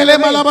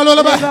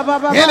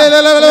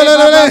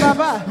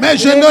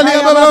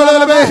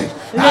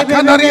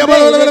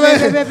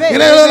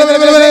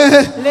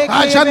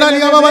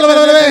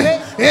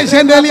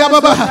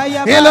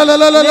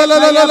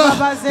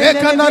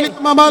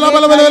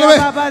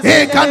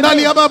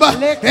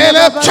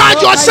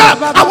 Charge yourself.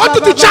 I want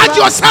you to charge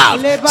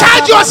yourself.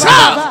 Charge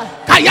yourself.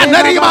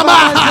 Build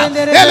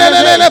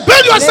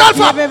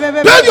yourself up.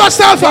 Build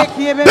yourself up.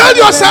 Build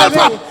yourself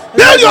up.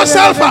 Build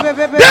yourself up.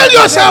 Build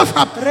yourself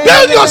up.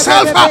 Build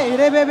yourself up.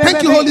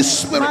 Thank you, Holy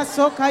Spirit.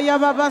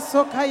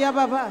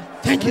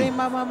 Thank you.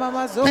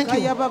 Thank you.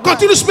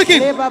 Continue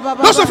speaking.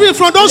 Those of you in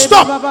front, don't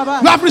stop.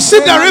 You have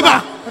received the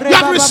river. You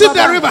have received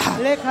the river.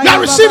 You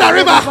have received the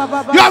river.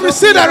 You have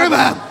received the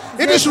river.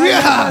 It is real.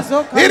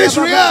 It is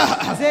real.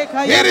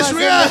 It is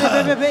real.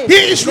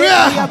 He is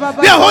real.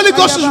 The Holy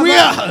Ghost is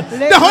real.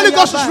 The Holy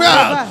Ghost is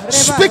real.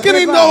 Speaking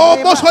in the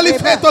most holy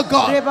faith of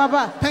God.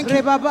 Thank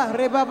you.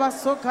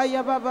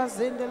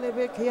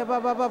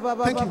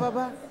 Thank you.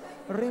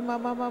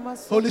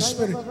 Holy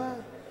Spirit.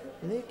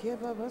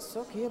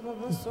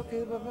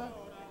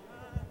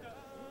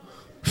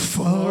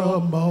 For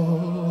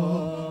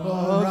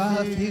more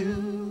of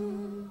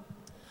you.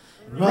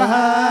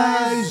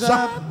 Rise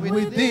up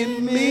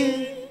within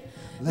me.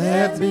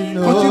 Let me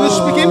know. Continue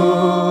speaking.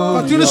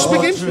 Continue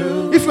speaking.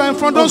 If you are in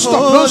front, don't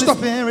stop. Don't stop.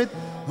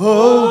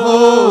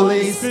 Oh,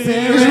 Holy Spirit.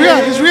 It's real.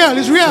 It's real.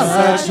 It's real.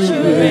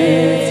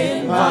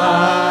 Saturate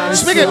my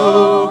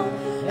soul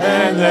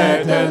and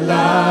let the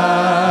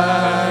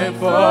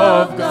life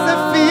of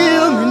God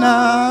fill me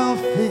now.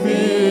 Fill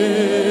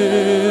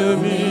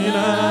me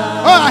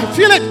now. Oh, I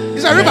feel it.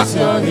 It's a river.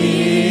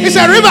 It's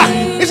a river.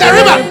 It's a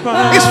river.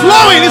 It's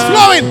flowing. It's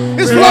flowing.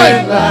 It's flowing.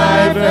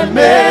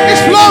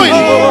 It's flowing.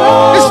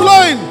 It's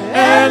flowing.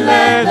 And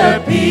let the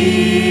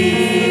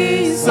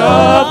peace of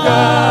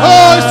God.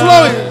 Oh, it's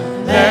flowing.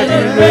 Let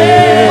it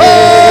rain.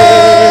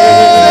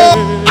 Oh,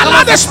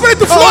 allow the Spirit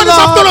to flow this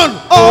afternoon.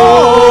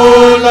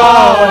 Oh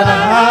Lord,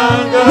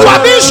 you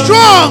are being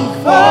strong.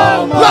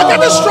 You are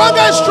getting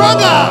stronger and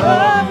stronger.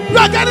 You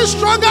are getting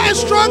stronger and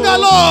stronger,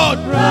 Lord.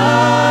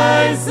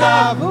 Rise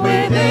up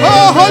within.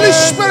 Oh, Holy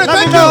Spirit,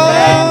 thank you.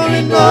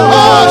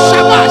 Oh,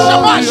 Shabbat,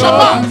 Shabbat,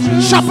 Shabbat,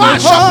 Shabbat,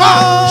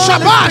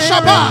 Shabbat,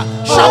 Shabbat,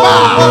 Shabbat,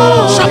 Shabbat,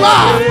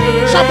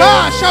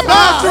 Shabbat,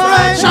 Shabbat,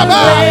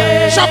 Shabbat,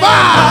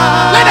 Shabbat.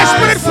 Let the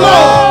Spirit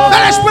flow.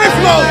 Let the Spirit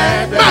flow.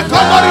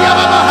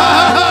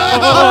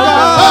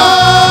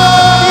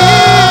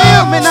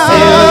 Heal me now.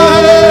 Heal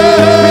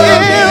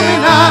me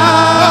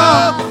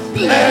now.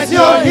 Let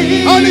your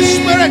Holy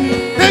Spirit,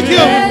 thank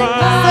you.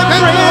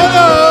 Thank you,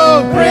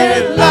 Lord.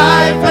 Breathe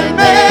life and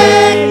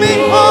make me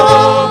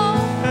whole.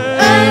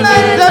 And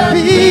let the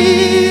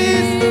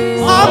peace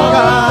of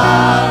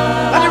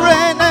God let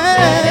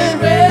it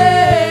rain.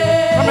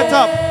 From the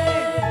top.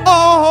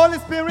 Oh, Holy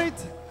Spirit.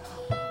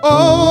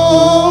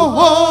 Oh,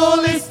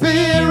 Holy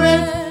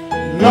Spirit.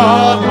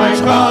 Lord, my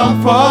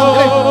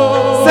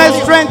comfort. Say,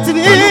 strengthen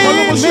me.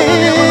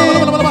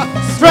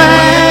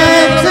 Strengthen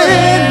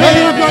me.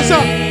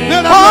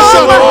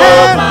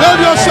 Build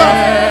yourself.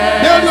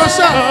 Build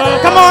yourself.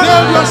 Come on.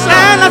 Build yourself.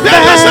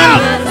 Build yourself.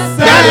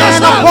 Build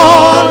yourself.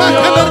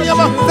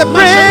 The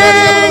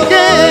bringing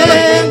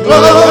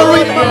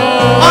glory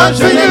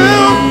unto you.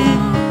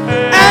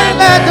 And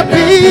let the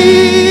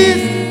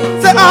peace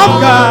say of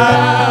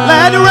God.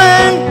 Let it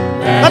rain.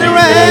 Let it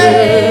rain.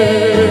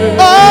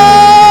 Oh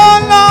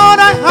Lord,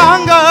 I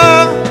hunger.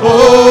 Oh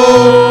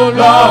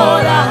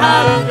Lord, I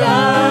hunger.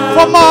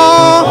 For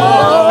more.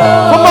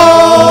 For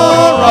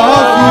more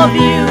of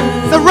you.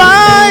 So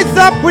rise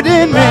up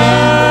within me.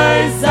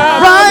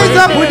 Rise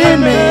up within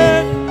me.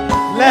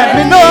 Let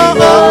me know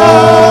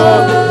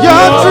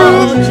your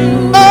truth.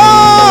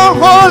 Oh,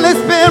 Holy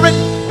Spirit.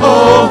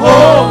 Oh,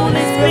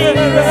 Holy Spirit.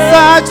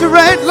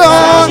 Saturate,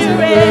 Lord.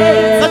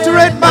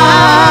 Saturate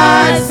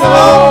my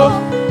soul.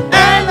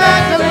 And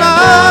let the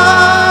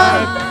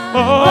light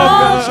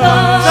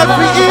that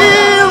we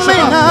heal me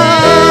now.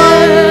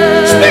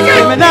 Speak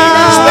it.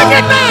 Speak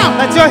it now.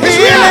 Let your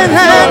healing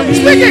hand.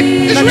 Speak it.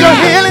 Let your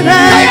healing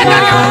hand.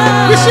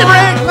 Receive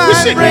it.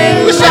 Receive.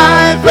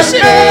 Receive.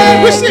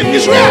 Receive. Receive.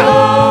 It's real.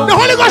 The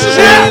Holy Ghost is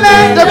real.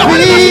 The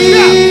Holy Ghost is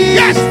real.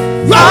 Yes.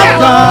 You are real.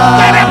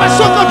 Let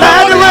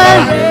it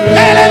rain.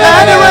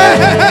 Let it rain.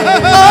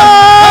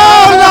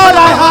 Oh Lord,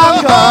 I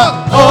hunger.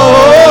 Oh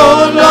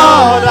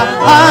Lord, I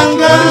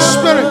hunger. Holy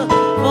Spirit.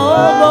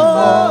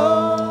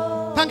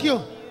 Thank you.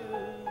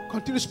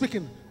 Continue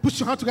speaking. Put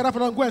your hand together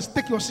and go and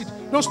take your seat.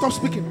 Don't stop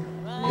speaking.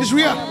 It's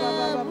real.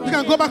 You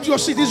can go back to your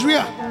seat. It's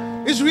real.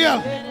 It's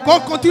real.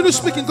 God, continue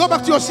speaking. Go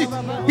back to your seat.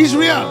 He's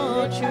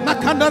real.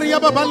 Makandaria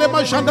Baba,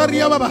 Lema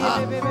Jandaria Baba,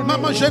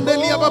 Mama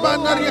Jandelia Baba,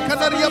 Naria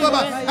Kanaria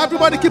Baba.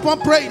 Everybody keep on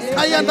praying.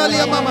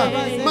 Kayandalia Mama,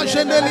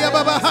 Majandelia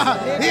Baba.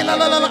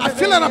 I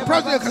feel an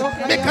project.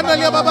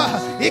 Mekandalia Baba,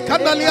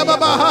 Ikandalia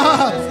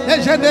Baba,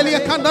 Jandelia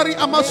Kandari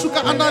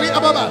Amasuka Andari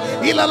Ababa,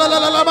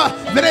 Ilalalaba,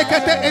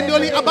 Berekete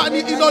Endoli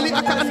Abani Inoli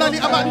Akandali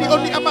Abani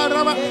Oli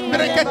Amarama,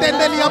 Berekete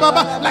Endelia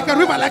Baba, like a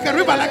river, like a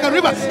river, like a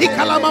river.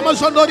 Ikalama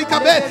Zondori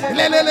Kabe,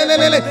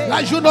 Lele,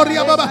 La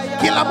Junoria Baba,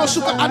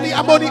 Kilamasuka Ani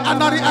Amoni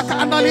Anari Aka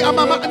Anali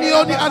Amama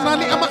Nioni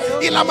Anali Ama,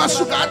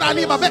 Ilamasuka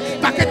Anali Babe,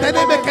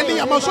 Paketene Bekeli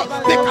Amaso,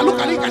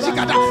 Bekaluka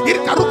Kajikada,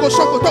 Irkaruko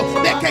Sokoto,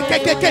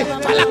 Bekeke,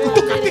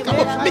 Falakutuka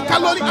Tikamo,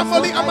 Mikaloli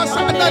Amoli Amasa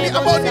Anali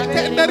Amoni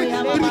Kenderi,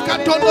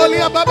 Rikatonoli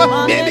Ababa,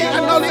 Neli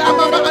Anoli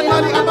Amama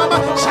Anali Amama,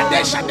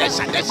 Shade,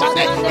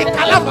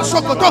 Ikalama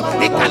Sokoto,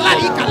 Ikala,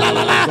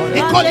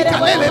 Ikoli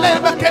Kalele,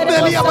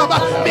 Kendeli Ababa,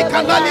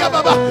 Mikandali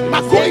Ababa,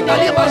 Makuri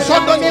Nali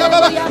Amazondoli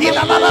Ababa,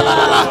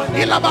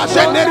 Ilaba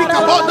Zeneri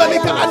Kabondoli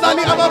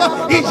Andali Ababa,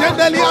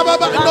 Ijendeli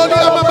Ababa, Noli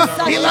Ababa,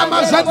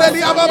 Ilama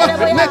Zandeli Ababa,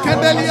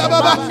 Mekendeli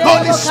Ababa,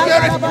 Holy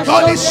Spirit,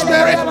 Holy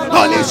Spirit,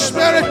 Holy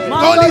Spirit,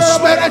 Holy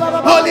Spirit,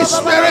 Holy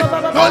Spirit,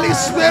 Holy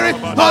Spirit,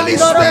 Holy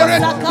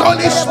Spirit,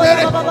 Holy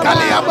Spirit,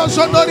 Kaliama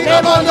Zondoli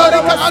Ababa,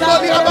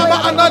 Andoli Ababa,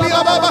 Andali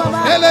Ababa,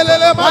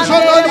 Elele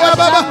Mazondoli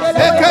Ababa,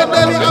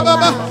 Ekendeli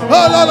Ababa,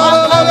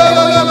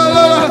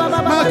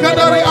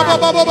 Makandari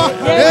Ababa,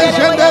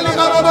 Ejendeli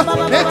Ababa,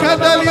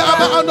 Ekendeli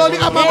Ababa, Andoli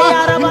Ababa,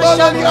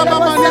 Indoli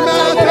Ababa,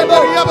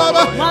 Nimekendeli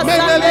Ababa,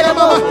 Mendeli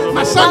Ababa,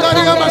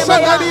 Masandari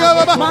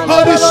Ababa,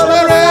 Holy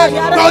Spirit,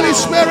 Holy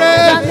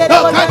Spirit,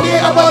 Kandi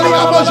Aboli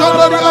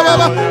Abozondori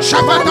Ababa,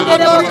 Shabata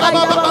Andori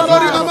Ababa,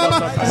 Andori Ababa,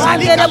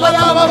 Salika la la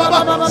la la,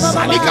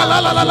 Salika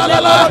la la la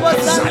la la,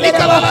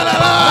 Salika la la la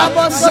la,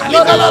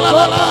 Salika la la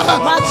la la,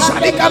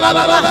 Salika la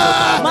la la la,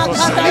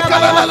 Salika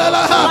la la la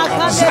la,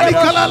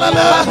 Salika la la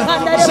la,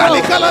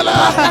 Salika la la,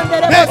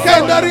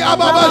 Ekenderi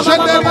Ababa,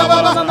 Jenderi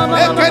Ababa,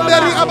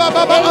 Ekenderi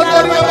Ababa,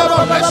 Andori Ababa,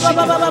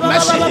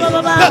 Messi,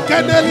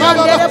 Ekenderi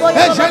Ababa,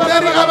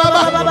 Jenderi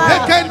Ababa,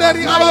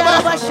 Ekenderi Ababa,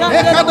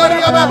 Ekenderi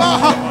Ababa,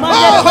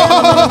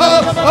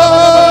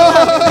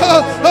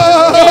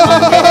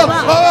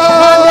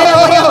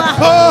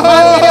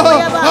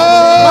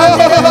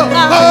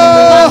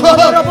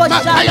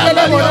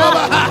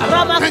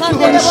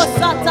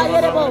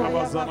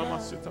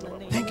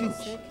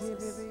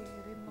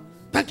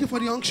 Thank you for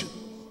the unction.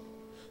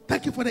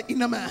 Thank you for the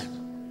inner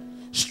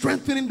man.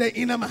 Strengthening the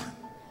inner man.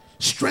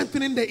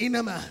 Strengthening the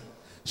inner man.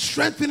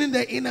 Strengthening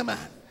the inner man.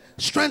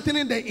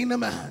 Strengthening the inner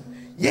man.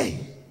 Yea.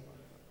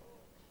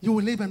 You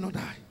will live and not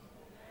die.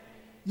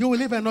 You will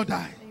live and not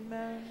die.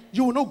 Amen.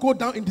 You will not go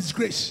down in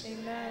disgrace.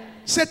 Amen.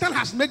 Satan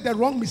has made the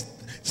wrong mistake.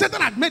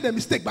 Satan had made the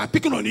mistake by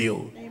picking on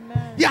you.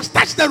 Amen. He has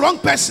touched the wrong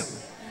person.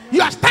 Amen.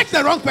 You have touched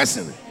the wrong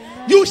person.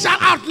 Amen. You shall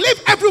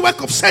outlive every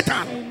work of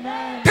Satan.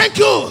 Amen. Thank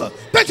you.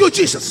 Thank you,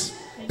 Jesus.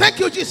 Thank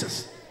you,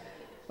 Jesus.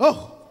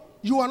 Oh,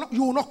 you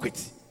will not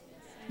quit.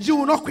 You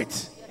will not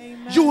quit.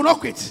 Amen. You will not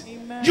quit.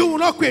 Amen. You will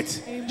not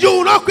quit. Amen. You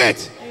will not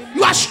quit. Amen.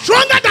 You are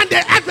stronger than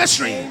the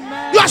adversary.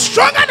 Amen. You are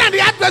stronger than the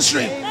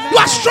adversary. Amen. You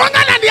are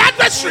stronger than the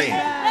adversary.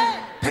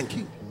 Amen. Thank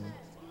you.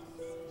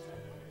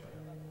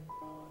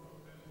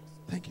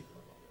 Thank you.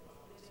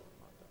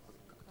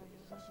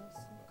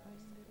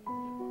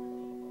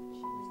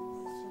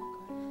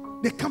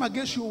 They come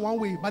against you in one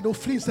way, but they'll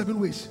flee in 7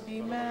 ways.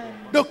 Amen.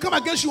 They'll come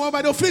against you one way,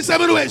 but they'll flee in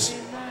 7 ways.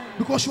 Amen.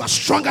 Because you are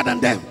stronger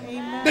than them.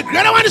 Amen. The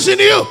greater one is in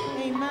you.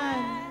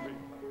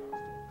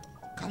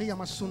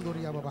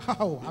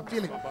 Oh, I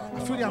feel it. I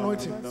feel the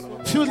anointing.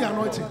 Feel the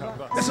anointing.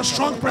 There's a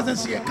strong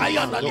presence here.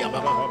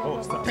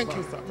 Thank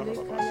you.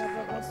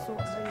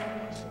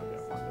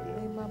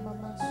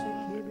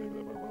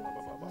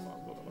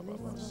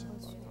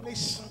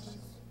 Please.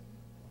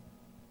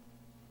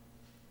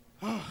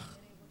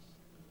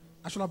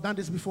 I should have done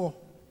this before.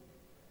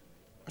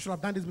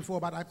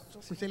 But I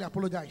sincerely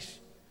apologize.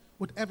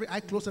 With every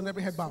eye closed and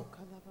every head bowed.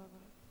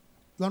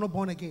 You are not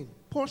born again.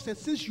 Paul said,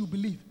 since you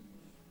believe,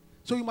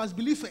 so you must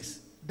believe first.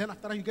 Then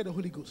after that, you get the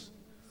Holy Ghost.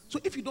 So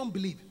if you don't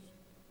believe,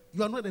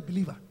 you are not a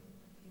believer.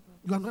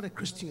 You are not a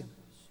Christian.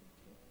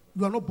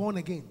 You are not born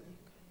again.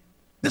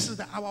 This is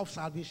the hour of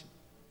salvation.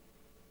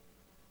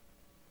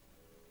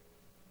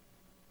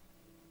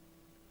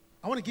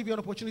 I want to give you an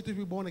opportunity to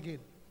be born again.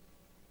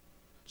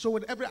 So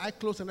with every eye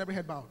closed and every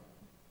head bowed,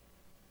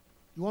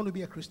 you want to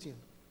be a Christian.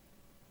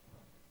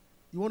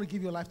 You want to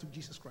give your life to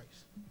Jesus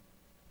Christ.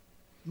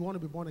 You want to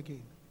be born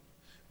again.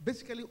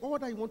 Basically, all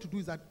that you want to do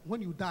is that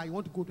when you die, you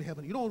want to go to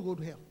heaven. You don't want to go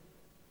to hell.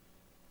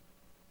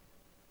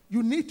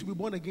 You need to be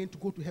born again to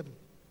go to heaven.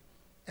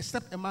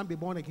 Except a man be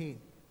born again,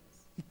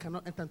 he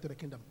cannot enter into the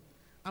kingdom.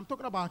 I'm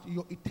talking about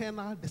your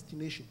eternal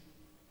destination.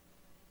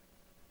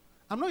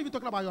 I'm not even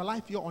talking about your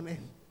life here on earth.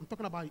 I'm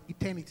talking about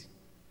eternity.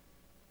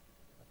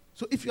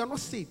 So if you are not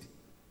saved,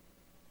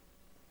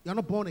 you are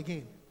not born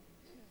again,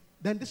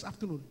 then this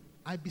afternoon,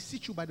 I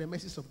beseech you by the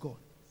mercies of God,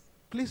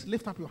 please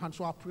lift up your hand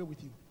so I'll pray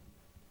with you.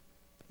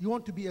 You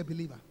want to be a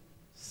believer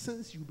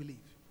since you believe.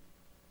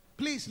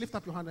 Please lift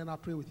up your hand and I'll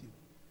pray with you.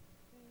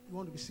 You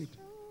want to be saved?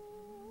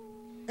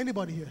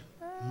 Anybody here?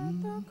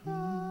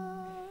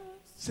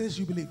 Since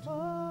you believed,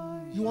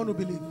 you want to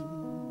believe.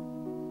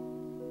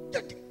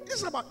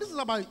 This is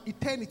about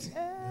eternity.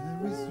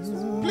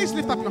 Please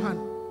lift up your hand.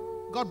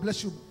 God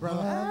bless you, brother.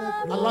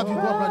 I love you,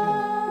 God bless you.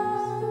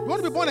 You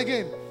want to be born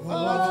again? I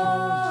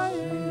love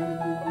you.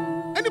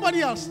 Anybody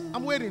else?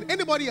 I'm waiting.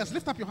 Anybody else?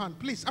 Lift up your hand,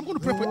 please. I'm going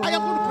to pray for you. I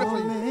am going to pray for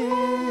you.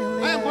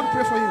 I am going to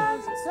pray for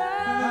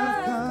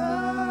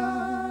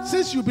you.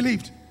 Since you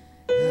believed.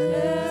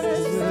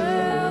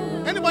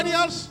 Anybody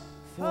else?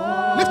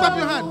 Lift up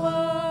your hand.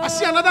 I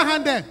see another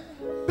hand there.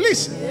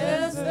 Please,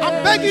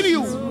 I'm begging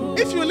you.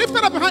 If you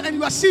lifted up your hand and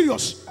you are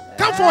serious,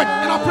 come forward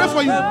and I'll pray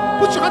for you.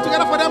 Put your hand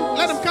together for them.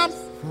 Let them come.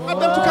 Help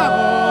them to come.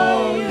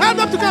 Help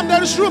them to come.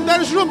 There is room.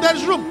 There is room. There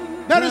is room.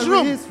 There is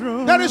room.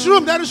 There is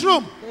room. There is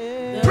room.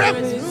 Pray.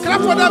 Clap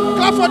for them.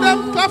 Clap for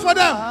them. Clap for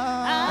them.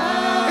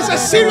 It's a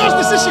serious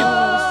decision.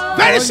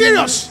 Very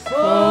serious.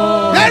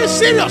 Very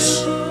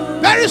serious.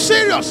 Very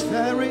serious.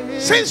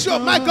 Since you're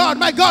my God,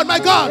 my God, my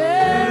God.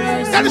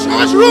 There is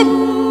always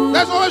room.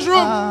 There's always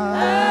room.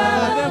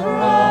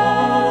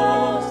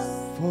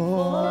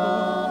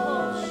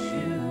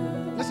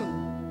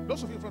 Listen,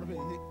 those of you in front of me,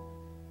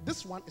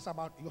 this one is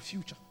about your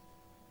future.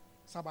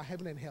 It's about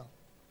heaven and hell.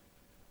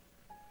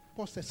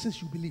 Paul said,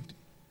 since you believed,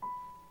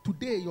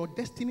 today your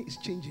destiny is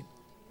changing.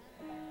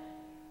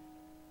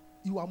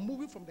 You are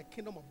moving from the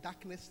kingdom of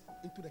darkness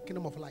into the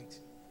kingdom of light.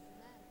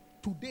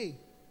 Today,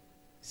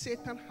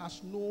 Satan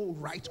has no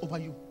right over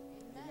you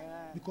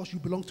because you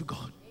belong to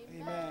God.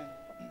 Amen.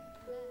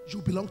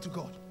 You belong to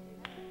God.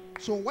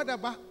 So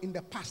whatever in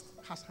the past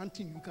has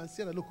hunted you, you can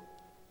say that, look,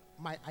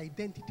 my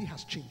identity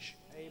has changed.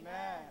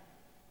 Amen.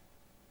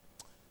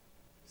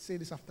 Say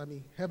this after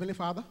me. Heavenly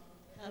Father,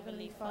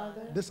 Heavenly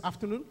Father, this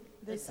afternoon,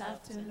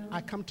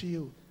 I come to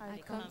you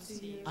come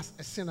to you as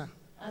a sinner.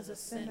 as a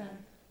sinner.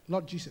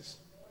 Lord Jesus,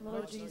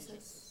 Lord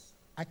Jesus,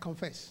 I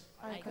confess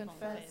I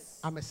confess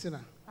I'm a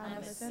sinner. I am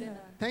a sinner.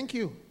 Thank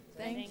you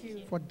Thank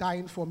you for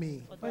dying for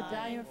me for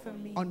dying for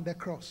me on the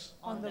cross.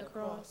 on the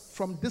cross.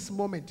 From this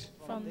moment,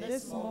 From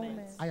this moment,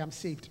 I am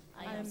saved.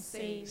 I am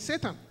saved.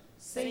 Satan,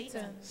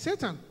 Satan,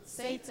 Satan,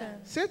 Satan,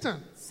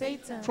 Satan,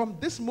 Satan, from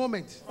this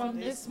moment, from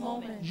this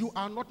moment, you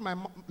are not my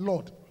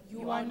Lord.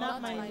 you are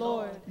not my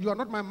Lord. You are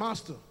not my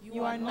master.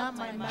 You are not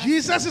my master.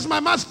 Jesus is my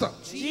master.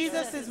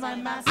 Jesus is my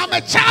master. I'm a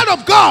child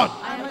of God.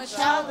 I am a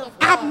child of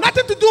I God. have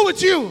nothing to do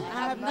with you.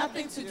 I have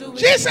nothing to do with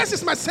Jesus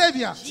is my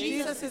Savior. you.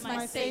 Jesus is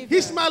my Savior.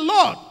 He's my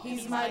Lord.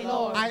 He's my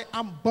Lord. I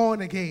am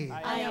born again.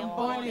 I am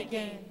born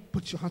again.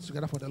 Put your hands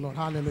together for the Lord.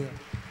 Hallelujah.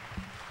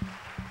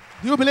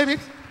 Do you believe it?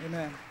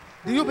 Amen.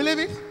 Do you believe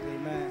it?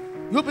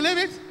 Amen. You believe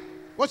it?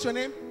 What's your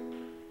name?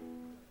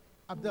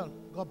 Abdel.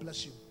 God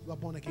bless you. You are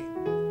born again.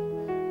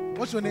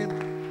 What's your name?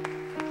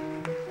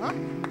 Huh?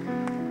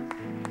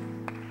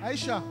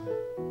 Aisha.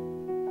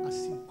 I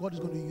see. God is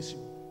going to use you.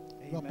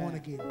 You are born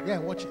again. Yeah,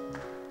 watch it.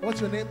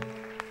 What's your name?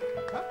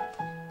 Huh?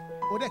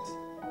 Odette.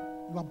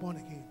 You are born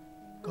again.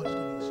 God is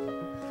going to use you.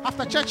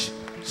 After church,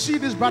 see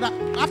this brother.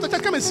 After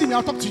church, come and see me.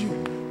 I'll talk to you.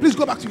 Please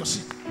go back to your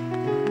seat.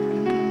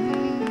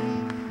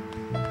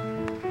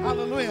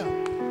 Hallelujah.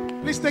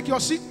 Please take your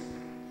seat.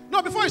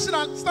 No, before you sit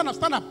down, stand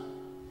up.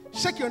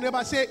 Shake your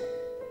neighbor. Say,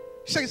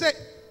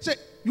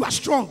 you are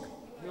strong.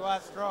 You are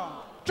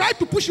strong. Try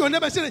to push your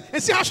neighbor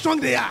and see how strong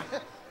they are.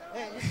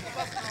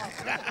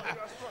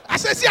 I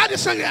said, see how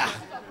strong they are.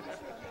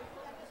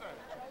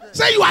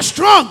 Say you are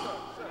strong.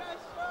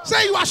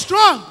 Say you are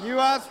strong. You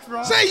are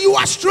strong. Say you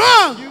are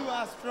strong. You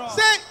are strong.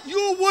 Say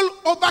you will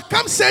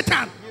overcome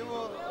Satan. You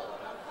will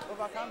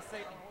overcome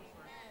Satan.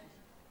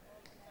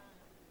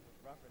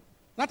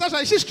 Natasha,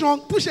 is she strong?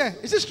 Push her.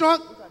 Is she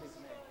strong?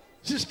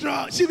 She's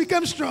strong. She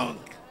became strong.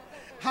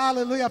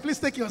 Hallelujah. Please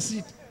take your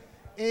seat.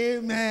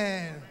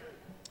 Amen.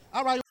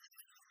 All right.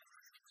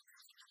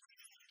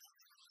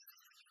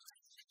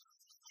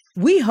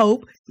 We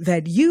hope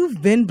that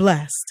you've been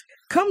blessed.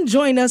 Come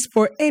join us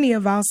for any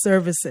of our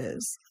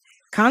services.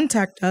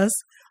 Contact us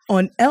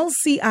on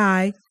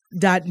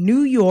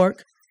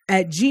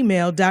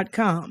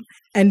lci.newyork@gmail.com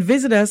and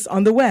visit us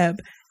on the web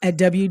at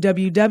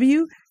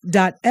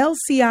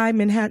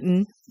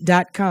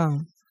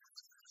www.lcimanhattan.com.